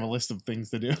a list of things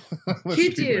to do. To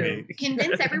do.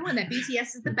 Convince everyone that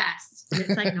BTS is the best. And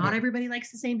it's like, not everybody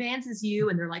likes the same bands as you,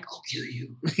 and they're like, I'll kill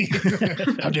you.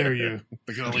 How dare you?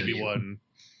 There can only be one.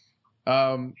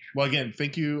 Well, again,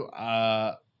 thank you.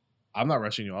 I'm not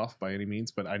rushing you off by any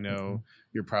means, but I know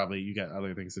you got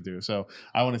other things to do. So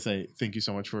I want to say thank you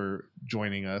so much for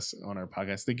joining us on our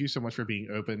podcast. Thank you so much for being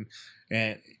open,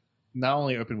 and not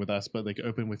only open with us, but like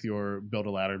open with your Build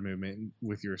a Ladder movement,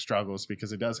 with your struggles,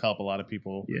 because it does help a lot of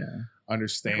people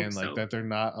understand like that they're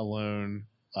not alone.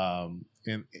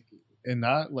 And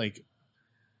not like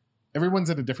everyone's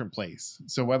at a different place.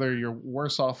 So whether you're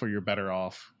worse off or you're better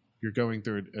off, you're going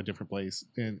through a different place,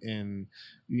 and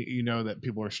you know that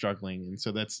people are struggling. And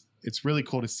so it's really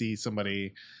cool to see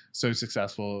somebody so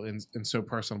successful and so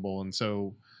personable and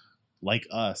so like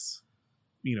us,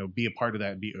 you know, be a part of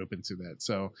that and be open to that.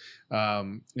 So,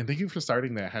 and thank you for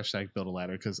starting that hashtag Build a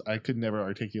Ladder, because I could never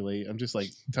articulate. I'm just like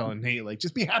telling Nate, like,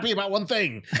 just be happy about one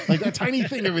thing, like that tiny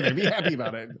thing over there. Be happy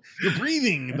about it. You're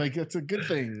breathing, like that's a good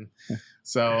thing.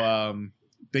 So,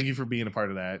 thank you for being a part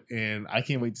of that. And I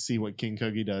can't wait to see what King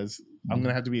Kogi does. I'm going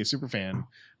to have to be a super fan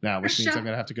now, which means I'm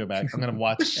going to have to go back. I'm going to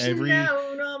watch every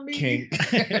King.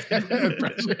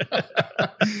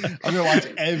 I'm going to watch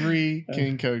every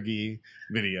King Kogi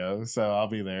video. So I'll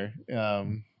be there.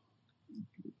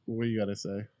 What do you got to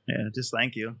say? Yeah, just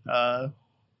thank you.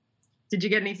 Did you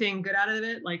get anything good out of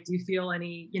it? Like, do you feel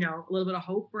any, you know, a little bit of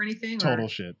hope or anything? Total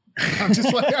shit. I'm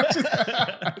just like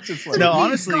no,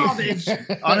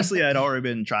 honestly, I'd already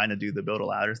been trying to do the Build a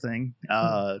Ladder thing.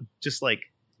 Just like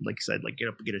you said, like get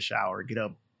up, get a shower, get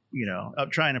up, you know,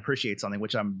 try and appreciate something,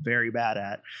 which I'm very bad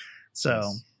at.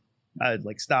 So I'd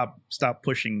like stop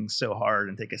pushing so hard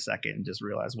and take a second and just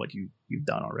realize what you've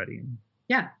done already.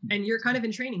 Yeah. And you're kind of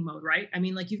in training mode, right? I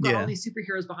mean, like you've got all these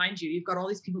superheroes behind you. You've got all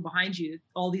these people behind you,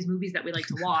 all these movies that we like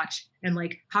to watch. And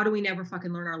like, how do we never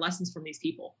fucking learn our lessons from these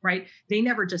people, right? They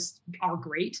never just are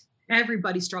great.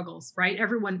 Everybody struggles, right?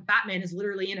 Batman is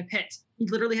literally in a pit. He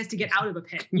literally has to get out of a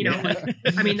pit, you know? Like,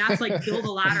 I mean, that's like Build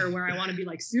a Ladder where I want to be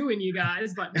like suing you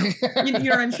guys, but no, you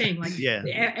know what I'm saying? Like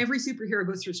every superhero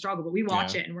goes through a struggle, but we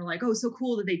watch it and we're like, oh, so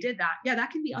cool that they did that. Yeah,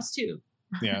 that can be us too.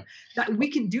 Yeah. That we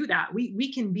can do that.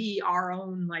 We can be our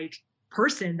own like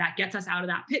person that gets us out of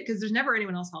that pit, because there's never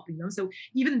anyone else helping them. So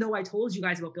even though I told you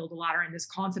guys about Build a Ladder and this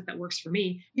concept that works for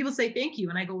me, people say thank you,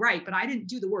 and I go, right, but I didn't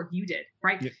do the work, you did,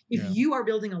 right? If you are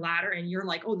building a ladder and you're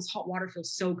like, oh, this hot water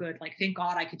feels so good, like thank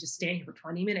God I could just stay here for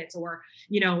 20 minutes, or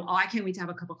you know, oh, I can't wait to have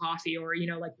a cup of coffee, or you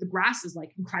know, like the grass is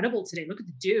like incredible today, look at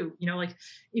the dew, you know, like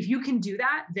if you can do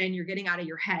that, then you're getting out of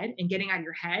your head, and getting out of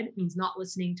your head means not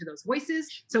listening to those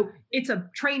voices. So it's a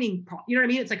training you know what I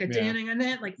mean? It's like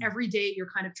a like every day you're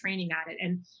kind of training at it,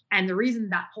 and the reason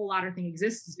that whole ladder thing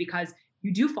exists is because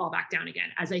you do fall back down again.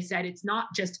 As I said, it's not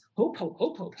just hope, hope,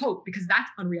 hope, hope, hope, because that's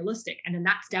unrealistic. And then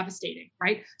that's devastating,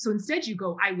 right? So instead you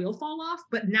go, I will fall off,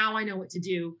 but now I know what to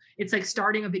do. It's like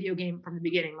starting a video game from the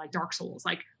beginning, like Dark Souls,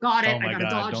 like, got it. I got to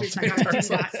dodge this. I got to do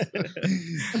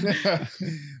that.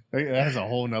 That has a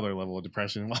whole nother level of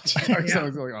depression watching Dark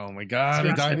Souls. Like, oh my God,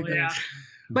 I died again. Yeah.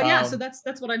 But yeah, so that's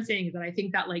what I'm saying, is that I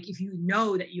think that like if you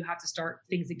know that you have to start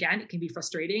things again, it can be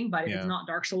frustrating. But if it's not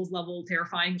Dark Souls level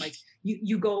terrifying, like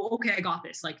you go, okay, I got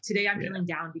this. Like today I'm feeling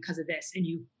down because of this, and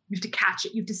you have to catch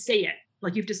it. You have to say it.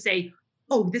 Like you have to say,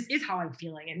 oh, this is how I'm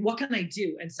feeling, and what can I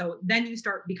do? And so then you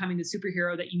start becoming the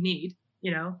superhero that you need.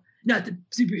 You know, not the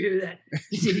superhero that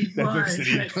the city wants,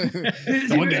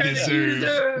 the one that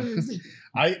deserves.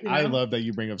 I love that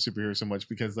you bring up superheroes so much,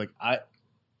 because like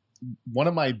one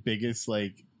of my biggest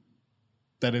like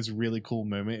that is really cool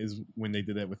moment is when they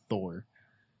did that with Thor.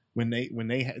 When they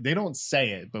don't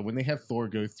say it, but when they have Thor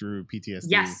go through PTSD,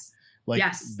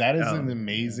 that is an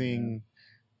amazing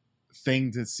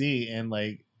thing to see. And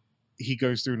like he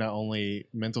goes through not only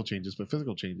mental changes but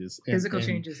physical changes,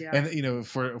 changes, and you know,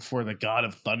 for the God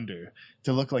of Thunder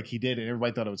to look like he did, and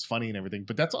everybody thought it was funny and everything,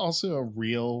 but that's also a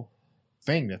real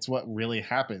thing. That's what really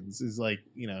happens, is like,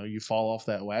 you know, you fall off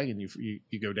that wagon,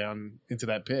 you go down into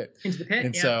the pit,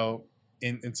 and so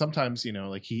and sometimes, you know,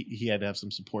 like he had to have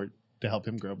some support to help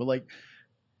him grow, but like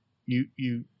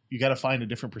you got to find a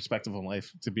different perspective on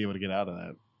life to be able to get out of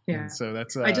that. And so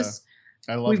that's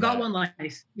I love we've got one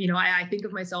life. You know, I think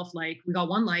of myself like we got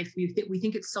one life. We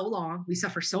think it's so long. We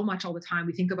suffer so much all the time.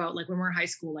 We think about like when we're in high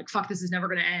school, like, fuck, this is never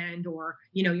going to end. Or,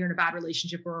 you know, you're in a bad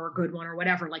relationship or a good one or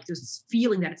whatever. Like there's this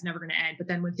feeling that it's never going to end. But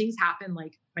then when things happen,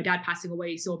 like my dad passing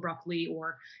away so abruptly,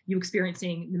 or you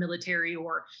experiencing the military,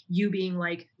 or you being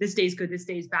like, this day's good, this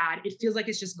day's bad, it feels like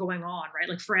it's just going on, right?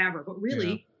 Like forever. But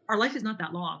really, our life is not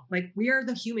that long. Like we are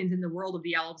the humans in the world of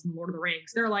the elves and Lord of the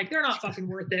Rings. They're like, they're not fucking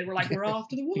worth it. We're like, we're off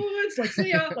to the woods. Like,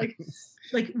 see ya.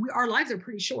 Our lives are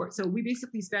pretty short. So we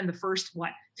basically spend the first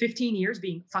 15 years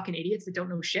being fucking idiots that don't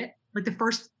know shit. Like the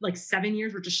first 7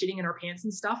 years, we're just shitting in our pants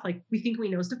and stuff. Like we think we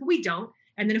know stuff, but we don't.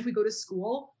 And then if we go to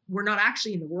school, we're not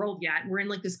actually in the world yet. We're in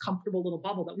like this comfortable little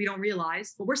bubble that we don't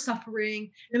realize, but we're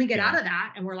suffering. Then we get out of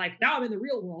that and we're like, now I'm in the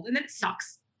real world. And then it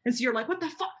sucks. And so you're like, what the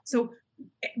fuck? So,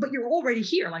 but you're already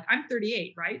here. Like I'm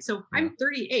 38, right? So I'm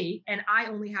 38 and I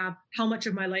only have how much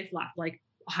of my life left? Like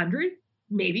 100?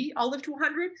 Maybe I'll live to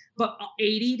 100, but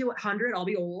 80 to 100, I'll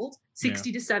be old.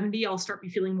 60 to 70, I'll start be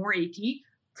feeling more achy.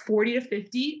 40 to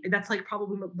 50, that's like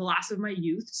probably the last of my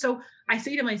youth. So I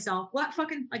say to myself,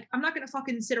 I'm not going to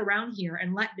fucking sit around here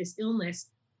and let this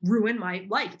illness ruin my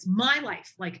life. It's my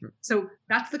life. Like, so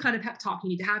that's the kind of pep talk you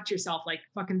need to have to yourself. Like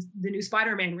fucking the new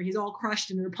Spider-Man where he's all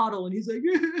crushed in a puddle and he's like,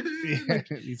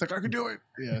 he's like, I can do it.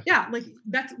 Like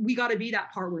we got to be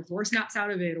that part where Thor snaps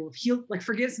out of it, or he like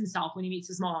forgives himself when he meets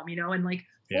his mom, you know, and like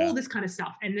all this kind of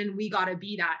stuff. And then we got to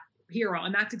be that hero.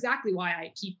 And that's exactly why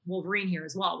I keep Wolverine here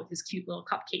as well with his cute little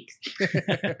cupcakes,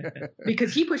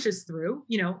 because he pushes through.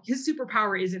 You know, his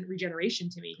superpower isn't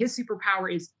regeneration to me. His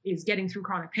superpower is getting through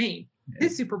chronic pain.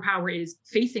 His superpower is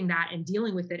facing that and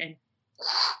dealing with it and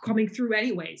coming through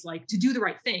anyways, like to do the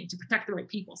right thing, to protect the right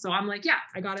people. So I'm like,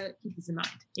 I gotta keep this in mind.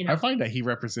 You know, I find that he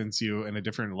represents you in a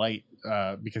different light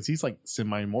because he's like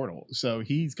semi-immortal. So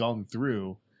he's gone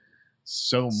through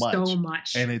so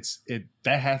much, and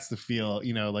that has to feel,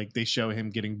 you know, like they show him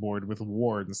getting bored with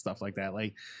war and stuff like that.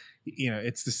 Like, you know,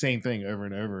 it's the same thing over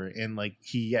and over, and like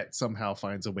he yet somehow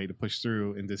finds a way to push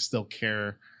through and to still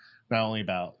care not only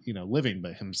about, you know, living,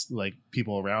 but him, like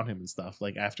people around him and stuff.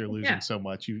 Like after losing so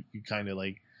much, you kind of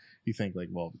like, you think like,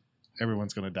 well,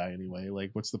 everyone's gonna die anyway, like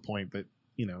what's the point? But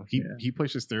you know, he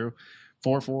pushes through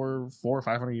 400 or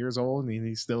 500 years old, and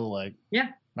he's still like,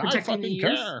 protecting the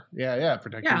youth.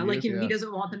 Protecting the like youth, he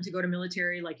doesn't want them to go to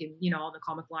military, like in, you know, all the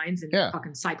comic lines, and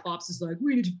fucking Cyclops is like,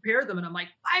 we need to prepare them, and I'm like,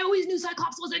 I always knew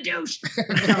Cyclops was a douche.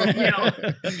 So, you know,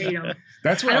 hate him.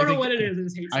 That's where I don't know what it is. I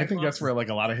just hate Cyclops. I think that's where like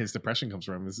a lot of his depression comes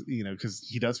from, is, you know, because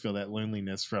he does feel that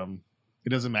loneliness from, it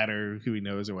doesn't matter who he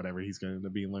knows or whatever, he's going to end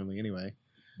up being lonely anyway.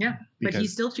 Yeah, but he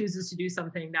still chooses to do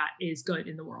something that is good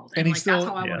in the world, and like that's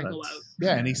how I want to go out.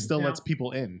 Yeah, and he still lets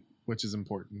people in, which is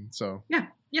important. So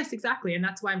yes, exactly, and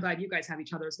that's why I'm glad you guys have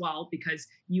each other as well, because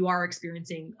you are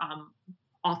experiencing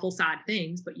awful, sad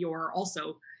things, but you're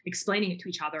also explaining it to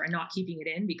each other and not keeping it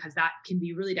in, because that can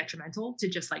be really detrimental to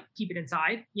just like keep it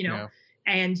inside, you know.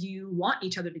 And you want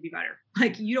each other to be better.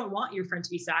 Like you don't want your friend to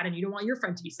be sad, and you don't want your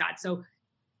friend to be sad. So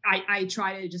I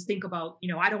try to just think about,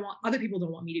 you know, I don't want, other people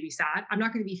don't want me to be sad. I'm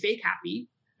not going to be fake happy,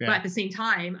 but at the same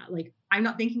time, like I'm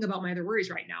not thinking about my other worries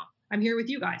right now. I'm here with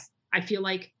you guys. I feel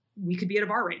like we could be at a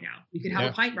bar right now. We could have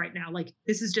a pint right now. Like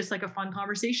this is just like a fun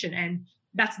conversation. And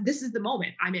this is the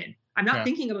moment I'm in. I'm not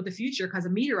thinking about the future because a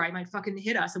meteorite might fucking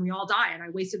hit us and we all die, and I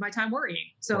wasted my time worrying.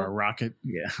 So or a rocket.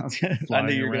 Yeah, I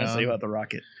knew you were going to say about the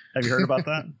rocket. Have you heard about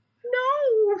that?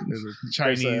 No. There's a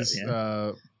Chinese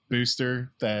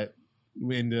booster that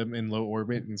ended up in low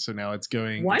orbit, and so now it's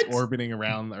orbiting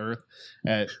around the Earth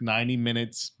at 90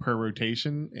 minutes per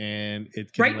rotation, and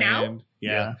it can land. Now?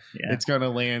 Yeah, it's going to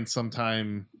land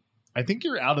sometime. I think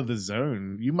you're out of the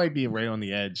zone. You might be right on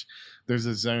the edge. There's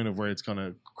a zone of where it's going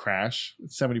to crash.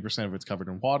 70% of it's covered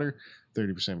in water.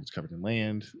 30% of it's covered in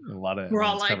land. A lot of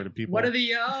it's covered in people. What are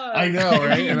the I know,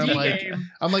 right? And I'm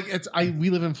like, we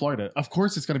live in Florida. Of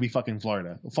course it's going to be fucking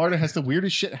Florida. Florida has the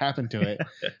weirdest shit happen to it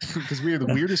because we are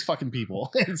the weirdest fucking people.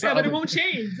 Yeah, but it won't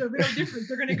change. There'll be no difference.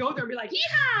 They're going to go there and be like,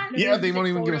 yeah. Yeah, they won't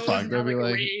even give a fuck. They'll be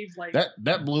like,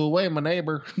 that blew away my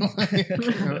neighbor.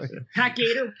 That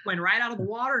gator went right out of the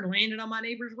water and landed on my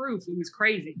neighbor's roof. It was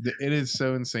crazy. It is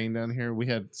so insane down here. We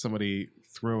had somebody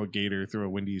throw a gator through a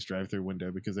Wendy's drive-through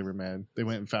window because they were mad. They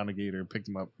went and found a gator, picked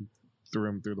him up, and threw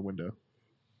him through the window.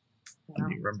 Wow.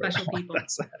 Special people.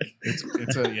 That's sad.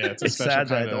 It's sad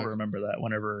that I don't remember that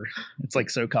whenever it's like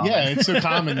so common. Yeah, it's so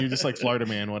common. You're just like Florida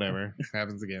man, whatever.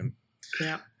 Happens again.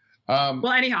 Yeah. Well,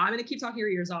 anyhow, I'm going to keep talking your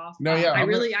ears off. No, yeah, I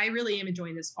really am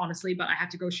enjoying this, honestly, but I have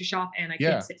to grocery shop and I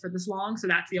can't sit for this long, so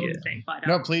that's the only thing. But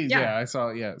no, please, I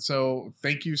saw, So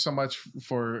thank you so much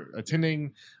for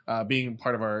attending, being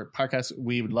part of our podcast.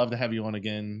 We would love to have you on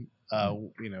again.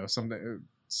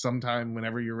 Sometime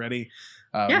whenever you're ready.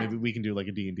 Maybe we can do like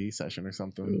a D&D session or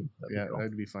something. Cool.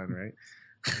 That'd be fun, right?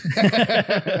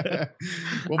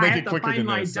 We'll make it quicker than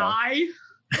this. Die.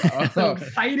 I'm so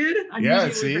excited. I'm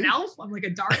usually an elf. I'm like a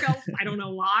dark elf. I don't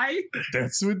know why.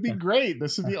 This would be great.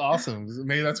 This would be awesome.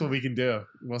 Maybe that's what we can do.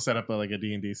 We'll set up a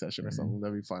D&D session or something.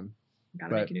 That'd be fun.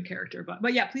 Gotta make a new character.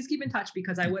 But yeah, please keep in touch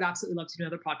because I would absolutely love to do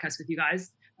another podcast with you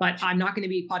guys. But I'm not going to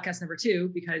be podcast number 2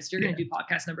 because you're going to do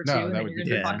podcast number 2 and then you're going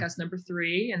to do podcast number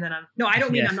 3. And then I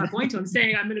don't mean I'm not going to. I'm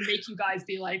saying I'm going to make you guys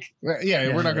be like.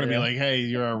 Yeah, we're not going to be like, hey,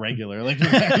 you're a regular. Like,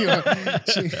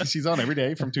 she's on every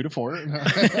day from 2 to 4.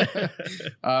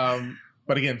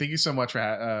 But again, thank you so much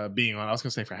for being on. I was going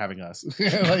to say for having us.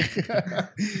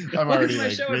 I'm already my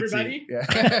show, everybody.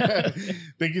 Yeah.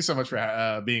 Thank you so much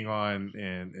for being on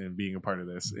and being a part of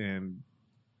this. And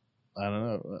I don't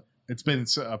know. It's been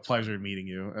a pleasure meeting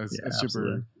you. It's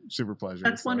super pleasure.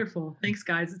 That's wonderful. Thanks,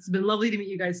 guys. It's been lovely to meet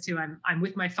you guys too. I'm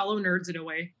with my fellow nerds in a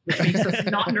way, which makes us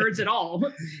not nerds at all.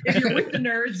 If you're with the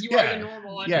nerds, you are the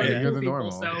normal. You're the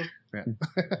normal. So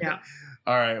yeah.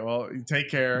 All right. Well, take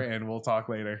care, and we'll talk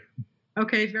later.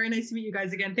 Okay, very nice to meet you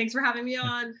guys again. Thanks for having me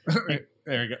on.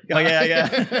 There you go. Oh,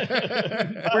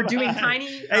 yeah. We're doing tiny.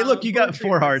 Hey, look, you got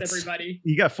 4 hearts. Everybody.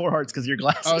 You got 4 hearts because your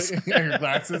glasses. Oh, yeah, your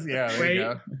glasses? Yeah, there you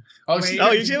go.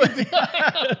 You do it.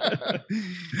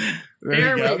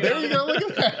 There you go. Look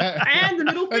at that. And the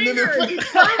middle finger.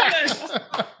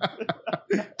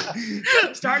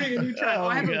 Perfect. Starting a new trend.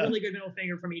 I have a really good middle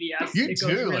finger from EDS. You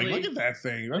too. Look at that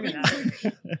thing. Look at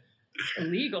that.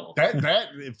 Illegal. That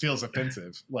it feels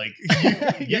offensive. Like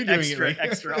you doing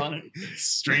extra on it.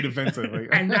 Straight offensive. Like,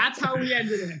 and that's how we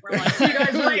ended it. We're like, see you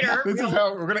guys later. This is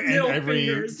how we're gonna end every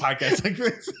podcast like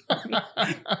this. All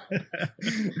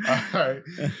right.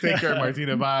 Take care,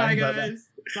 Martina. Bye. Bye, guys.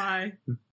 Bye.